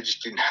 They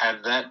just didn't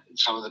have that,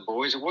 some of the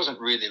boys. It wasn't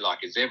really like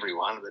it's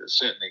everyone, but it's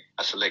certainly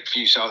a select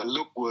few. So it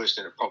looked worse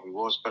than it probably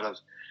was.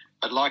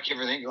 But like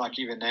everything, like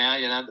even now,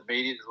 the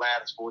media, the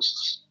loudest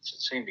voices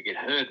seem to get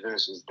heard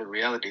versus the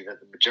reality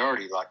that the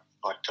majority, like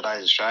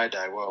today's Australia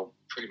Day, well,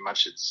 pretty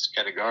much it's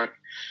categoric.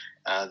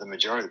 The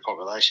majority of the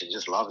population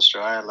just love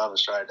Australia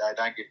Day,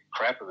 don't give a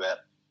crap about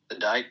the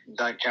date,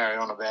 don't carry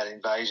on about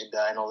Invasion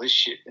Day and all this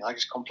shit.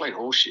 It's complete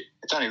horseshit.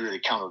 It's only really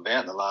come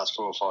about in the last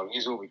 4 or 5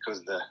 years, all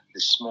because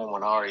this small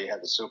minority have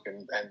the silk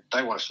and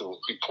they want to feel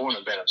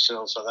important about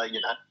themselves, so they,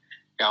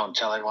 go and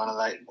tell everyone,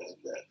 and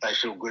they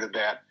feel good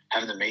about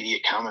having the media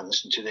come and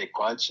listen to their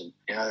quotes, and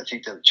they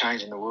think they're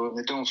changing the world, and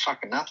they're doing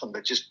fucking nothing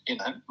but just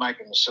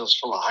making themselves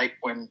full of hate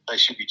when they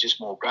should be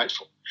just more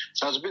grateful.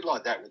 So it's a bit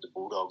like that with the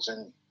Bulldogs,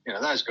 and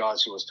those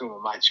guys who were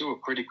still my mates, who were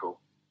critical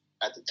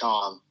at the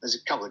time. There's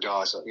a couple of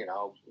guys that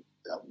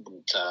I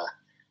wouldn't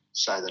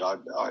say that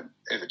I'd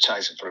ever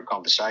chase them for a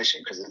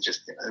conversation, because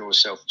they were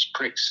selfish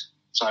pricks.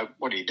 So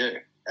what do?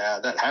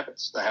 That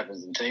happens. That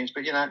happens in teams.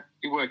 But,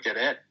 you work that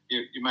out.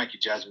 You make your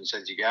judgments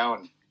as you go,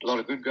 and a lot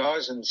of good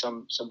guys and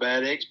some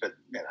bad eggs, but,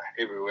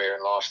 everywhere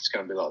in life it's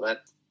going to be like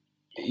that.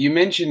 You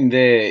mentioned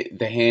the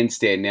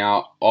handstand.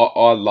 Now,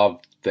 I love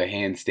the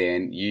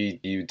handstand.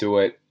 You do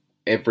it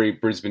every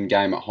Brisbane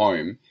game at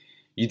home.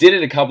 You did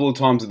it a couple of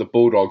times at the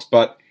Bulldogs,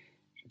 but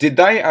did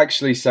they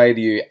actually say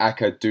to you,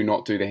 Aka, do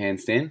not do the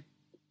handstand?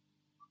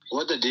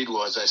 What they did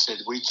was they said,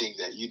 we think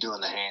that you doing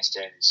the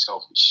handstand is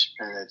selfish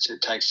and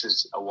it takes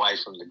us away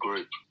from the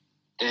group.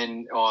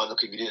 Then,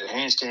 look, if you do the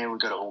handstand, we've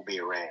got to all be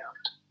around.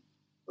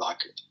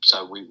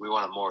 So we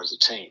want it more as a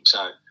team.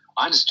 So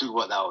I understood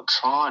what they were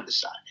trying to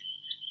say.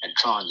 and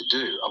trying to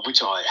do, of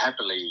which I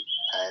happily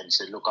and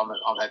said, look,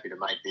 I'm happy to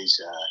make these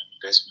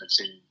investments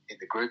in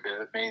the group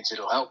if it means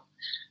it'll help.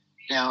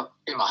 Now,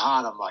 in my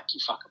heart, I'm like, you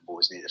fucking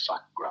boys need to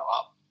fucking grow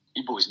up.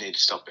 You boys need to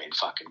stop being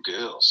fucking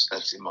girls.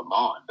 That's in my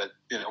mind. But,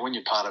 when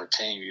you're part of a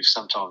team, you've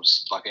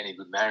sometimes, like any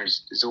good marriage,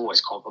 there's always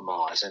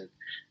compromise. And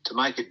to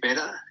make it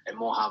better and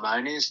more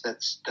harmonious,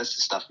 that's the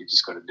stuff you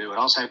just got to do. And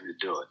I was happy to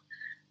do it.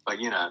 But,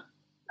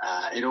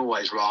 it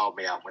always riled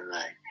me up when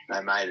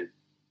they made it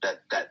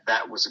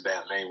that was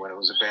about me, when it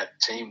was about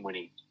team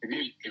winning.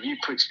 If you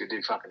pricks could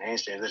do fucking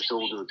handstands, let's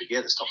all do it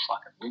together. Stop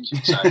fucking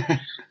whinging. So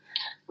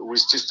it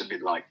was just a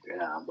bit like,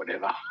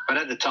 whatever. But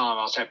at the time,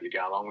 I was happy to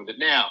go along with it.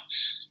 Now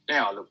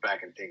I look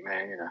back and think,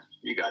 man,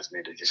 you guys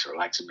need to just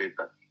relax a bit.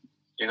 But,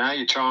 you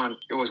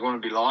always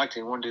want to be liked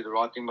and you want to do the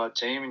right thing by the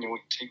team and you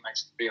want your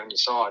teammates to be on your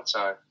side.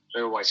 So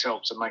it always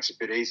helps. It makes it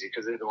a bit easier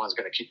because they're the ones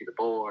going to kick you the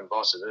ball and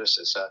vice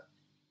versa. So,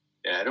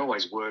 yeah, it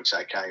always works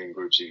okay in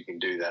groups if you can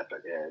do that. But,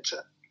 yeah, it's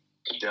a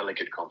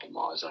delicate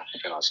compromise,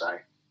 can I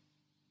say.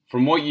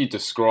 From what you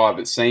describe,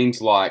 it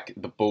seems like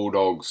the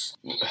Bulldogs,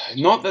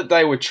 not that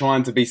they were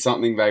trying to be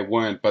something they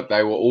weren't, but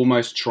they were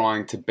almost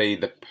trying to be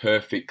the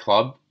perfect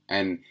club,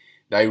 and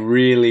they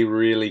really,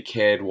 really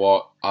cared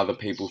what other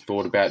people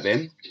thought about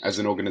them as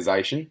an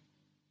organisation.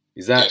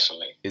 Is that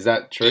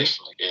true?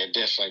 Definitely. Yeah,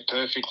 definitely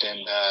perfect,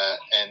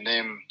 and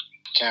them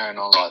carrying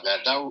on like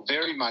that. They were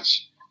very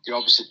much the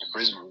opposite to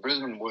Brisbane.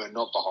 Brisbane were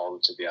not beholden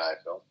to the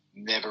AFL.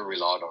 Never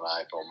relied on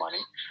AFL money.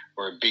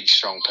 We're a big,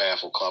 strong,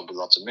 powerful club with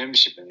lots of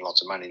membership and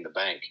lots of money in the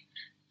bank,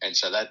 and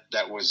so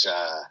that was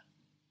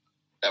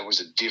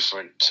a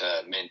different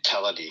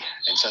mentality.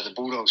 And so the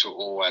Bulldogs were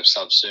always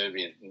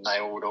subservient, and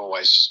they would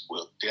always just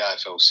the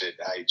AFL said,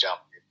 "Hey,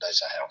 jump." They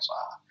say, "How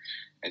far?"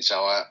 And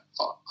so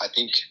I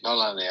think not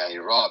only are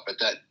you right, but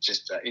that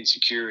just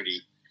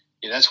insecurity.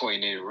 That's why you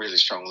need a really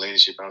strong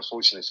leadership. And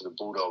unfortunately for the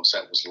Bulldogs,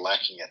 that was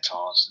lacking at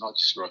times. Not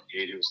just Rocky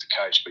Head, who was the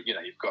coach, but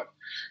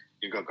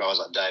you've got guys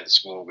like David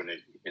Smorgan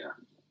who,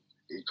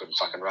 he couldn't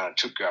fucking run a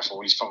took graph.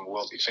 He's from a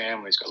wealthy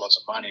family. He's got lots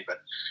of money,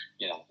 but,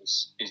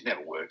 he's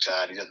never worked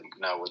hard. He doesn't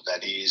know what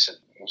that is. And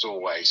it was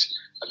always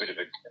a bit of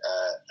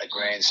a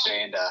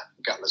grandstander,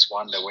 gutless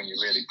wonder when you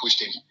really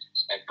pushed him,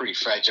 and pretty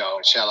fragile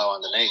and shallow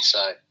underneath.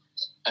 So,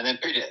 and then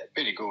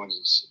Peter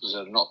Goins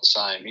was not the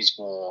same. He's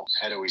more,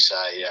 how do we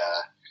say,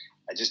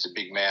 just a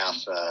big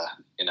mouth.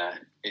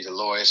 He's a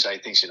lawyer, so he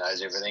thinks he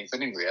knows everything.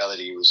 But in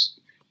reality, he's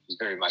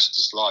very much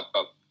disliked.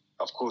 But,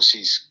 of course,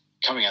 he's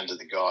coming under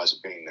the guise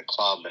of being the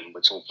club and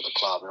it's all for the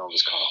club and all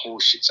this kind of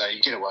horse shit. So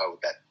you get away with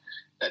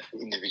that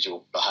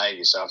individual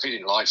behaviour. So if he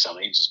didn't like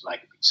something, he'd just make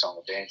a big song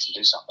and dance and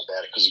do something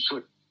about it because he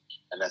could.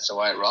 And that's the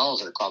way it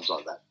rolls at a clubs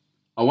like that.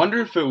 I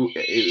wonder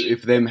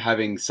if them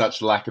having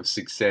such lack of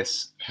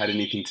success had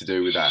anything to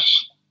do with that.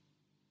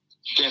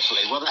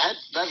 Definitely. Well,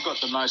 they've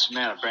got the most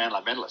amount of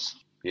Brownlow medalists.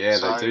 Yeah,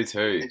 so they do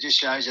too. It just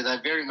shows you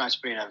they've very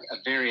much been a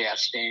very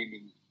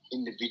outstanding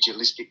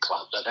individualistic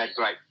club. They've had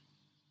great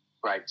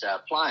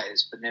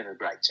players, but never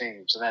great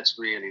teams, and that's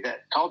really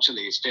that.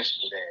 Culturally, it's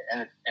definitely there,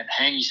 and it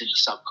hangs in the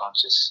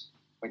subconscious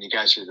when you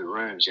go through the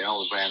rooms.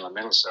 All the Brownlow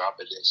medalists are up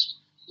at this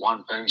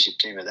one premiership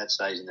team at that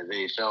stage in the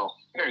VFL.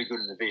 Very good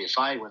in the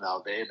VFA when they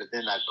were there, but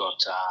then they've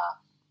got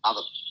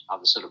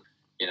other sort of,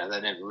 they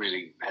never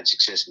really had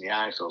success in the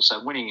AFL.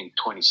 So winning in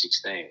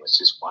 2016 was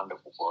just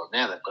wonderful for them.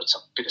 Now they've got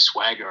some bit of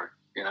swagger,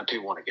 and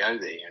people want to go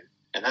there,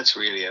 and that's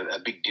really a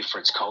big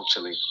difference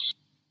culturally.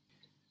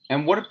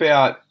 And what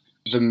about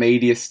the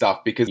media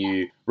stuff? Because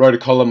you wrote a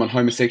column on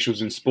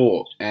homosexuals in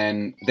sport,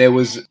 and there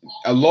was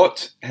a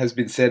lot has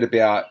been said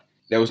about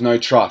there was no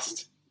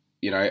trust,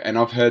 and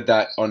I've heard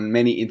that on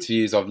many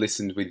interviews I've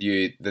listened with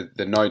you,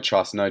 the no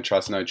trust.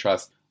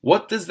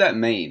 What does that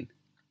mean?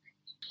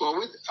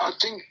 Well, I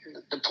think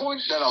the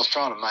point that I was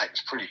trying to make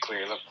is pretty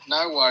clear. Look,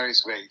 no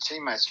worries about your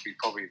teammates would be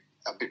probably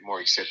a bit more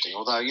accepting,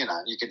 although,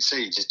 you can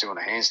see just doing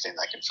a handstand,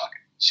 they can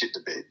fucking shit the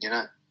bed,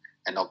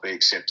 and not be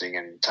accepting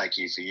and take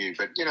you for you.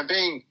 But,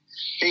 being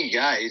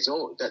gay is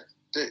all that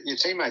your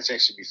teammates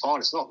actually be fine.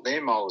 It's not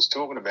them I was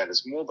talking about.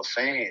 It's more the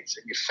fans.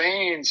 And your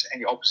fans and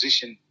your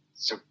opposition,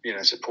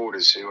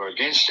 supporters who are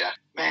against you,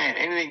 man,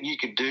 anything you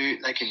can do,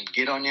 they can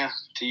get on you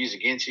to use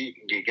against you. You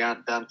can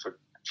get done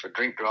for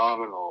drink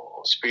driving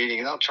or speeding,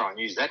 and they'll try and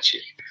use that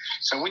shit.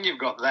 So when you've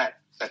got that,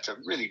 that's a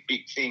really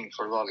big thing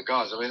for a lot of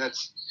guys. I mean,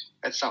 that's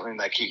something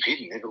they keep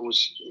hidden.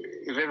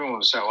 If everyone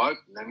was so open,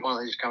 then why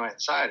don't they just come out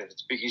and say it? If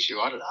it's a big issue,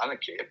 I don't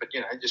care. But,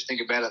 just think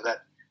about it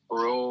that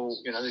we're all,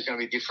 there's going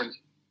to be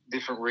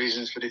different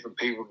reasons for different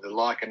people to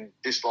like and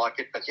dislike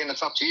it. But,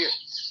 it's up to you.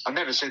 I've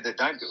never said they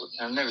don't do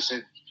it. I've never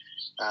said,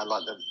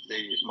 like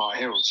my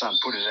Herald Sun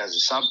put it as a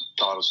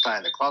subtitle, stay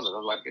in the closet.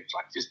 I'd like it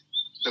just,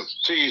 look,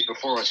 2 years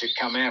before I said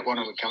come out, why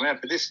don't we come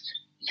out? But this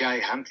gay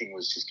hunting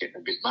was just getting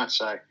a bit much.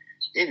 So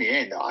in the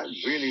end, I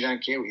really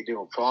don't care what you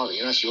do in private.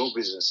 That's your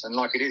business. And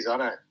like it is, I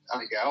don't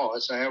go,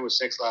 so how was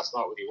sex last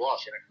night with your wife?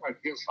 I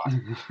don't give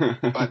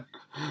a fuck. But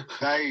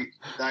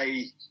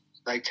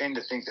they tend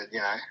to think that,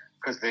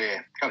 because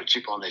they're got a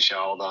chip on their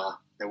shoulder,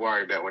 they're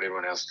worried about what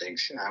everyone else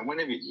thinks.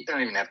 Whenever you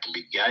don't even have to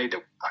be gay to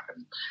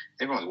fucking.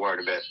 Everyone's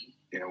worried about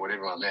what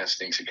everyone else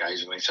thinks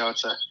occasionally. So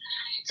it's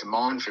a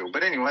minefield.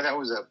 But anyway, that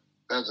was an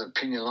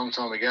opinion a long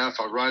time ago. If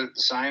I wrote it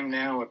the same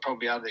now, I'd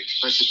probably be able to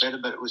express it better.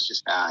 But it was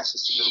just, it's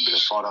just a little bit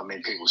of fight. I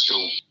mean, people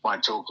still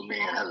won't talk to me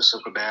and have a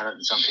sook about it,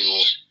 and some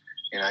people,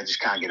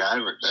 just can't get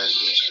over it. But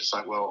it's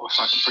like, well,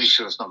 I'm pretty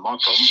sure it's not my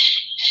problem.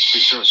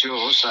 Pretty sure it's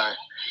yours. So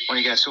when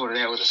you go sort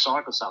it out with a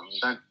psych or something,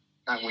 don't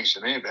whinge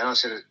to me about it. I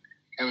said it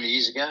how many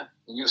years ago,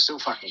 and you're still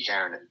fucking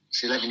carrying it.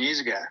 It's 11 years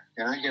ago.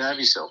 Get over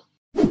yourself.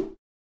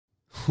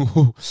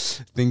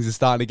 Things are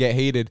starting to get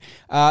heated.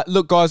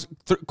 Look, guys,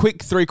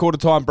 quick three-quarter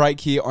time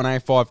break here on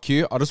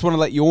A5Q. I just want to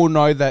let you all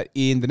know that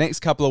in the next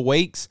couple of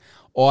weeks,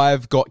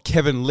 I've got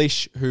Kevin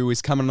Lish, who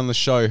is coming on the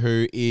show,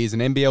 who is an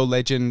NBL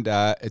legend,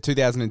 a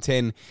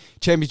 2010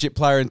 championship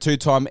player and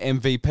two-time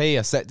MVP.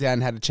 I sat down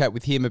and had a chat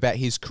with him about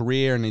his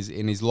career and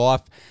his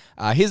life.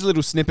 Here's a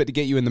little snippet to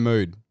get you in the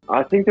mood.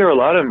 I think there were a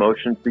lot of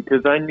emotions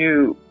because I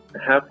knew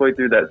halfway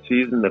through that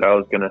season that I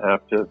was going to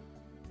have to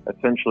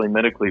essentially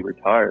medically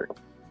retire.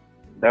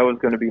 That was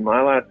going to be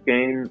my last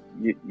game.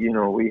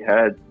 We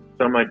had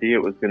some idea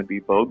it was going to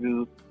be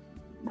Bogues'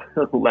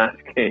 last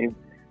game.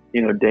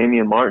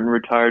 Damian Martin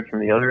retired from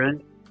the other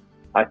end.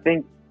 I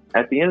think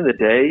at the end of the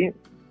day,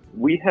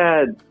 we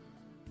had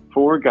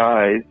 4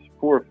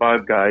 or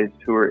 5 guys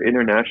who were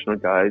international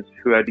guys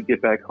who had to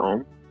get back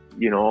home.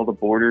 All the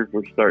borders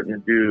were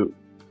starting to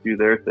do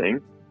their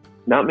thing.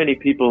 Not many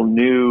people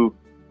knew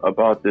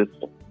about this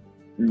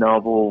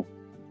novel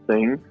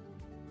thing.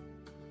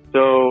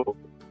 So,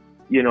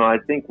 I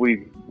think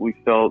we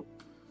felt,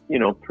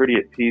 pretty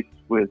at peace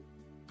with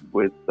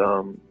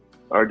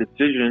our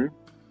decision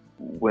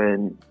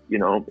when,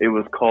 it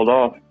was called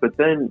off. But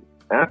then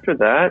after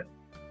that,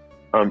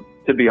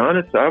 to be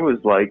honest, I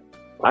was like,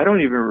 I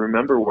don't even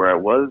remember where I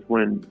was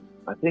when,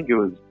 I think it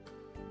was,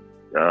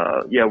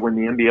 when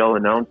the NBL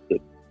announced that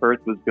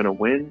Perth was going to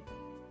win.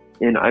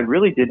 And I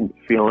really didn't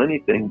feel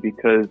anything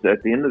because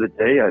at the end of the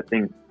day, I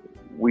think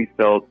we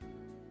felt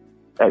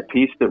at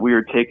peace that we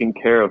were taking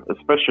care of,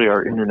 especially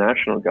our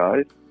international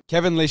guys.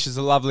 Kevin Lish is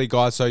a lovely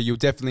guy, so you'll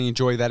definitely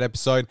enjoy that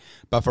episode.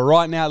 But for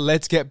right now,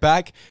 let's get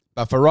back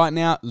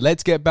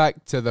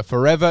to the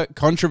forever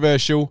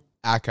controversial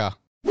Acker.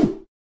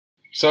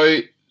 So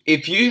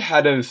if you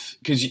had have,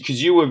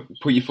 because you were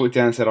put your foot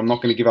down and said, I'm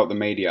not going to give up the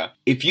media.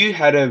 If you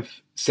had have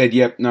said,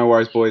 yep, no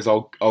worries, boys,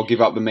 I'll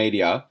give up the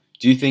media,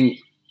 do you think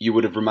you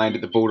would have remained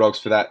at the Bulldogs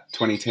for that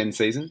 2010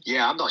 season?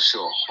 Yeah, I'm not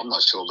sure,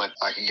 but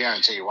I can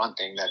guarantee you one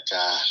thing, that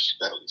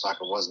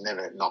fucking was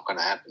never not going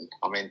to happen.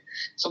 I mean,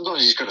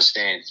 sometimes you just got to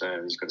stand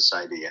firm. You just got to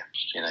say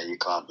to your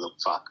club, look,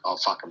 fuck, I'll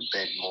fucking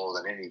bet more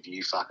than any of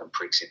you fucking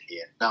pricks in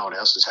here. No one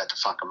else has had to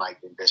fucking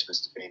make the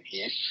investments to be in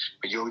here,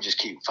 but you'll just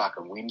keep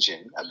fucking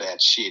whinging about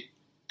shit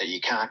that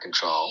you can't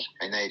control,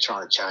 and now you're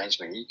trying to change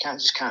me. You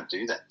just can't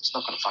do that. It's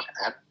not going to fucking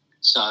happen.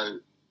 So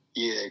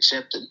you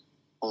accept it,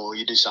 or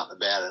you do something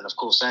about it. And, of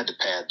course, they had the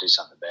power to do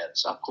something about it.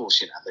 So, of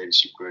course,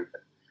 leadership group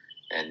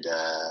and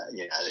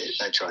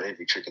they tried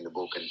every trick in the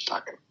book and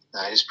fucking,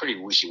 it's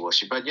pretty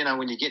wishy-washy. But,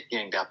 when you get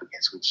ganged up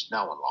against, which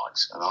no one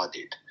likes, and I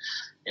did,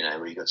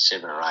 where you got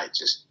 7 or 8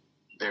 just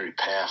very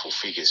powerful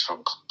figures,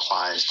 from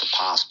players to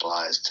past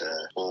players to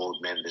board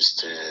members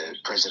to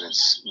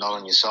presidents not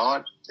on your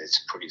side,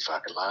 it's a pretty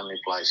fucking lonely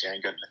place. You're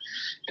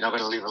not going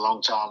to live a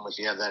long time if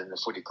you have that in the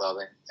footy club.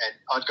 And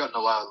I'd gotten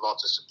away with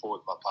lots of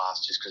support in my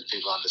past just because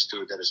people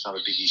understood that it's not a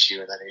big issue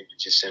and they need to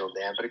just settle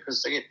down. But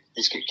because they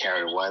just get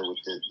carried away with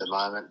the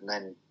moment and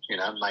then,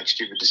 make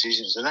stupid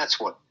decisions. And that's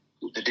what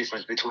the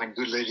difference between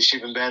good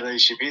leadership and bad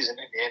leadership is. And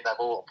in the end, they've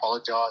all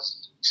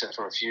apologised, except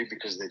for a few,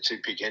 because they're too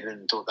pig-headed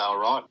and thought they were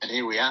right. And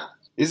here we are.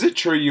 Is it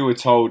true you were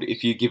told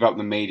if you give up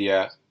the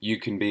media, you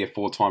can be a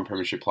 4-time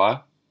premiership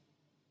player?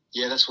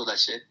 Yeah, that's what they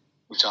said,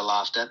 which I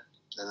laughed at.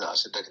 I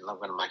said they're not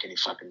going to make any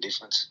fucking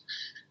difference.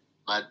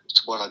 Mate,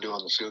 it's what I do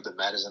on the field that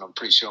matters, and I'm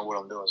pretty sure what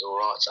I'm doing is all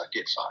right, so I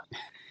get fucked.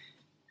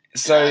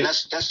 So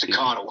that's the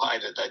kind of way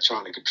that they're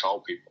trying to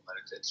control people.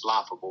 It's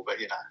laughable, but,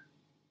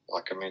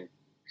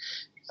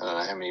 I don't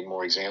know how many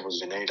more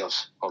examples you need of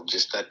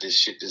just that this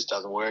shit just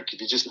doesn't work. If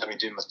you just let me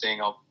do my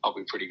thing, I'll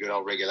be pretty good.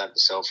 I'll regulate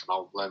myself and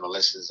I'll learn my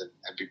lessons and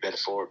be better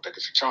for it. But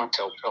if you try and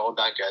tell people, don't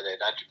go there,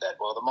 don't do that,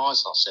 well, the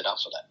mind's not set up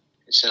for that.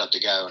 It's set up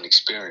to go and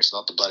experience,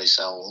 not to bloody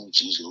say, oh,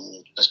 geez,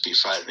 let's be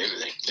afraid of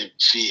everything. Live in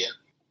fear.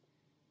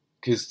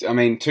 Because,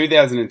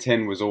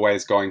 2010 was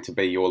always going to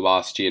be your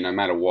last year, no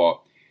matter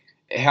what.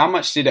 How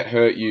much did it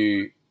hurt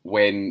you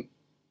when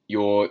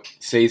your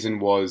season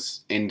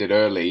was ended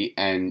early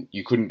and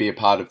you couldn't be a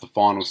part of the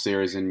final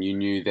series and you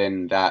knew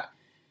then that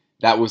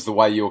was the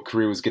way your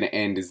career was going to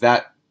end? Is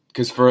that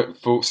because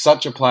for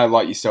such a player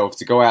like yourself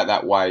to go out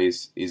that way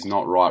is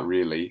not right,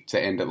 really,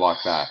 to end it like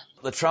that?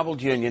 The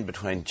troubled union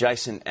between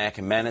Jason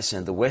Ackermanis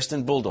and the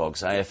Western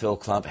Bulldogs AFL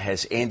club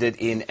has ended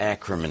in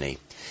acrimony.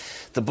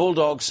 The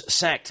Bulldogs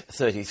sacked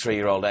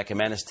 33-year-old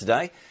Ackermanis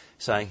today,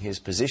 saying his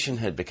position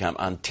had become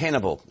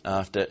untenable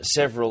after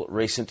several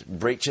recent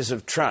breaches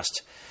of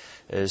trust.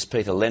 As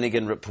Peter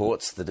Lenigan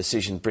reports, the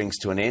decision brings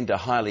to an end a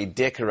highly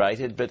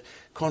decorated but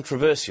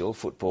controversial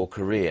football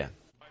career.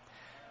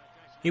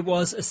 It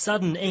was a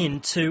sudden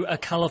end to a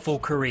colourful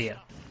career.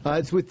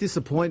 It's with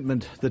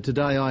disappointment that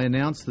today I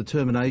announce the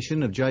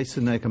termination of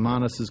Jason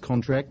Akermanis'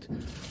 contract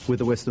with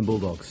the Western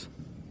Bulldogs.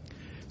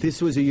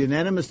 This was a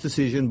unanimous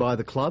decision by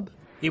the club.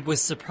 It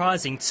was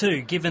surprising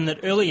too, given that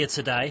earlier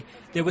today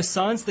there were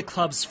signs the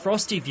club's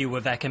frosty view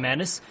of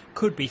Akermanis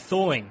could be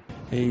thawing.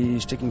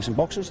 He's ticking some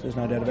boxes, there's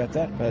no doubt about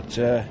that, but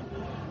it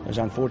was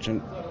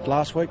unfortunate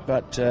last week,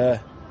 but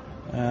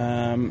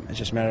it's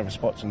just a matter of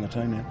spots in the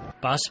team now.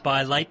 But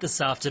by late this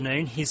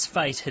afternoon, his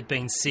fate had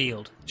been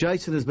sealed.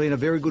 Jason has been a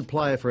very good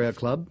player for our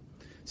club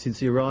since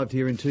he arrived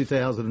here in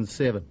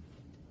 2007.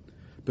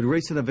 But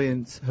recent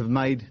events have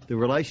made the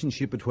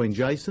relationship between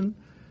Jason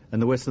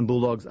and the Western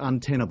Bulldogs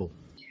untenable.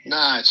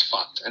 No, it's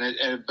fucked, and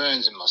it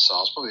burns in my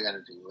soul. It's probably the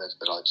only thing left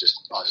that I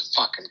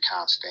fucking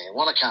can't stand.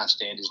 What I can't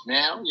stand is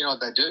now, you know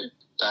what they do?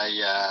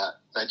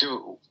 They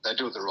do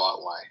it the right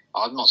way.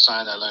 I'm not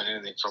saying they learned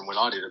anything from when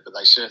I did it, but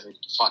they certainly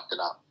fucked it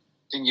up.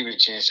 Didn't give me a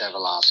chance to have a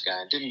last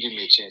game. Didn't give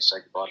me a chance to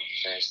say goodbye to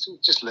the fans.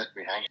 Just left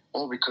me hanging.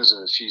 All because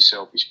of a few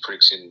selfish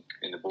pricks in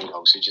the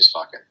Bulldogs who just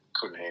fucking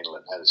couldn't handle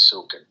it and had a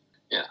silk. And,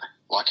 you know,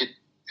 like it.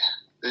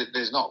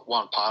 There's not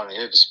one part of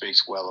me ever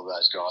speaks well of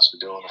those guys for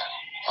doing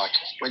that. Like,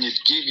 when you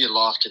give your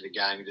life to the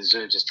game, you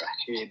deserve just a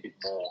hair bit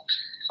more.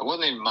 It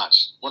wasn't even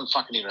much. It wasn't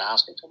fucking even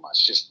asking for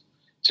much.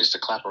 Just to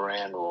clap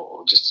around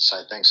or just to say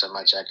thanks so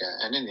much, Aka.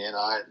 And in the end,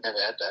 I never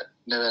had that.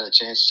 Never had a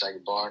chance to say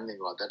goodbye or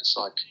anything like that. It's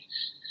like,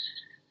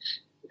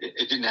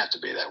 it didn't have to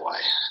be that way.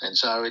 And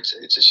so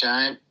it's a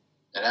shame.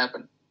 It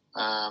happened.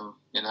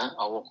 You know,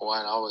 I walk away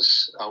and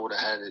I would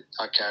have had it.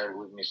 I carried it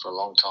with me for a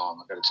long time,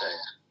 I've got to tell you.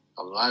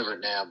 I'm over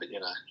it now, but,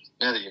 you know,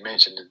 now that you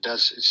mentioned it, it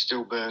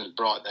still burns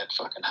bright, that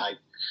fucking hate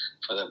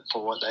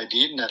for what they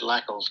did and that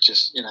lack of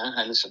just, you know,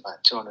 hey, listen, mate,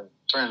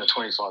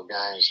 325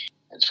 games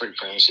and 3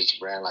 premierships to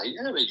Brownlow.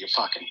 Yeah, but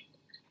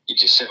you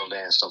just settle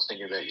down and stop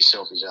thinking about your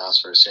selfish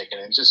ass for a second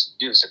and just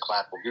give us a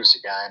clap or give us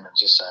a game and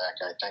just say,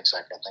 okay, thanks,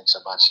 Aka, thanks so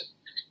much. And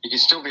you can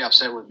still be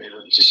upset with me,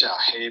 but just show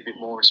a hair bit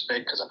more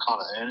respect because I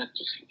kind of earn it.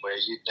 Where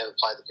you'd never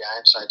play the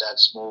game, say Dad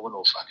Smorgon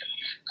or fucking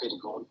Peter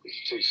Gordon,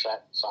 too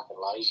fat and fucking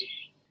lazy.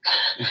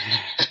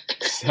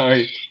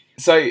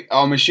 So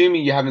I'm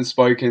assuming you haven't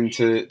spoken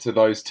to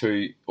those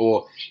two,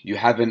 or you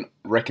haven't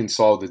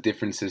reconciled the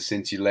differences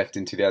since you left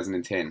in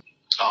 2010.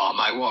 Oh,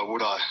 mate, why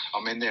would I?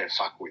 I mean, they're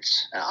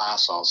fuckwits,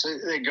 arseholes.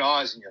 They're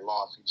guys in your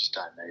life you just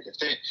don't need.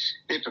 If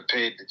they're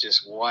prepared to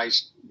just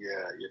waste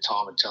your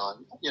time and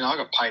telling, you know, I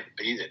got paid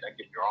to be there, don't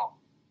get me wrong.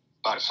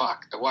 But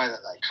fuck, the way that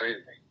they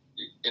treated me,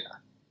 you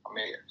know, I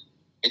mean,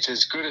 it's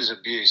as good as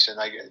abuse. And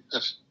they get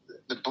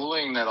the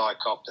bullying that I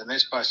copped, and they're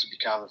supposed to be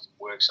covered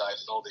from WorkSafe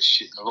and all this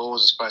shit, and the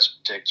laws are supposed to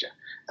protect you.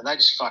 And they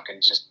just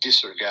fucking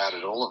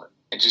disregarded all of it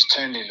and just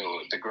turned into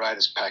the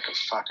greatest pack of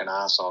fucking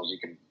arseholes you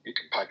can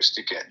poke a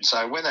stick at. And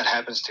so when that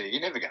happens to you,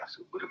 you're never going to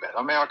feel good about it.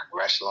 I mean, I can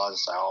rationalise and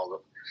say, oh,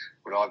 look,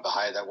 would I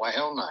behave that way?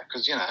 Hell no.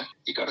 Because, you know,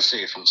 you got to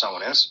see it from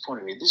someone else's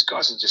point of view. These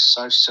guys are just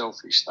so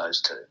selfish,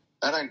 those two.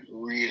 They don't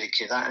really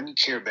care. They only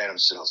care about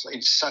themselves.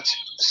 It's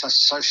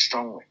so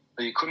strongly.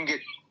 But you couldn't get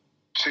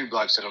two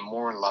blokes that are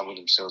more in love with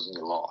themselves in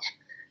your life.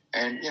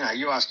 And, you know,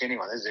 you ask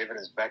anyone, there's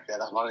evidence back that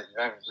up. You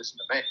don't even listen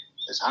to me.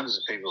 There's hundreds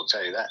of people who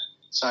tell you that.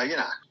 So, you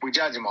know, we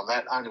judge them on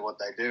that, only what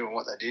they do, and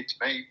what they did to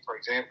me, for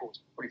example, is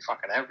pretty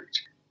fucking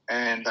average.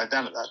 And they've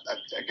done it.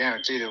 I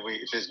guarantee that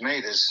if there's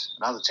me, there's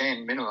another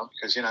 10 minimum,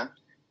 because, you know,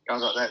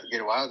 guys like that get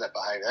away with that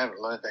behaviour. They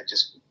haven't learned that.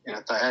 Just, you know,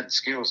 if they had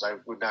skills, they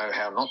would know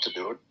how not to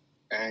do it,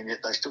 and yet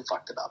they still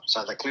fucked it up.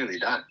 So they clearly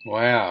don't.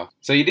 Wow.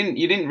 So you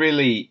didn't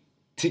really,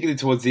 particularly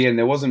towards the end,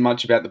 there wasn't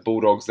much about the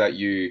Bulldogs that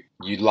you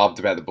loved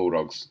about the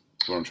Bulldogs.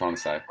 That's what I'm trying to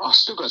say. I've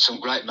still got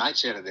some great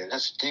mates out of there.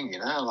 That's the thing, you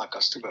know. Like,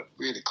 I've still got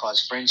really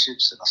close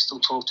friendships, and I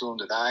still talk to them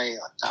today.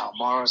 Like Dale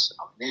Morris,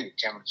 even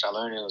Cameron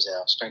Falloon, who was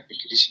our strength and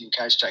conditioning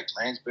coach. Jake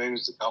Landsberg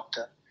was the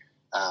doctor.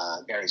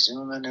 Gary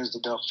Zimmerman, who was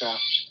the doctor.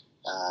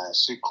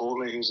 Sue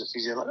Corley, who was a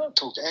physio. Like, I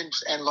talk to,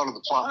 and a lot of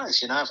the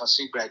players, you know. If I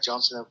see Brad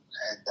Johnson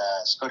and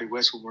Scotty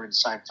Westwood were in the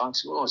same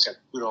function, we always have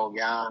a good old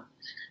yarn.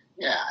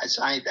 Yeah, it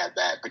ain't that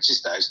bad, but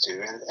just those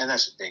two. And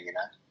that's the thing, you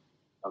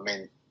know. I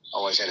mean, I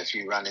always had a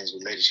few run-ins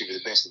with leadership at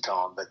the best of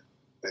time, but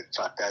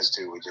fuck, those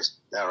two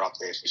they were up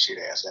there for shit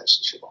house, that's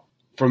for sure.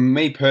 From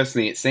me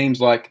personally, it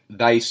seems like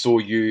they saw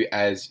you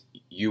as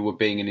you were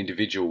being an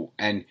individual,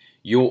 and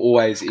you're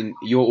always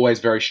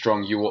very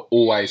strong. You were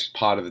always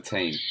part of the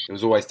team. It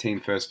was always team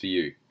first for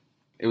you.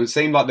 It would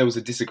seem like there was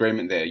a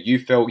disagreement there. You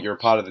felt you're a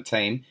part of the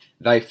team.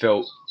 They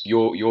felt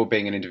you're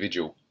being an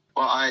individual.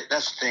 Well,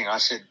 that's the thing. I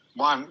said,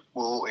 one,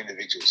 we're all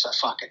individuals, so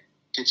fuck it.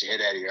 Get your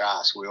head out of your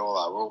ass. We all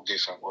are. We're all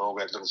different. We're all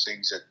got little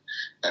things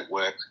that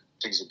work,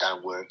 things that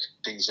don't work,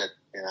 things that,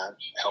 you know,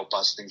 help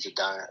us, things that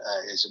don't.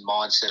 Is a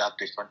mind set up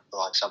different.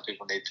 Like, some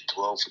people need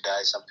 12 a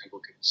day, some people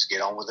can just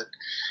get on with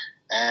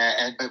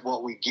it. But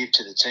what we give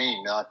to the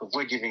team, like, if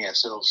we're giving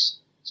ourselves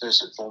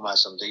first and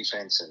foremost on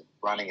defence and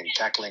running and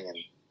tackling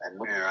and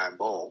winning our own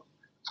ball,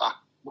 fuck,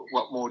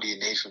 what more do you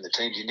need from the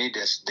team? Do you need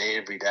us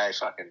there every day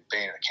fucking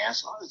being a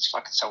counsellor? It's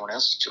fucking someone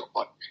else's job.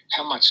 Like,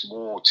 how much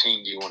more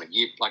team do you want to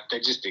give? Like, they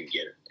just didn't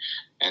get it.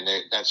 And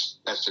that's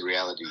the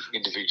reality.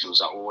 Individuals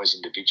are always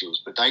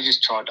individuals. But they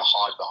just tried to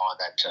hide behind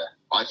that,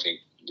 I think,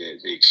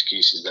 the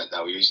excuses that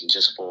they were using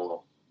just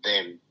for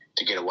them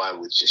to get away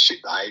with just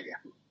shit behaviour.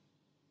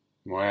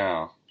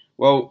 Wow.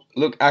 Well,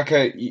 look,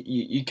 Aka,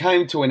 you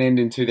came to an end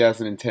in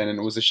 2010, and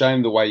it was a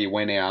shame the way you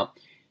went out.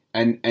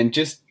 And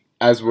just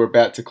as we're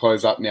about to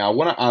close up now, I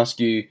want to ask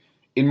you,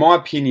 in my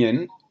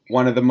opinion,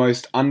 one of the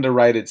most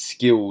underrated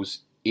skills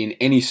in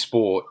any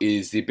sport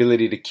is the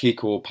ability to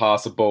kick or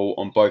pass a ball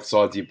on both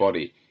sides of your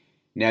body.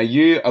 Now,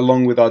 you,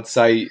 along with, I'd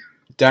say,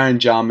 Darren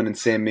Jarman and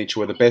Sam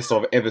Mitchell, were the best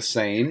I've ever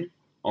seen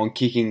on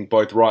kicking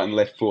both right and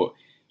left foot.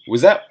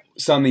 Was that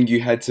something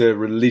you had to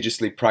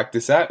religiously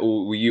practice at,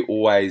 or were you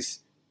always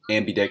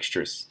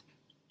ambidextrous?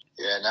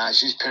 Yeah, no,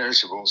 she's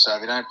perishable. So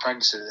if you don't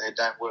practice it, it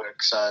don't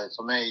work. So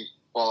for me,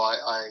 while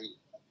I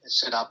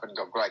set up and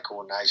got great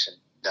coordination,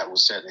 that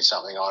was certainly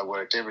something I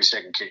worked. Every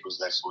second kick was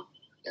left foot.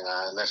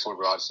 Left foot,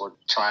 right foot.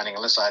 Training,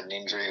 unless I had an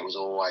injury, it was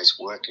always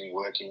working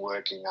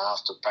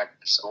after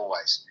practice,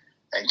 always.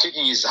 And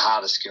kicking is the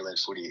hardest skill in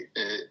footy.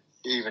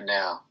 Even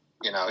now,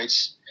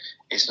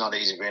 it's not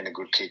easy being a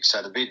good kick.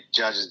 So to be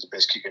judged as the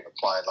best kicker in the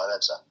play, like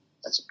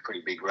that's a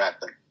pretty big rap.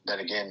 But then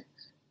again,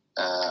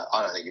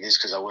 I don't think it is,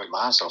 because I worked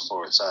my ass off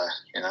for it. So,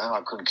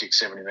 I couldn't kick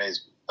 70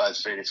 metres both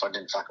feet if I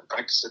didn't fucking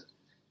practice it.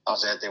 I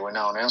was out there when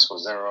no one else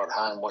was. They were at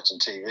home watching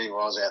TV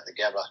while I was out the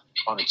Gabba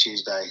on a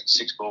Tuesday,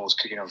 6 balls,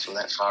 kicking them from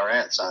that far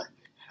out. So,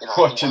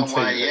 watching in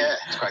one way, TV. yeah,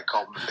 it's a great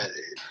compliment, but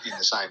in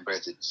the same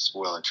breath, it's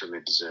well and truly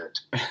deserved.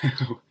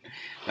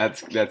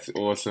 That's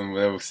awesome.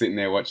 They were sitting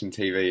there watching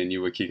TV and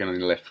you were kicking on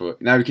your left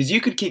foot. No, because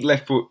you could kick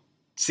left foot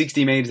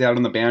 60 metres out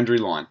on the boundary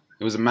line.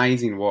 It was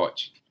amazing to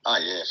watch. Oh,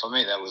 yeah, for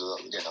me, that was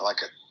like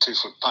a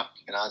 2-foot putt.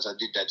 So I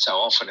did that so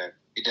often, and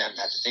you don't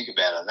have to think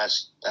about it, and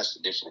that's the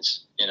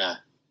difference.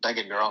 Don't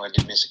get me wrong, I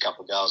did miss a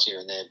couple of goals here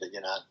and there, but,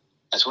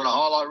 that's what a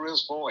highlight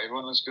reel's for.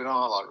 Everyone looks good on a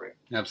highlight reel.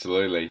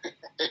 Absolutely.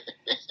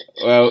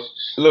 Well,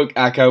 look,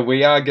 Aka,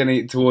 we are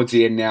getting towards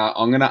the end now.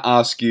 I'm going to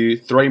ask you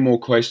 3 more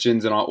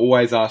questions, and I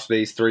always ask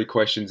these 3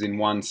 questions in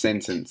one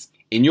sentence.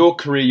 In your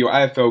career, your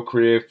AFL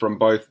career, from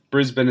both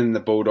Brisbane and the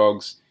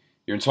Bulldogs,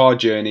 your entire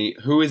journey,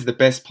 who is the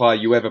best player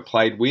you ever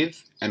played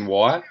with and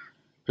why?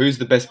 Who's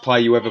the best player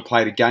you ever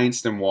played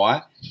against and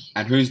why?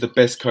 And who's the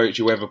best coach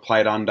you ever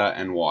played under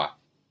and why?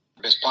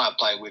 The best player I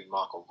played with,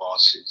 Michael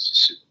Voss, is a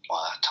super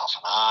player, tough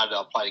and hard.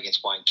 I played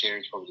against Wayne Carey,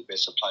 he's probably the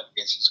best I played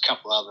against. There's a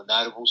couple of other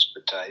notables,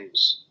 but he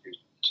was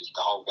just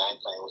the whole game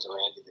plan was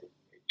around him.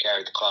 He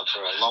carried the club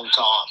for a long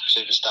time,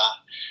 superstar.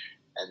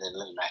 And then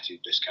Lynn Matthews,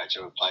 best coach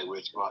I ever played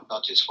with, right?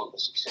 Not just for the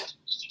success,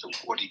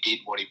 just what he did,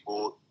 what he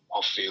brought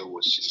off field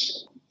was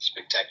just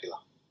spectacular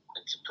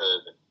and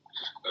superb. And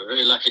we're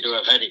very lucky to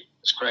have had him,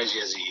 as crazy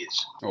as he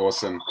is.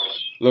 Awesome.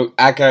 Look,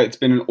 Aka, it's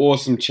been an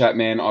awesome chat,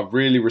 man. I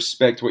really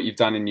respect what you've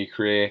done in your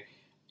career.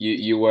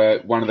 You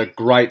were one of the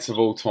greats of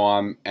all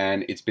time,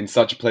 and it's been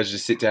such a pleasure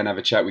to sit down and have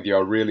a chat with you.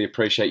 I really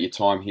appreciate your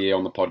time here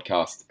on the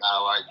podcast.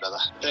 No worries, brother.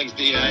 Thanks,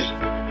 DA.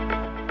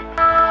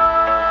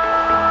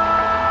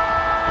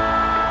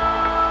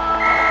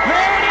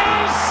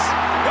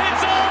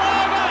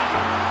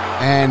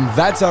 And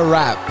that's a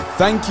wrap.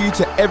 Thank you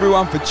to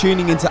everyone for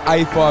tuning into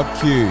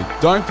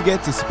A5Q. Don't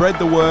forget to spread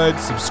the word,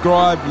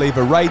 subscribe, leave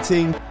a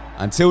rating.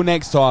 Until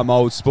next time,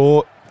 old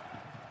sport.